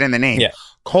says it in the name. Yeah.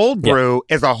 Cold brew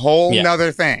is a whole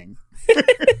nother thing.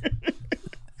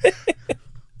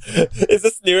 Is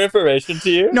this new information to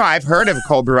you? No, I've heard of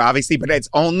cold brew, obviously, but it's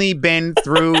only been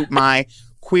through my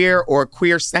queer or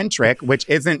queer-centric, which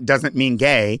doesn't mean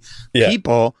gay,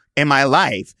 people in my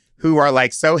life who are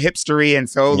like so hipstery and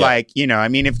so like, I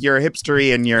mean, if you're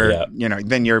hipstery and you're,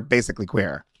 then you're basically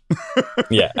queer.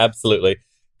 Yeah, absolutely.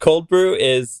 Cold brew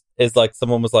is like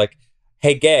someone was like,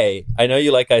 hey, gay, I know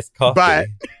you like iced coffee. But...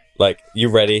 like, you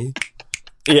ready?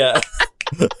 Yeah.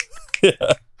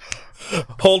 Yeah.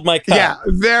 Hold my cup. Yeah,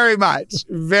 very much.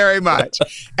 Very much.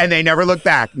 And they never look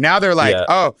back. Now they're like,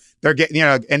 they're getting,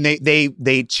 and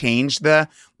they changed the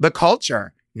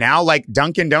culture. Now, like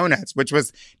Dunkin' Donuts, which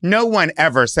was, no one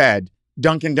ever said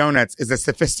Dunkin' Donuts is a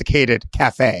sophisticated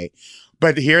cafe.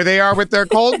 But here they are with their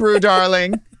cold brew,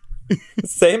 darling.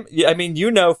 Same. I mean,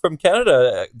 from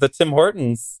Canada, the Tim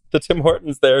Hortons,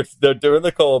 they're doing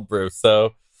the cold brew.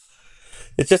 So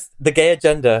it's just the gay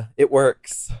agenda. It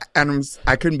works. And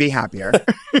I couldn't be happier.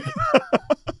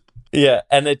 Yeah.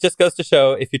 And it just goes to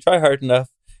show, if you try hard enough,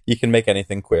 you can make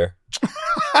anything queer.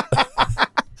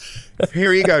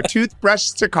 Here you go. Toothbrush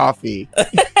to coffee.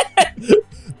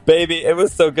 Baby, it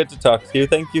was so good to talk to you.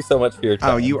 Thank you so much for your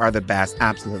time. Oh, you are the best.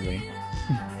 Absolutely.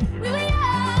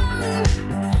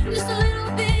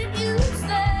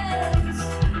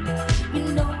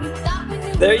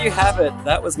 There you have it.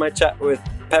 That was my chat with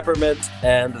Peppermint,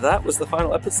 and that was the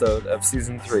final episode of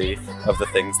Season 3 of The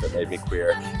Things That Made Me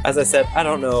Queer. As I said, I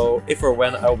don't know if or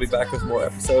when I will be back with more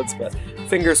episodes, but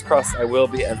fingers crossed I will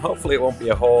be, and hopefully it won't be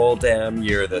a whole damn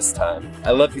year this time.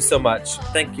 I love you so much.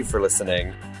 Thank you for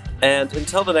listening. And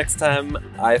until the next time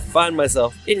I find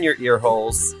myself in your ear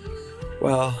holes,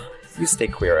 well, you stay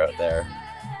queer out there.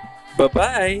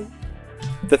 Bye-bye!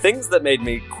 The Things That Made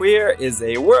Me Queer is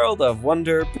a World of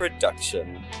Wonder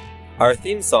production. Our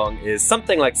theme song is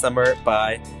Something Like Summer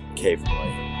by cave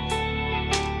boy.